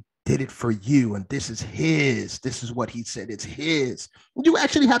 because he did it for you, and this is his. This is what he said. It's his. You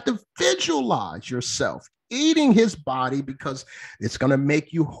actually have to visualize yourself eating his body, because it's going to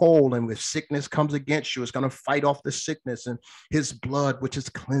make you whole. And if sickness comes against you, it's going to fight off the sickness, and his blood, which is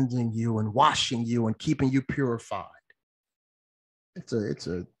cleansing you and washing you and keeping you purified. It's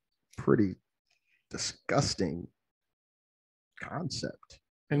a pretty disgusting concept.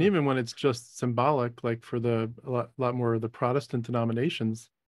 And even when it's just symbolic, like for a lot more of the Protestant denominations,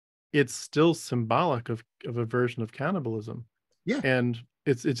 it's still symbolic of a version of cannibalism. Yeah. And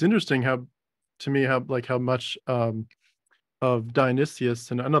it's interesting how, to me, how much of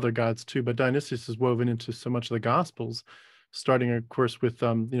Dionysius and other gods too, but Dionysius is woven into so much of the Gospels, starting, of course, with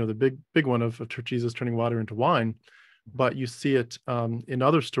the big one of Jesus turning water into wine. But you see it in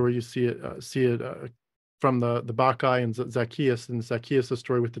other stories. You see it from the Bacchae and Zacchaeus, and Zacchaeus'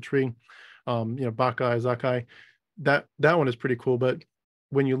 story with the tree. Bacchae, Zacchae. That one is pretty cool. But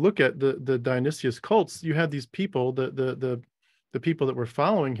when you look at the Dionysius cults, you had these people, the people that were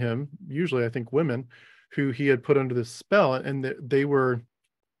following him, usually I think women, who he had put under this spell, and they were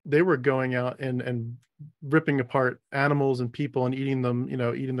going out and ripping apart animals and people and eating them,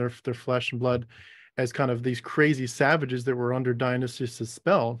 eating their flesh and blood, as kind of these crazy savages that were under Dionysius'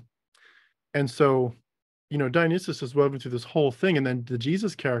 spell. And so, Dionysius is woven through this whole thing, and then the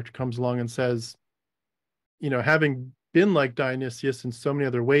Jesus character comes along and says, having been like Dionysius in so many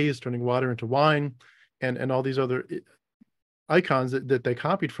other ways, turning water into wine, and all these other icons that they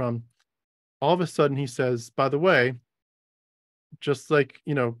copied from, all of a sudden he says, by the way, just like,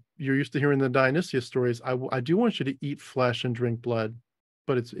 you're used to hearing the Dionysius stories, I do want you to eat flesh and drink blood,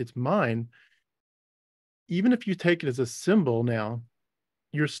 but it's mine. Even if you take it as a symbol now,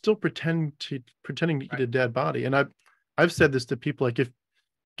 you're still pretending to eat a dead body. And I've said this to people, like, if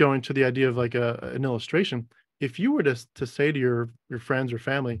going to the idea of like an illustration, if you were to say to your friends or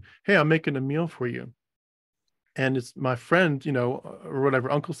family, hey, I'm making a meal for you, and it's my friend, or whatever,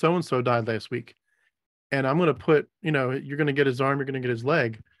 Uncle so-and-so died last week, and I'm going to put, you're going to get his arm, you're going to get his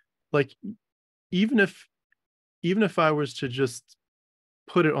leg. Like, even if I was to just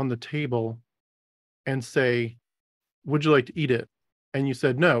put it on the table and say, would you like to eat it? And you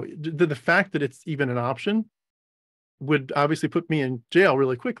said no, the fact that it's even an option would obviously put me in jail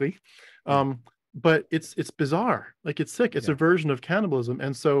really quickly. Yeah. But it's bizarre. Like, it's sick. It's a version of cannibalism.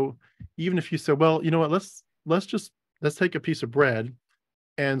 And so even if you say, well, you know what, let's take a piece of bread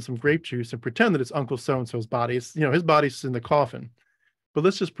and some grape juice and pretend that it's Uncle so-and-so's body. It's, his body's in the coffin, but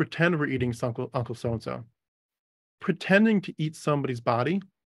let's just pretend we're eating Uncle so-and-so. Pretending to eat somebody's body,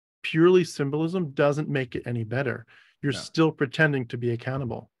 purely symbolism, doesn't make it any better. You're still pretending to be a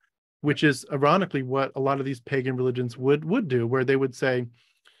cannibal, which is ironically what a lot of these pagan religions would do, where they would say,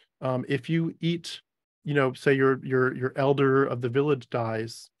 if you eat, say your elder of the village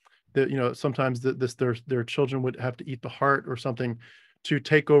dies, that, sometimes their children would have to eat the heart or something to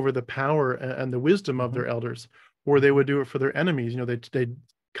take over the power and the wisdom of their elders, or they would do it for their enemies. They'd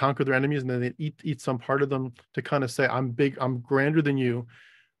conquer their enemies, and then they'd eat some part of them to kind of say, I'm big, I'm grander than you,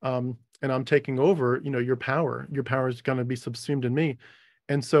 and I'm taking over, your power. Your power is going to be subsumed in me.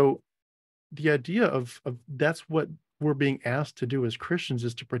 And so the idea of that's what we're being asked to do as Christians,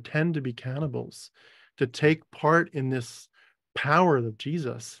 is to pretend to be cannibals, to take part in this power of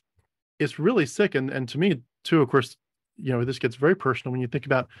Jesus. It's really sick. And to me too, of course, this gets very personal when you think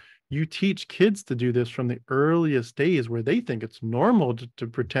about, you teach kids to do this from the earliest days, where they think it's normal to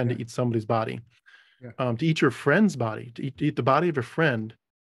pretend to eat somebody's body, to eat your friend's body, to eat the body of a friend,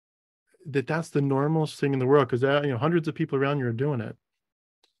 that's the normalest thing in the world, because hundreds of people around you are doing it.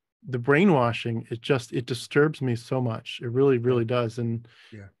 The brainwashing, it disturbs me so much. It really, really does. And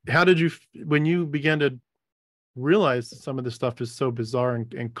how did you, when you began to realize some of this stuff is so bizarre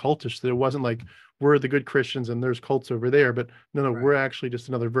and cultish, that it wasn't like we're the good Christians and there's cults over there, but no, we're actually just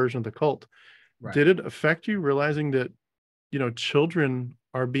another version of the cult. Did it affect you, realizing that, children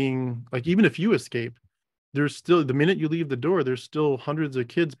are being, like, even if you escape, there's still, the minute you leave the door, there's still hundreds of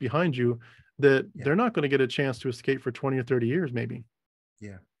kids behind you that they're not going to get a chance to escape for 20 or 30 years, maybe.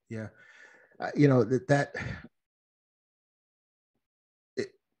 Yeah.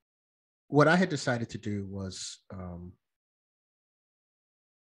 What I had decided to do was,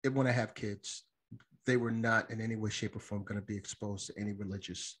 when I have kids, they were not in any way, shape, or form going to be exposed to any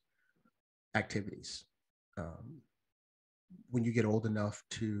religious activities. When you get old enough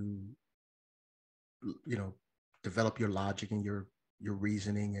to, develop your logic and your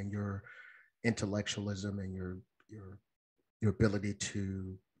reasoning and your intellectualism and your ability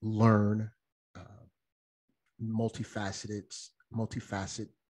to learn multifaceted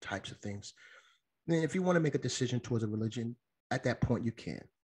types of things. Then if you want to make a decision towards a religion, at that point you can.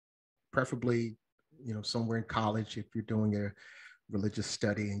 preferably, somewhere in college, if you're doing a religious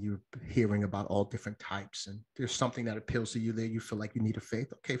study and you're hearing about all different types, and there's something that appeals to you there, you feel like you need a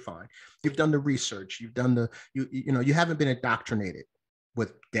faith. Okay, fine. You've done the research. You've done you haven't been indoctrinated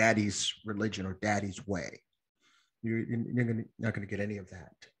with daddy's religion or daddy's way. You're not going to get any of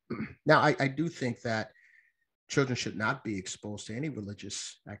that. Now, I do think that children should not be exposed to any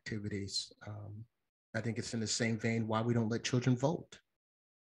religious activities. I think it's in the same vein why we don't let children vote.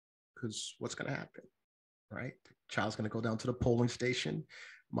 Because what's going to happen, right? The child's going to go down to the polling station.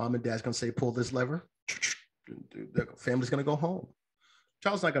 Mom and dad's going to say, pull this lever. The family's going to go home.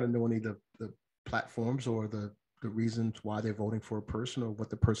 Child's not going to know any of the platforms or the reasons why they're voting for a person, or what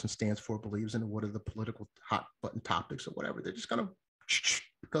the person stands for, believes in, or what are the political hot button topics or whatever. They're just going to,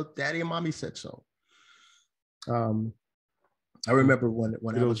 because daddy and mommy said so. I remember when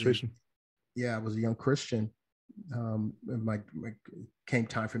I was I was a young Christian. My came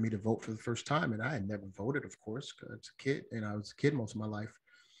time for me to vote for the first time, and I had never voted, of course, because a kid, and I was a kid most of my life.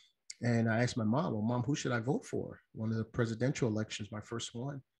 And I asked my mom, well, Mom, who should I vote for? One of the presidential elections, my first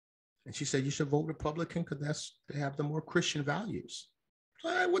one. And she said, you should vote Republican because they have the more Christian values.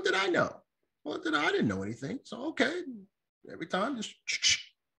 So what did I know? Well, I didn't know anything. So, okay, every time, just.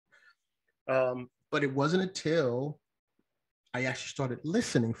 But it wasn't until I actually started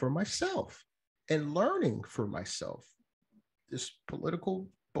listening for myself and learning for myself this political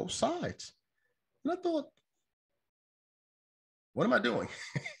both sides. And I thought, what am I doing?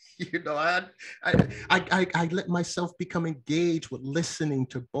 I let myself become engaged with listening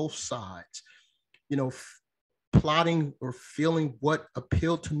to both sides, plotting or feeling what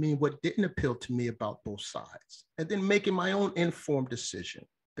appealed to me, what didn't appeal to me about both sides, and then making my own informed decision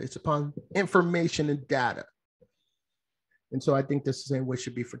based upon information and data. And so I think this the same way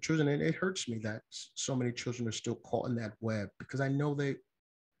should be for children. And it hurts me that so many children are still caught in that web, because I know they're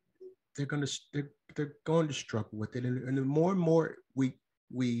going to struggle with it. And the more and more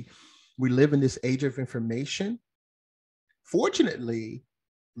we live in this age of information, fortunately,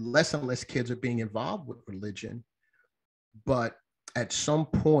 less and less kids are being involved with religion. But at some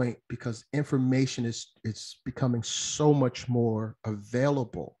point, because information is becoming so much more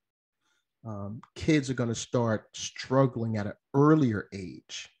available, kids are going to start struggling at an earlier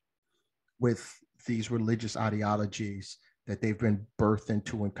age with these religious ideologies that they've been birthed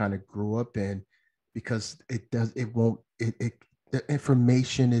into and kind of grew up in, because the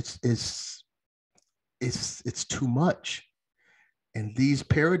information it's too much. And these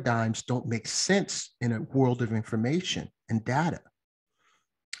paradigms don't make sense in a world of information and data.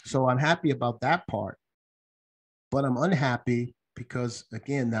 So I'm happy about that part, but I'm unhappy because,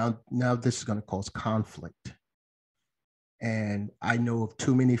 again, now this is going to cause conflict. And I know of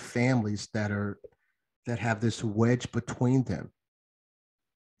too many families that have this wedge between them,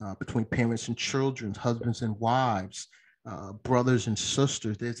 between parents and children, husbands and wives, brothers and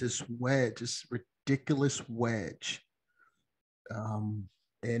sisters. There's this wedge, this ridiculous wedge.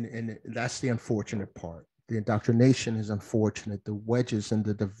 And that's the unfortunate part. The indoctrination is unfortunate. The wedges and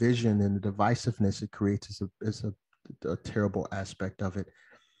the division and the divisiveness it creates is a terrible aspect of it.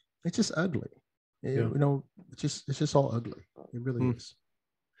 It's just ugly. It's just all ugly. It really is.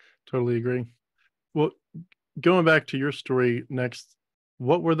 Totally agree. Well, going back to your story next,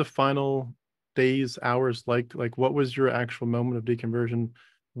 what were the final days, hours like? Like, what was your actual moment of deconversion?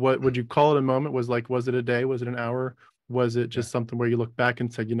 What would you call it a moment? Was it a day? Was it an hour? Was it just something where you look back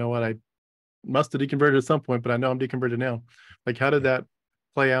and said, you know what, I must have deconverted at some point, but I know I'm deconverted now? Like, how did that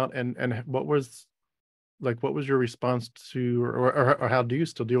play out? And what was your response to, or how do you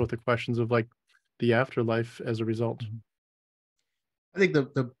still deal with the questions of like the afterlife as a result? I think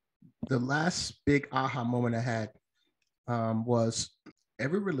the last big aha moment I had was,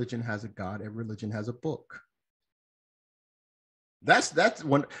 every religion has a God, every religion has a book. That's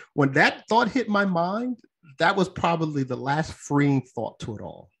when that thought hit my mind, that was probably the last freeing thought to it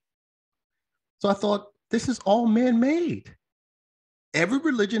all. So I thought, this is all man-made. Every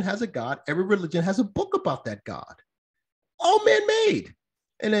religion has a God, every religion has a book about that God. All man-made.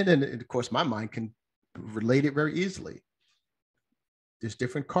 And then, of course, my mind can relate it very easily. There's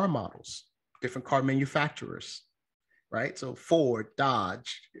different car models, different car manufacturers, right? So Ford,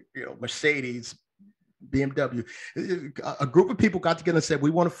 Dodge, Mercedes, BMW. A group of people got together and said, we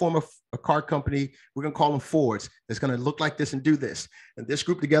want to form a car company. We're going to call them Fords. It's going to look like this and do this. And this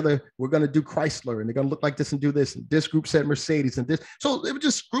group together, we're going to do Chrysler, and they're going to look like this and do this. And this group said Mercedes and this. So it was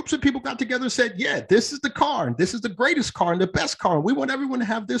just groups of people got together and said, yeah, this is the car, and this is the greatest car and the best car. And we want everyone to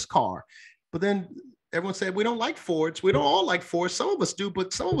have this car. But then everyone said, we don't like Fords. We don't all like Fords. Some of us do,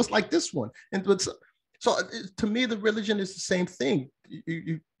 but some of us like this one. And so to me, the religion is the same thing.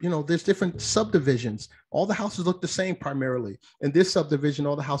 there's different subdivisions. All the houses look the same primarily. In this subdivision,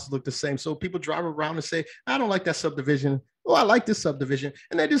 all the houses look the same. So people drive around and say, I don't like that subdivision. Oh, I like this subdivision.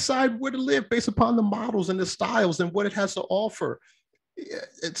 And they decide where to live based upon the models and the styles and what it has to offer.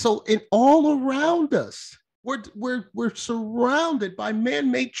 So in all around us, we're surrounded by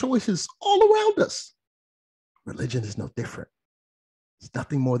man-made choices all around us. Religion is no different. It's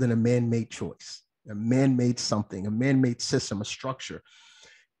nothing more than a man-made choice, a man-made something, a man-made system, a structure.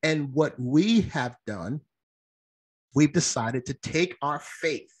 And what we have done, we've decided to take our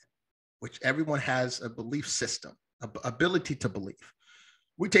faith, which everyone has a belief system, ability to believe.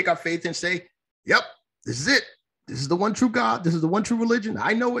 We take our faith and say, yep, this is it. This is the one true God. This is the one true religion.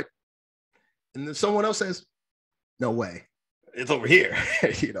 I know it. And then someone else says, no way. It's over here.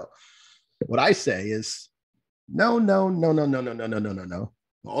 What I say is, no.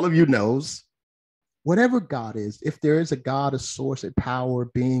 All of you knows, whatever God is, if there is a God, a source, a power,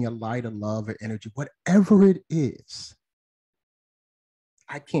 being, a light, a love, an energy, whatever it is,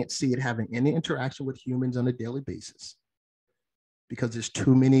 I can't see it having any interaction with humans on a daily basis because there's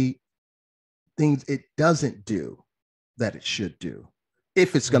too many things it doesn't do that it should do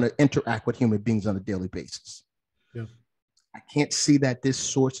if it's going to interact with human beings on a daily basis. Yeah. I can't see that this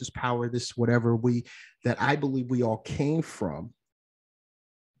source, this power, this whatever that I believe we all came from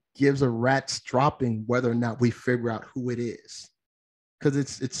gives a rat's dropping whether or not we figure out who it is, because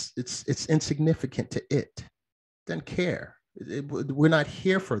it's insignificant to it. Doesn't care. We're not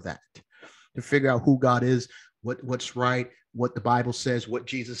here for that, to figure out who God is, what's right, what the Bible says, what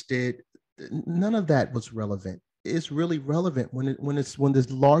Jesus did. None of that was relevant. It's really relevant when this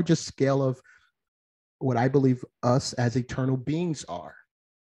largest scale of what I believe us as eternal beings are.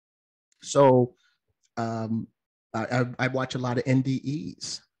 So I watch a lot of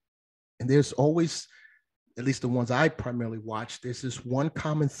NDEs, and there's always, at least the ones I primarily watch, there's this one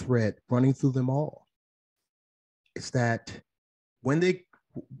common thread running through them all. It's that when they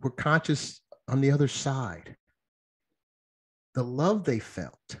were conscious on the other side, the love they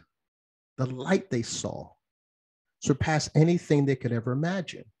felt, the light they saw, surpassed anything they could ever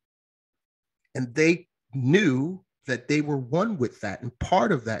imagine. And they knew that they were one with that and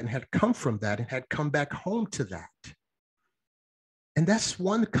part of that and had come from that and had come back home to that. And that's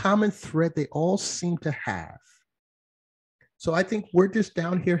one common thread they all seem to have. So I think we're just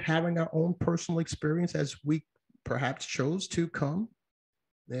down here having our own personal experience as we perhaps chose to come.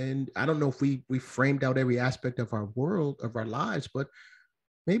 And I don't know if we framed out every aspect of our world, of our lives, but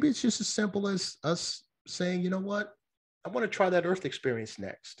maybe it's just as simple as us saying, you know what, I want to try that earth experience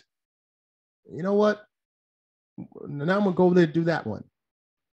next. You know what? Now I'm going to go over there and do that one.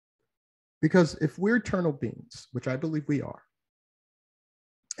 Because if we're eternal beings, which I believe we are,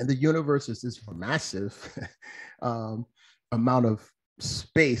 and the universe is this massive amount of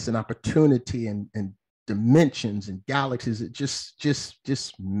space and opportunity and dimensions and galaxies, it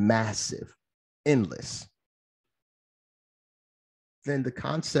just massive, endless. Then the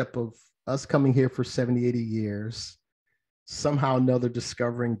concept of us coming here for 70, 80 years, somehow or another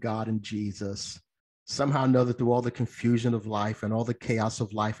discovering God and Jesus, somehow or another through all the confusion of life and all the chaos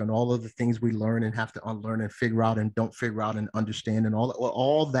of life and all of the things we learn and have to unlearn and figure out and don't figure out and understand and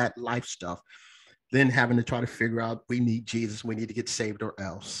all that life stuff, then having to try to figure out we need Jesus, we need to get saved or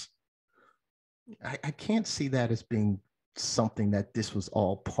else. I can't see that as being something that this was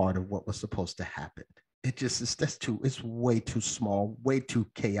all part of what was supposed to happen. It's way too small, way too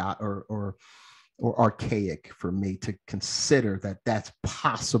chaotic or archaic for me to consider that that's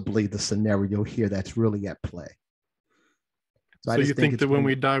possibly the scenario here that's really at play. So you think that when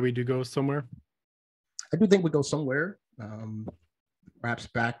we die, we do go somewhere? I do think we go somewhere, perhaps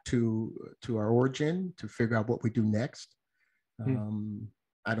back to our origin to figure out what we do next.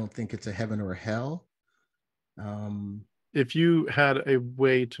 I don't think it's a heaven or a hell. If you had a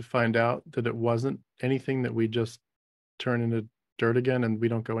way to find out that it wasn't anything, that we just turn into dirt again and we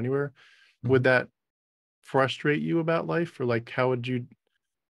don't go anywhere, would that frustrate you about life? Or like, how would you,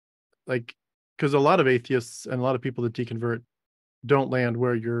 like, because a lot of atheists and a lot of people that deconvert don't land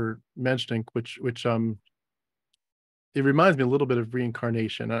where you're mentioning, which it reminds me a little bit of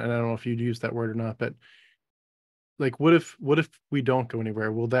reincarnation. And I don't know if you'd use that word or not, but like, what if we don't go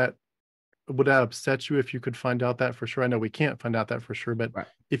anywhere? Would that upset you if you could find out that for sure? I know we can't find out that for sure, but right.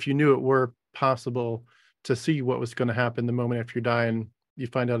 If you knew it were possible to see what was going to happen the moment after you die and you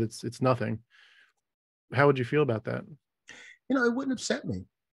find out it's nothing, how would you feel about that? It wouldn't upset me.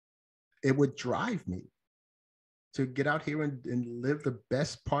 It would drive me to get out here and live the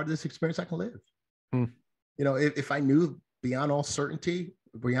best part of this experience I can live. If I knew beyond all certainty,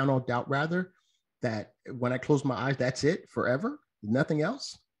 beyond all doubt rather, that when I close my eyes, that's it forever, nothing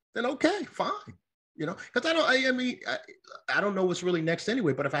else, then okay, fine. You know, because I don't know what's really next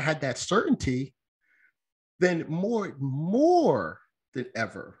anyway. But if I had that certainty, then more than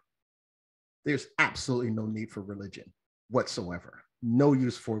ever, there's absolutely no need for religion whatsoever. No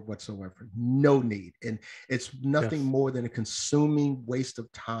use for it whatsoever. No need. And it's nothing more than a consuming waste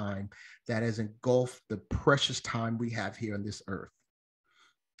of time that has engulfed the precious time we have here on this earth.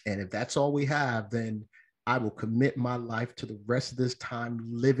 And if that's all we have, then I will commit my life to the rest of this time,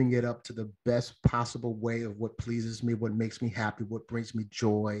 living it up to the best possible way of what pleases me, what makes me happy, what brings me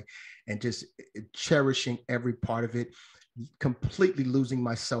joy, and just cherishing every part of it, completely losing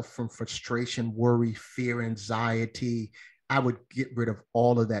myself from frustration, worry, fear, anxiety. I would get rid of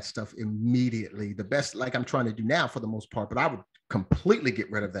all of that stuff immediately. The best, like I'm trying to do now for the most part, but I would completely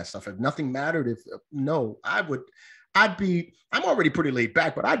get rid of that stuff. If nothing mattered, I'm already pretty laid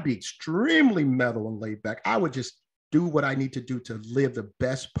back, but I'd be extremely mellow and laid back. I would just do what I need to do to live the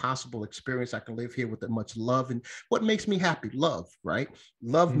best possible experience I can live here with as much love. And what makes me happy? Love, right?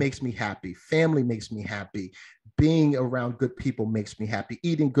 Love makes me happy. Family makes me happy. Being around good people makes me happy.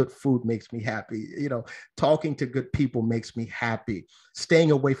 Eating good food makes me happy. You know, talking to good people makes me happy.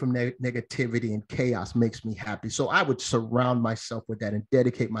 Staying away from negativity and chaos makes me happy. So I would surround myself with that and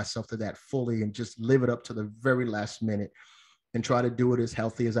dedicate myself to that fully and just live it up to the very last minute and try to do it as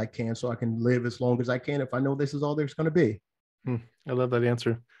healthy as I can so I can live as long as I can if I know this is all there's going to be. I love that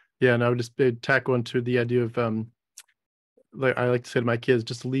answer. Yeah, and I would just tack on to the idea of like I like to say to my kids,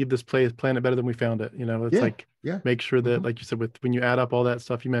 just leave this planet better than we found it. You know, it's make sure that, like you said, when you add up all that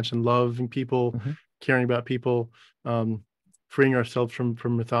stuff you mentioned, loving people, caring about people, freeing ourselves from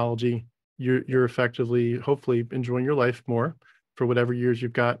mythology, you're effectively, hopefully, enjoying your life more for whatever years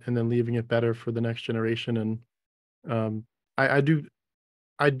you've got, and then leaving it better for the next generation. And I've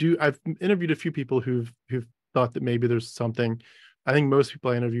interviewed a few people who've thought that maybe there's something. I think most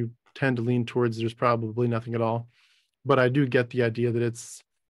people I interview tend to lean towards there's probably nothing at all. But I do get the idea that it's,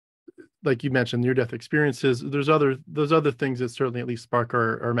 like you mentioned, near-death experiences. There's other things that certainly at least spark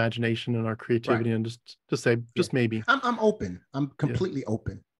our imagination and our creativity, and just say, just maybe. I'm open. I'm completely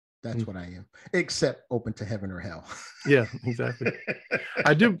open. That's what I am, except open to heaven or hell. Yeah, exactly.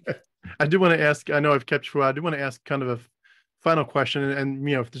 I do want to ask, I know I've kept you for a while, I do want to ask kind of a final question, and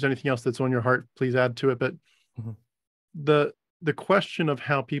you know, if there's anything else that's on your heart, please add to it. But the question of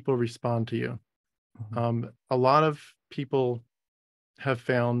how people respond to you. A lot of people have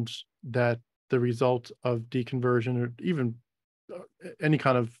found that the result of deconversion, or even any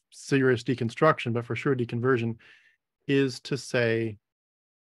kind of serious deconstruction, but for sure deconversion, is to say,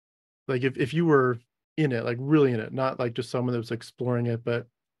 like, if you were in it, like really in it, not like just someone that was exploring it, but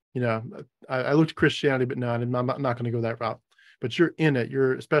you know, I looked at Christianity, but no, I'm not going to go that route. But you're in it.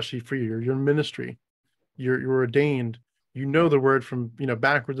 You're especially free. You're in ministry. You're ordained. You know the word from, you know,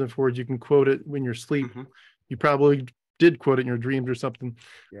 backwards and forwards. You can quote it when you're asleep. You probably did quote it in your dreams or something.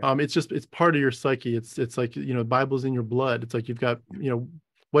 It's part of your psyche. It's like, you know, the Bible's in your blood. It's like you've got, you know,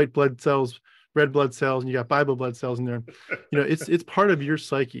 white blood cells, red blood cells, and you got Bible blood cells in there. You know, it's part of your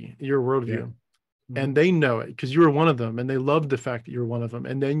psyche, your worldview. And they know it because you were one of them, and they love the fact that you're one of them.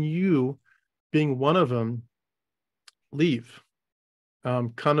 And then you, being one of them, leave.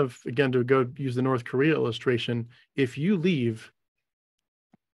 Kind of, again, to go use the North Korea illustration, if you leave,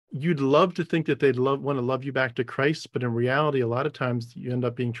 you'd love to think that they'd want to love you back to Christ, but in reality, a lot of times you end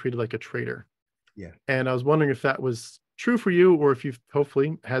up being treated like a traitor. And I was wondering if that was true for you, or if you've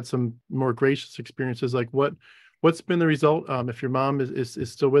hopefully had some more gracious experiences. Like what's been the result? If your mom is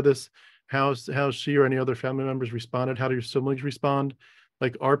still with us, how's she or any other family members responded? How do your siblings respond?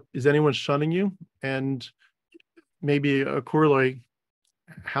 Like, is anyone shunning you? And maybe a corollary,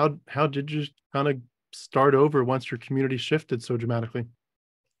 how did you kind of start over once your community shifted so dramatically?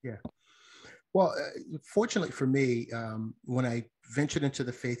 Well, fortunately for me, when I ventured into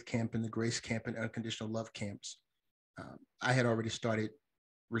the faith camp and the grace camp and unconditional love camps, I had already started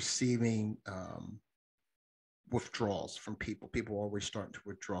receiving withdrawals from people. People were always starting to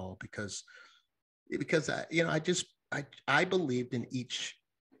withdraw because I believed in each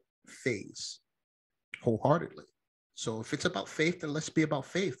phase wholeheartedly. So if it's about faith, then let's be about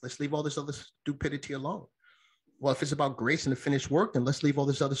faith. Let's leave all this other stupidity alone. Well, if it's about grace and the finished work, then let's leave all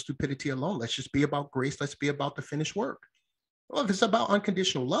this other stupidity alone. Let's just be about grace. Let's be about the finished work. Well, if it's about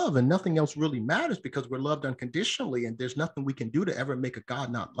unconditional love and nothing else really matters because we're loved unconditionally and there's nothing we can do to ever make a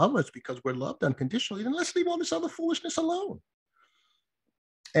God not love us because we're loved unconditionally, then let's leave all this other foolishness alone.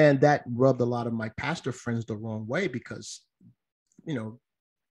 And that rubbed a lot of my pastor friends the wrong way because, you know,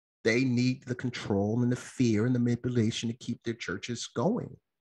 they need the control and the fear and the manipulation to keep their churches going.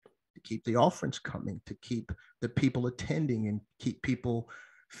 keep the offerings coming, to keep the people attending and keep people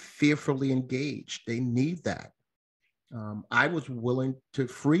fearfully engaged. They need that. I was willing to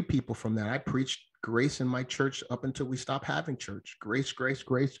free people from that. I preached grace in my church up until we stopped having church. Grace, grace,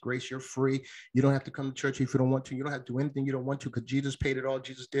 grace, grace. You're free. You don't have to come to church if you don't want to. You don't have to do anything you don't want to because Jesus paid it all.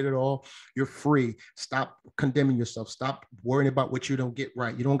 Jesus did it all. You're free. Stop condemning yourself. Stop worrying about what you don't get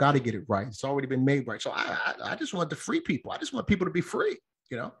right. You don't got to get it right. It's already been made right. So I just want to free people. I just want people to be free,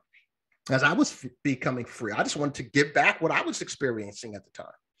 you know, as I was becoming free. I just wanted to give back what I was experiencing at the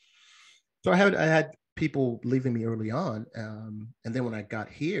time. So I had people leaving me early on. And then when I got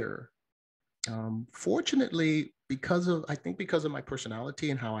here, fortunately, because of my personality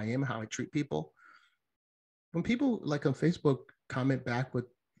and how I am, how I treat people, when people like on Facebook comment back with,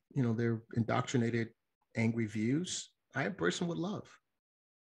 you know, their indoctrinated, angry views, I embrace them with love.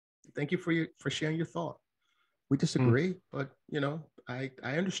 Thank you for sharing your thought. We disagree, but you know, I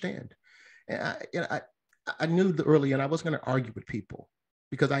understand. And I knew early on I wasn't going to argue with people,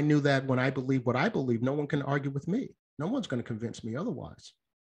 because I knew that when I believe what I believe, no one can argue with me. No one's going to convince me otherwise.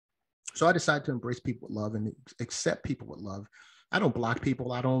 So I decided to embrace people with love and accept people with love. I don't block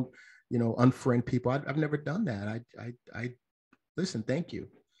people. I don't, you know, unfriend people. I've never done that. I listen, thank you.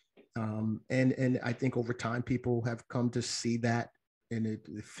 And I think over time, people have come to see that and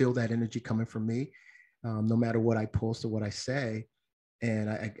feel that energy coming from me, no matter what I post or what I say.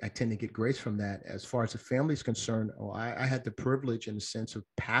 And I tend to get grace from that. As far as the family is concerned, I had the privilege in the sense of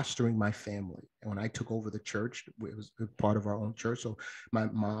pastoring my family. And when I took over the church, it was part of our own church. So my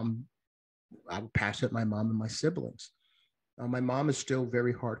mom, I would pastor my mom and my siblings. My mom is still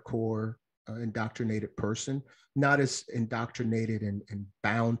very hardcore, indoctrinated person, not as indoctrinated and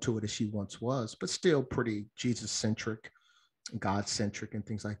bound to it as she once was, but still pretty Jesus-centric, God-centric and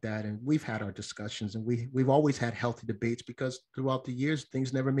things like that. And we've had our discussions, and we've always had healthy debates, because throughout the years,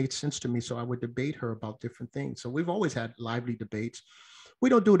 things never made sense to me. So I would debate her about different things. So we've always had lively debates. We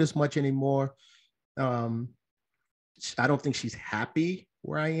don't do it as much anymore. I don't think she's happy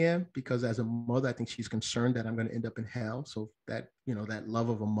where I am, because as a mother, I think she's concerned that I'm going to end up in hell. So that, you know, that love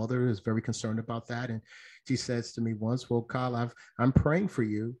of a mother is very concerned about that. And she says to me once, well, Kyle, I'm praying for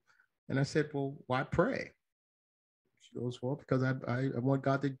you. And I said, well, why pray? She goes, well, because I want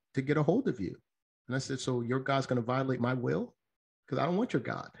God to get a hold of you. And I said, so your God's going to violate my will? Because I don't want your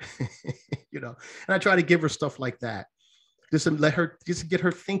God, you know. And I try to give her stuff like that, just to get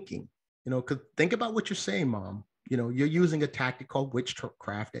her thinking, you know, because think about what you're saying, Mom. You know, you're using a tactic called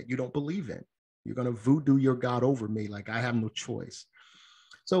witchcraft that you don't believe in. You're going to voodoo your God over me like I have no choice.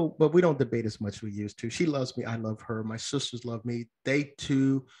 So, but we don't debate as much as we used to. She loves me. I love her. My sisters love me. They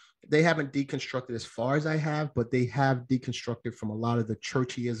too. They haven't deconstructed as far as I have, but they have deconstructed from a lot of the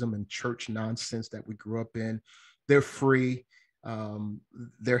churchyism and church nonsense that we grew up in. They're free.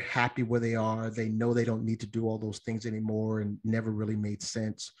 They're happy where they are. They know they don't need to do all those things anymore, and never really made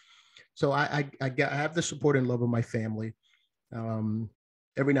sense. So I have the support and love of my family.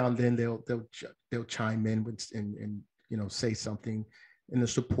 Every now and then they'll chime in and you know, say something in a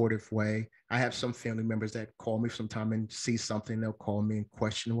supportive way. I have some family members that call me sometime and see something. They'll call me and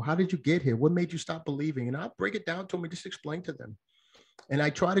question, well, how did you get here? What made you stop believing? And I'll break it down to them and just explain to them. And I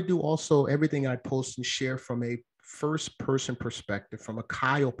try to do also everything I post and share from a first person perspective, from a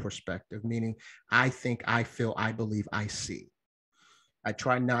Kyle perspective, meaning I think, I feel, I believe, I see. I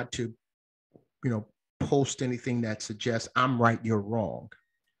try not to, you know, post anything that suggests I'm right, you're wrong.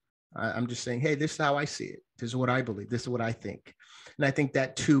 I'm just saying, hey, this is how I see it. This is what I believe. This is what I think. And I think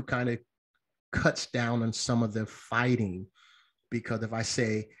that too kind of cuts down on some of the fighting, because if I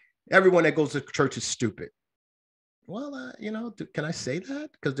say everyone that goes to church is stupid, well, you know, can I say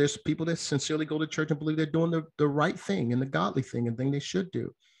that? Because there's people that sincerely go to church and believe they're doing the right thing and the godly thing and thing they should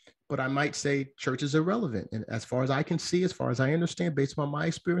do. But I might say church is irrelevant. And as far as I can see, as far as I understand, based on my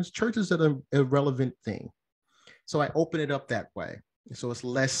experience, church is an irrelevant thing. So I open it up that way. So it's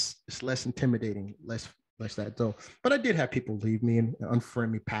less intimidating, less that though. But I did have people leave me and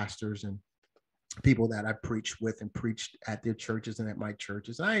unfriend me, pastors and people that I preached with and preached at their churches and at my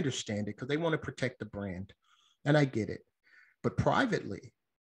churches. And I understand it because they want to protect the brand. And I get it. But privately,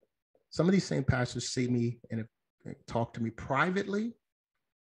 some of these same pastors see me and talk to me privately,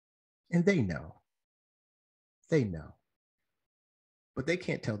 and they know. They know. But they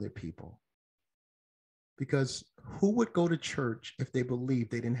can't tell their people. Because who would go to church if they believed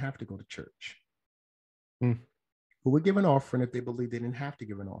they didn't have to go to church? Who would give an offering if they believed they didn't have to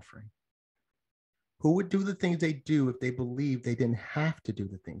give an offering? Who would do the things they do if they believed they didn't have to do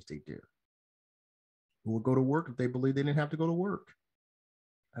the things they do? Who would go to work if they believed they didn't have to go to work?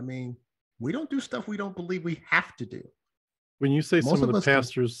 I mean, we don't do stuff we don't believe we have to do. When you say some Most of of the us don't.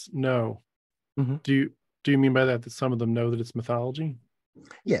 pastors know, Mhm. do you mean by that some of them know that it's mythology?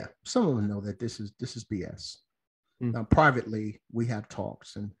 Yeah, some of them know that this is BS. Mm, Now, privately, we have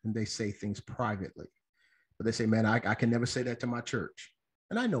talks and they say things privately, but they say, man, I can never say that to my church.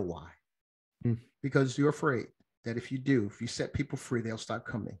 And I know why. mm, Because you're afraid that if you do, if you set people free, they'll stop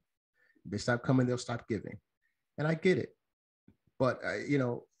coming. If they stop coming, they'll stop giving. And I get it. But,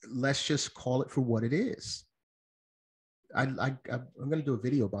 let's just call it for what it is. I'm going to do a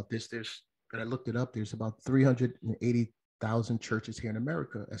video about this. And I looked it up. There's about 380,000 churches here in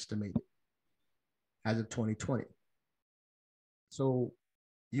America estimated as of 2020. So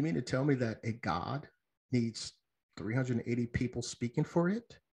you mean to tell me that a God needs 380 people speaking for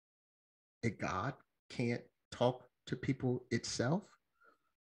it? A God can't talk to people itself?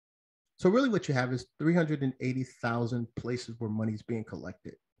 So really what you have is 380,000 places where money's being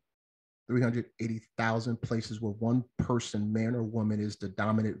collected. 380,000 places where one person, man or woman, is the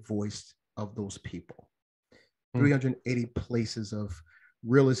dominant voice of those people. mm. 380 places of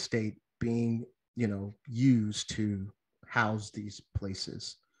real estate being, used to house these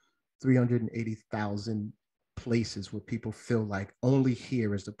places. 380,000 places where people feel like only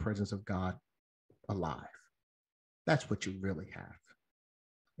here is the presence of God alive. That's what you really have.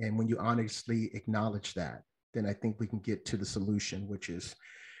 And when you honestly acknowledge that, then I think we can get to the solution, which is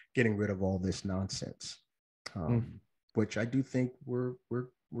getting rid of all this nonsense. Mm. Which I do think we're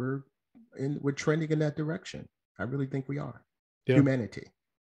trending in that direction. I really think we are. Yeah. Humanity.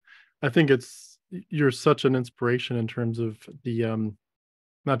 I think you're such an inspiration in terms of the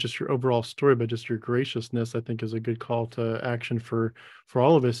not just your overall story, but just your graciousness, I think is a good call to action for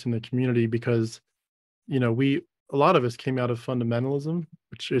all of us in the community, because a lot of us came out of fundamentalism,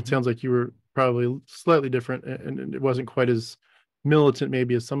 which it Mm-hmm. sounds like you were probably slightly different, and it wasn't quite as militant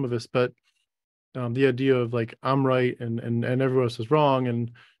maybe as some of us, but the idea of like I'm right and everyone else is wrong,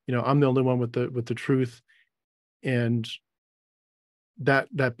 and I'm the only one with the truth, and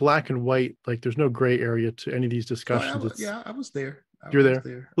that black and white, like there's no gray area to any of these discussions. It's I was there. I You're was there.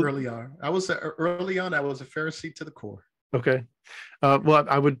 there Well, early on. Early on. I was a Pharisee to the core. okay. Well,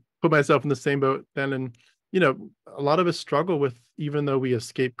 I would put myself in the same boat then, and a lot of us struggle with, even though we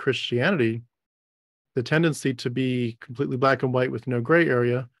escape Christianity, the tendency to be completely black and white with no gray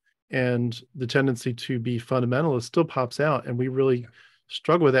area, and the tendency to be fundamentalist still pops out, and we really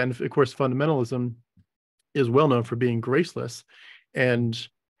struggle with that. And of course, fundamentalism is well known for being graceless, and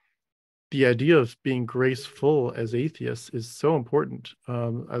the idea of being graceful as atheists is so important.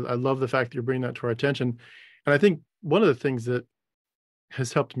 I love the fact that you're bringing that to our attention, and I think one of the things that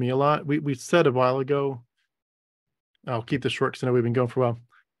has helped me a lot. We said a while ago. I'll keep this short because I know we've been going for a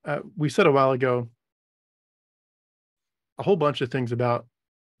while. We said a while ago a whole bunch of things about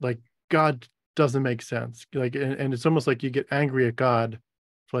like God doesn't make sense. Like, and it's almost like you get angry at God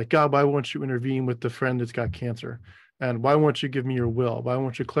for like, God, why won't you intervene with the friend that's got cancer? And why won't you give me your will? Why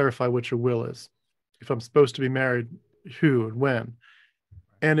won't you clarify what your will is? If I'm supposed to be married, who and when?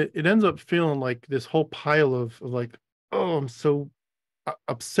 And it ends up feeling like this whole pile of like, oh, I'm so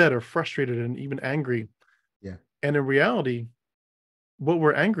upset or frustrated and even angry. Yeah. And in reality, what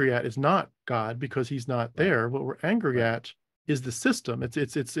we're angry at is not God, because he's not Right. there. What we're angry Right. at is the system. It's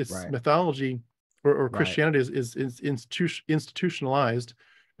Right. mythology, or Right. Christianity is institutionalized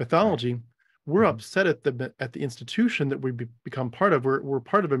Right. mythology. We're Mm-hmm. upset at the institution that we become part of. We're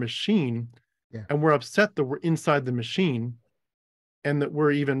part of a machine, Yeah. and we're upset that we're inside the machine, and that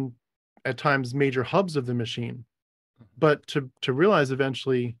we're even at times major hubs of the machine. Mm-hmm. But to realize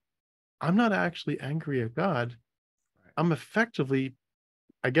eventually, I'm not actually angry at God. Right. I'm effectively,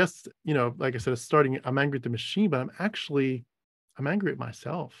 I guess, like I said, it's starting, I'm angry at the machine, but I'm angry at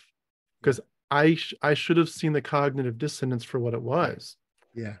myself, Yeah. because I should have seen the cognitive dissonance for what it Right. was.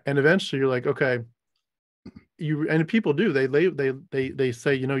 Yeah. And eventually you're like, okay, and people do, they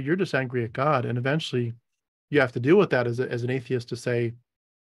say, you're just angry at God. And eventually you have to deal with that as an atheist, to say,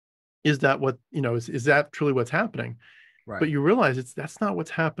 is that what, is that truly what's happening? Right. But you realize that's not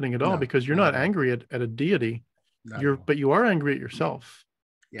what's happening at all, No, because you're not not at all. angry at a deity. Not at all. But you are angry at yourself.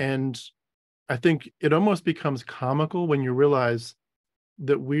 Yeah. And I think it almost becomes comical when you realize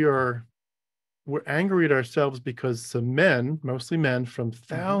that we're angry at ourselves because some men, mostly men from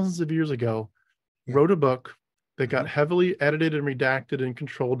Mm-hmm. thousands of years ago, Yeah. wrote a book that got Mm-hmm. heavily edited and redacted and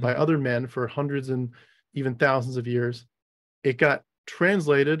controlled by Mm-hmm. other men for hundreds and even thousands of years. It got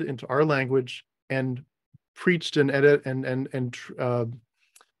translated into our language and preached and edit and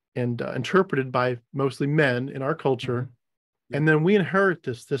interpreted by mostly men in our Mm-hmm. culture. Yeah. And then we inherit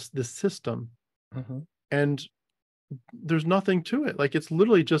this system, Mm-hmm. and there's nothing to it. Like, it's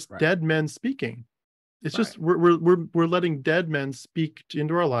literally just Right. dead men speaking. It's Right. just we're letting dead men speak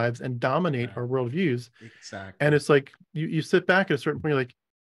into our lives and dominate Right. our worldviews. And Exactly. it's like you sit back at a certain point, you're like,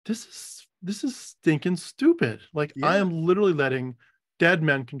 this is stinking stupid. Like I Yeah. am literally letting dead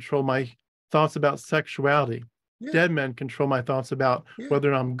men control my thoughts about sexuality. Yeah. Dead men control my thoughts about Yeah.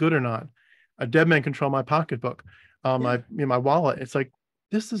 whether I'm good or not. A dead man control my pocketbook, my Yeah. my wallet. It's like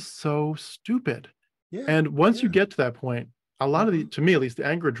this is so stupid. Yeah. And once you Yeah. get to that point, a lot of the, Hmm. to me at least, the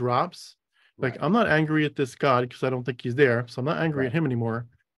anger drops. Like Right. I'm not angry at this God because I don't think he's there. So I'm not angry at Right. him anymore.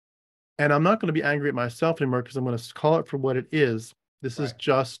 And I'm not going to be angry at myself anymore because I'm going to call it for what it is. This is Right.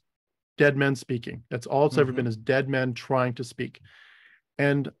 just dead men speaking. That's all it's ever Hmm. been, is dead men trying to speak.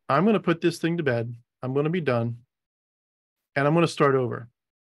 And I'm going to put this thing to bed. I'm going to be done and I'm going to start over.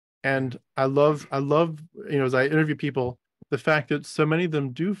 Yeah. And I love, as I interview people, the fact that so many of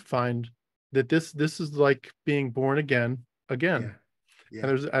them do find that this is like being born again. Yeah. Yeah.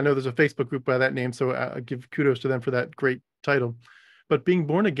 And I know there's a Facebook group by that name, so I give kudos to them for that great title. But being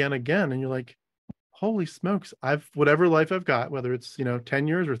born again, and you're like, holy smokes, I've whatever life I've got, whether it's 10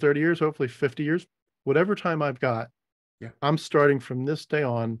 years or 30 years, hopefully 50 years, whatever time I've got, Yeah. I'm starting from this day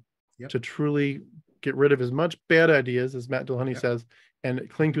on Yep. to truly get rid of as much bad ideas as Matt Dillahunty Yep. says, and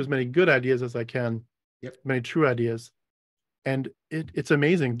cling to Hmm. as many good ideas as I can, Yep. many true ideas. And it's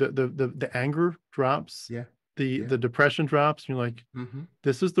amazing. The anger drops, Yeah. the Yeah. depression drops, and you're like, Hmm.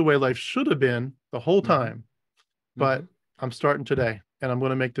 this is the way life should have been the whole Hmm. time, but Hmm. I'm starting today and I'm going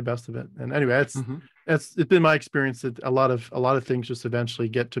to make the best of it. And anyway, Hmm. it's been my experience that a lot of things just eventually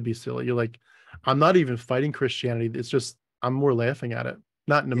get to be silly. You're like, I'm not even fighting Christianity. It's just I'm more laughing at it,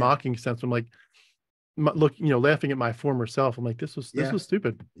 not in a Yeah. mocking sense. I'm like, look, laughing at my former self. I'm like, this Yeah. was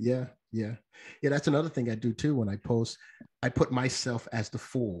stupid. Yeah. Yeah. Yeah. That's another thing I do too when I post. I put myself as the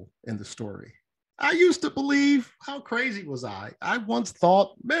fool in the story. I used to believe, how crazy was I? I once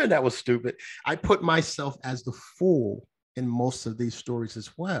thought, man, that was stupid. I put myself as the fool in most of these stories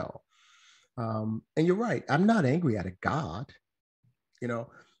as well. And you're right. I'm not angry at a God. You know,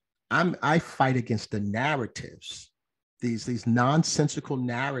 I fight against the narratives, these nonsensical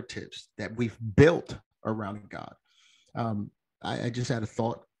narratives that we've built around God. Um, I just had a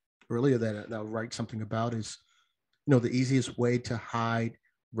thought earlier that I'll write something about is, the easiest way to hide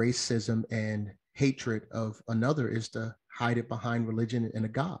racism and hatred of another is to hide it behind religion and a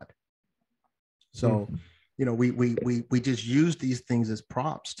God. So, Mm. we just use these things as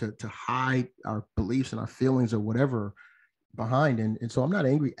props to hide our beliefs and our feelings or whatever behind. And so I'm not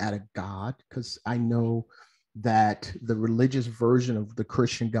angry at a God because I know that the religious version of the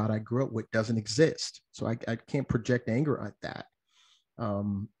Christian God I grew up with doesn't exist. So I can't project anger at that.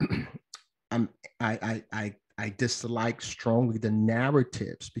 Um, I'm I dislike strongly the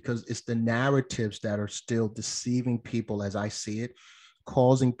narratives because it's the narratives that are still deceiving people as I see it,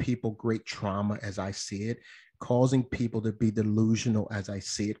 causing people great trauma as I see it, causing people to be delusional as I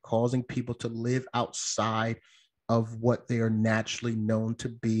see it, causing people to live outside of what they are naturally known to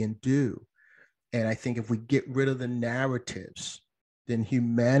be and do. And I think if we get rid of the narratives, then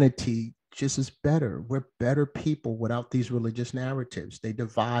humanity just is better. We're better people without these religious narratives. They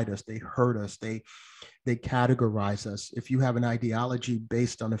divide us, they hurt us, they categorize us. If you have an ideology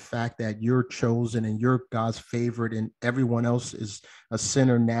based on the fact that you're chosen and you're God's favorite and everyone else is a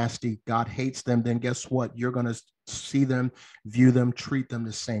sinner, nasty, God hates them, then guess what? You're going to see them, view them, treat them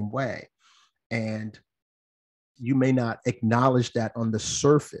the same way. And you may not acknowledge that on the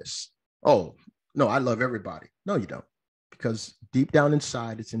surface. Oh, no, I love everybody. No, you don't. Because deep down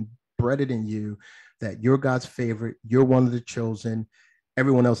inside, it's embedded in you that you're God's favorite, you're one of the chosen.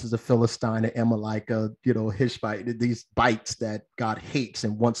 Everyone else is a Philistine, an Amalek, Hishbite, these bites that God hates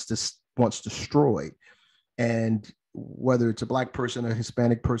and wants destroyed. And whether it's a black person, a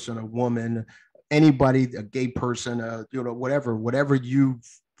Hispanic person, a woman, anybody, a gay person, whatever you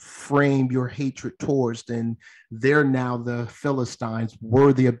frame your hatred towards, then they're now the Philistines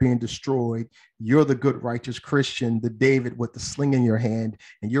worthy of being destroyed. You're the good, righteous Christian, the David with the sling in your hand,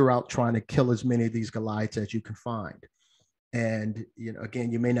 and you're out trying to kill as many of these Goliaths as you can find. And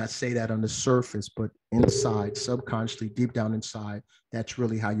again, you may not say that on the surface, but inside, subconsciously, deep down inside, that's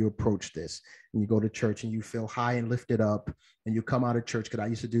really how you approach this. And you go to church and you feel high and lifted up, and you come out of church. Because I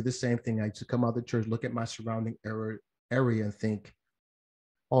used to do the same thing. I used to come out of church, look at my surrounding area, and think,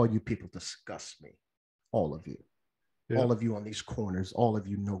 all you people disgust me. All of you. Yeah. All of you on these corners, all of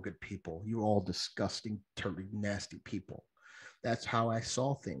you no good people. You're all disgusting, dirty, nasty people. That's how I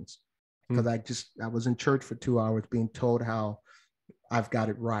saw things. Because Mm. I was in church for 2 hours being told how I've got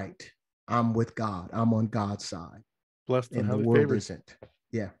it right. I'm with God. I'm on God's side. Blessed and And the highly world favored. isn't.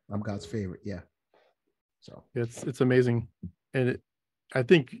 Yeah, I'm God's favorite. Yeah. So It's amazing. And I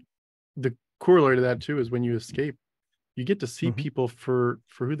think the corollary to that too is when you escape, you get to see Mhm. people for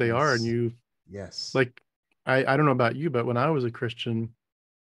who they are, and Yes. you Yes. like. I don't know about you, but when I was a Christian,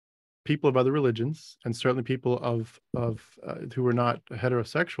 people of other religions, and certainly people of who were not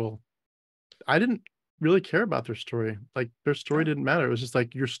heterosexual, I didn't really care about their story. Like their story No. didn't matter. It was just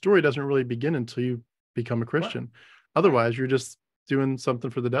like your story doesn't really begin until you become a Right. Christian. Right. Otherwise, you're just doing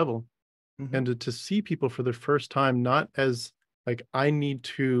something for the devil. Hmm. And to see people for the first time, not as like, I need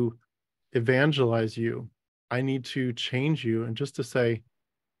to evangelize you, I need to change you, and just to say,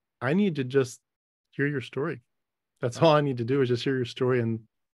 I need to just hear your story. That's Right. all I need to do is just hear your story and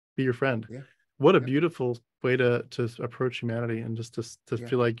be your friend. Yeah. What a Yep. beautiful way to approach humanity, and just to Yeah.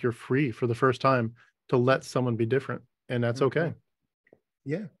 feel like you're free for the first time to let Yep. someone be different, and that's Hmm. okay.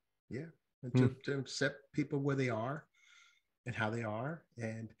 Yeah. Yeah. And Hmm. to accept people where they are and how they are.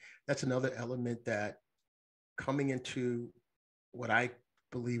 And that's another element that coming into what I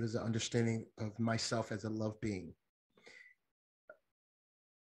believe is an understanding of myself as a love being.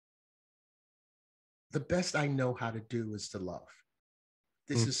 The best I know how to do is to love.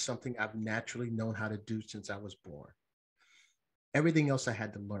 This Hmm. is something I've naturally known how to do since I was born. Everything else I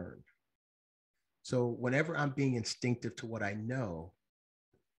had to learn. So whenever I'm being instinctive to what I know,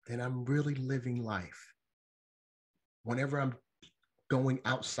 then I'm really living life. Whenever I'm going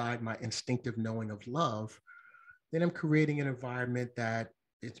outside my instinctive knowing of love, then I'm creating an environment that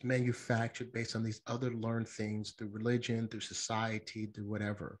it's manufactured based on these other learned things through religion, through society, through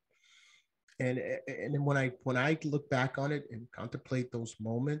whatever. And then when I look back on it and contemplate those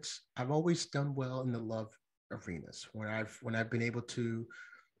moments, I've always done well in the love arenas when I've been able to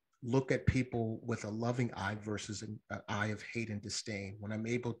look at people with a loving eye versus an eye of hate and disdain. When I'm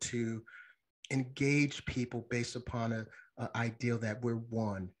able to engage people based upon a ideal that we're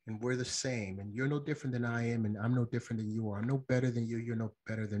one and we're the same, and you're no different than I am, and I'm no different than you are. I'm no better than you. You're no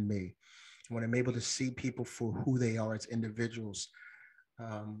better than me. When I'm able to see people for who they are as individuals,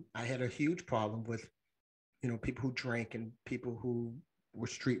 I had a huge problem with people who drank and people who were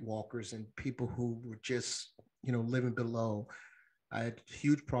streetwalkers and people who were just living below. I had a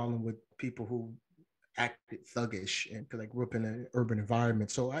huge problem with people who acted thuggish, and because I grew up in an urban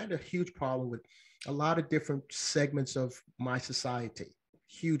environment. So I had a huge problem with a lot of different segments of my society.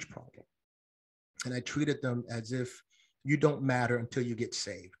 Huge problem. And I treated them as if you don't matter until you get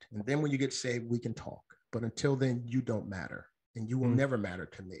saved. And then when you get saved, we can talk. But until then, you don't matter and you will Hmm. never matter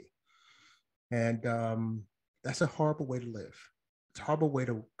to me. And that's a horrible way to live. It's a horrible way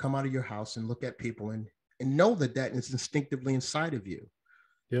to come out of your house and look at people and know that that is instinctively inside of you.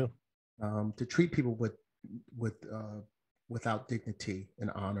 Yeah. To treat people with without dignity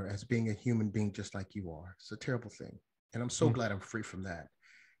and honor as being a human being just like you are. It's a terrible thing. And I'm so Hmm. glad I'm free from that.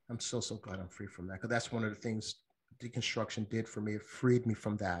 I'm so glad I'm free from that, because that's one of the things deconstruction did for me. It freed me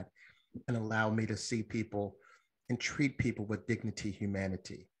from that and allowed me to see people and treat people with dignity,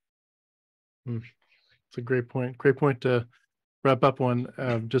 humanity. Hmm. It's a great point. Great point to wrap up on.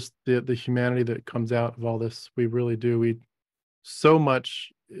 Just the humanity that comes out of all this. We really do. We so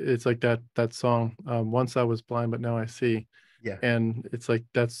much. It's like that song. Once I was blind, but now I see. Yeah, And it's like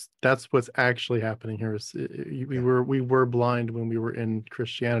that's what's actually happening here. We yeah, were blind when we were in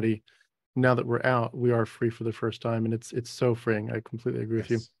Christianity. Now that we're out, we are free for the first time, and it's so freeing. I completely agree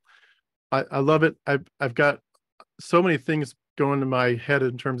with you. yes, I love it. I've got so many things going in my head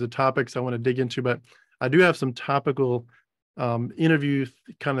in terms of topics I want to dig into, but I do have some topical interview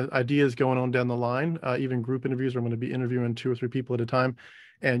kind of ideas going on down the line, even group interviews where I'm going to be interviewing 2 or 3 people at a time.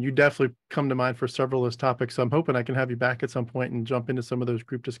 And you definitely come to mind for several of those topics. So I'm hoping I can have you back at some point and jump into some of those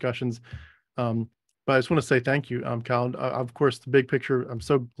group discussions. Um, but I just want to say thank you, Kyle. Of course, the big picture, I'm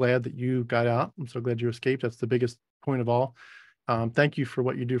so glad that you got out. I'm so glad you escaped. That's the biggest point of all. Thank you for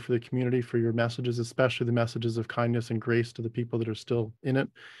what you do for the community, for your messages, especially the messages of kindness and grace to the people that are still in it.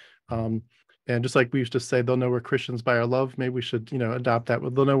 Um, and just like we used to say, they'll know we're Christians by our love. Maybe we should, adopt that.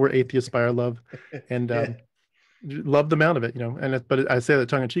 They'll know we're atheists by our love, and yeah, love them out of it. But I say that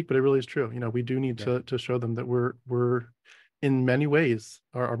tongue in cheek, but it really is true. We do need yeah, to show them that we're in many ways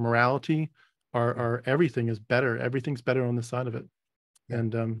our morality, yeah, our everything is better. Everything's better on the side of it. yeah,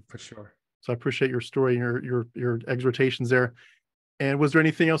 And for sure. so I appreciate your story and your exhortations there. And was there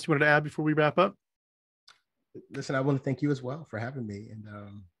anything else you wanted to add before we wrap up? Listen, I want to thank you as well for having me,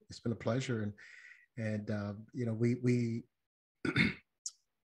 and it's been a pleasure. And we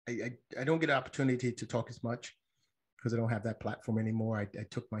I don't get an opportunity to talk as much because I don't have that platform anymore. I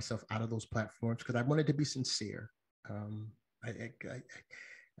took myself out of those platforms because I wanted to be sincere. Um, I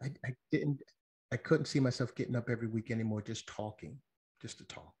didn't, I couldn't see myself getting up every week anymore, just talking, just to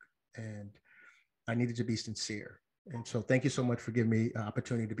talk. And I needed to be sincere. And so thank you so much for giving me an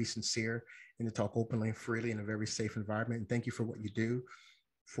opportunity to be sincere and to talk openly and freely in a very safe environment. And thank you for what you do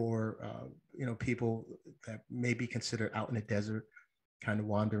for people that may be considered out in the desert, kind of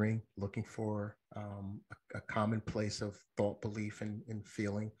wandering, looking for a common place of thought, belief, and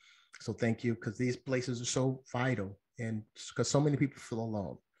feeling. So thank you, because these places are so vital, and because so many people feel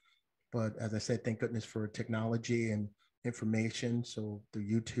alone. But as I said, thank goodness for technology and information. So through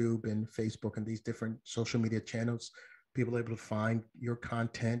YouTube and Facebook and these different social media channels, people are able to find your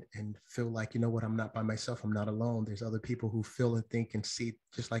content and feel like, you know what, I'm not by myself. I'm not alone. There's other people who feel and think and see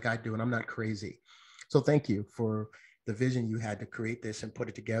just like I do, and I'm not crazy. So thank you for the vision you had to create this and put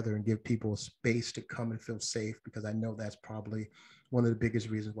it together and give people a space to come and feel safe, because I know that's probably one of the biggest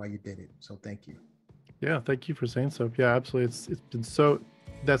reasons why you did it. So thank you. Yeah, thank you for saying so. Yeah, absolutely. It's been so,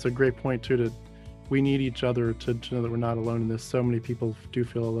 that's a great point too, we need each other to know that we're not alone in this. So many people do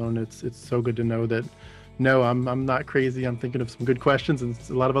feel alone. It's so good to know that, no, I'm not crazy. I'm thinking of some good questions, and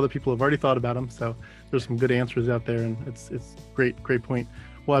a lot of other people have already thought about them. So there's some good answers out there, and it's great point.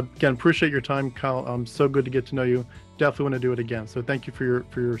 Well, again, appreciate your time, Kyle. So good to get to know you. Definitely want to do it again. So thank you for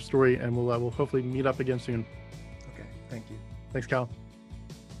your story, and we'll hopefully meet up again soon. Okay, thank you. Thanks, Kyle.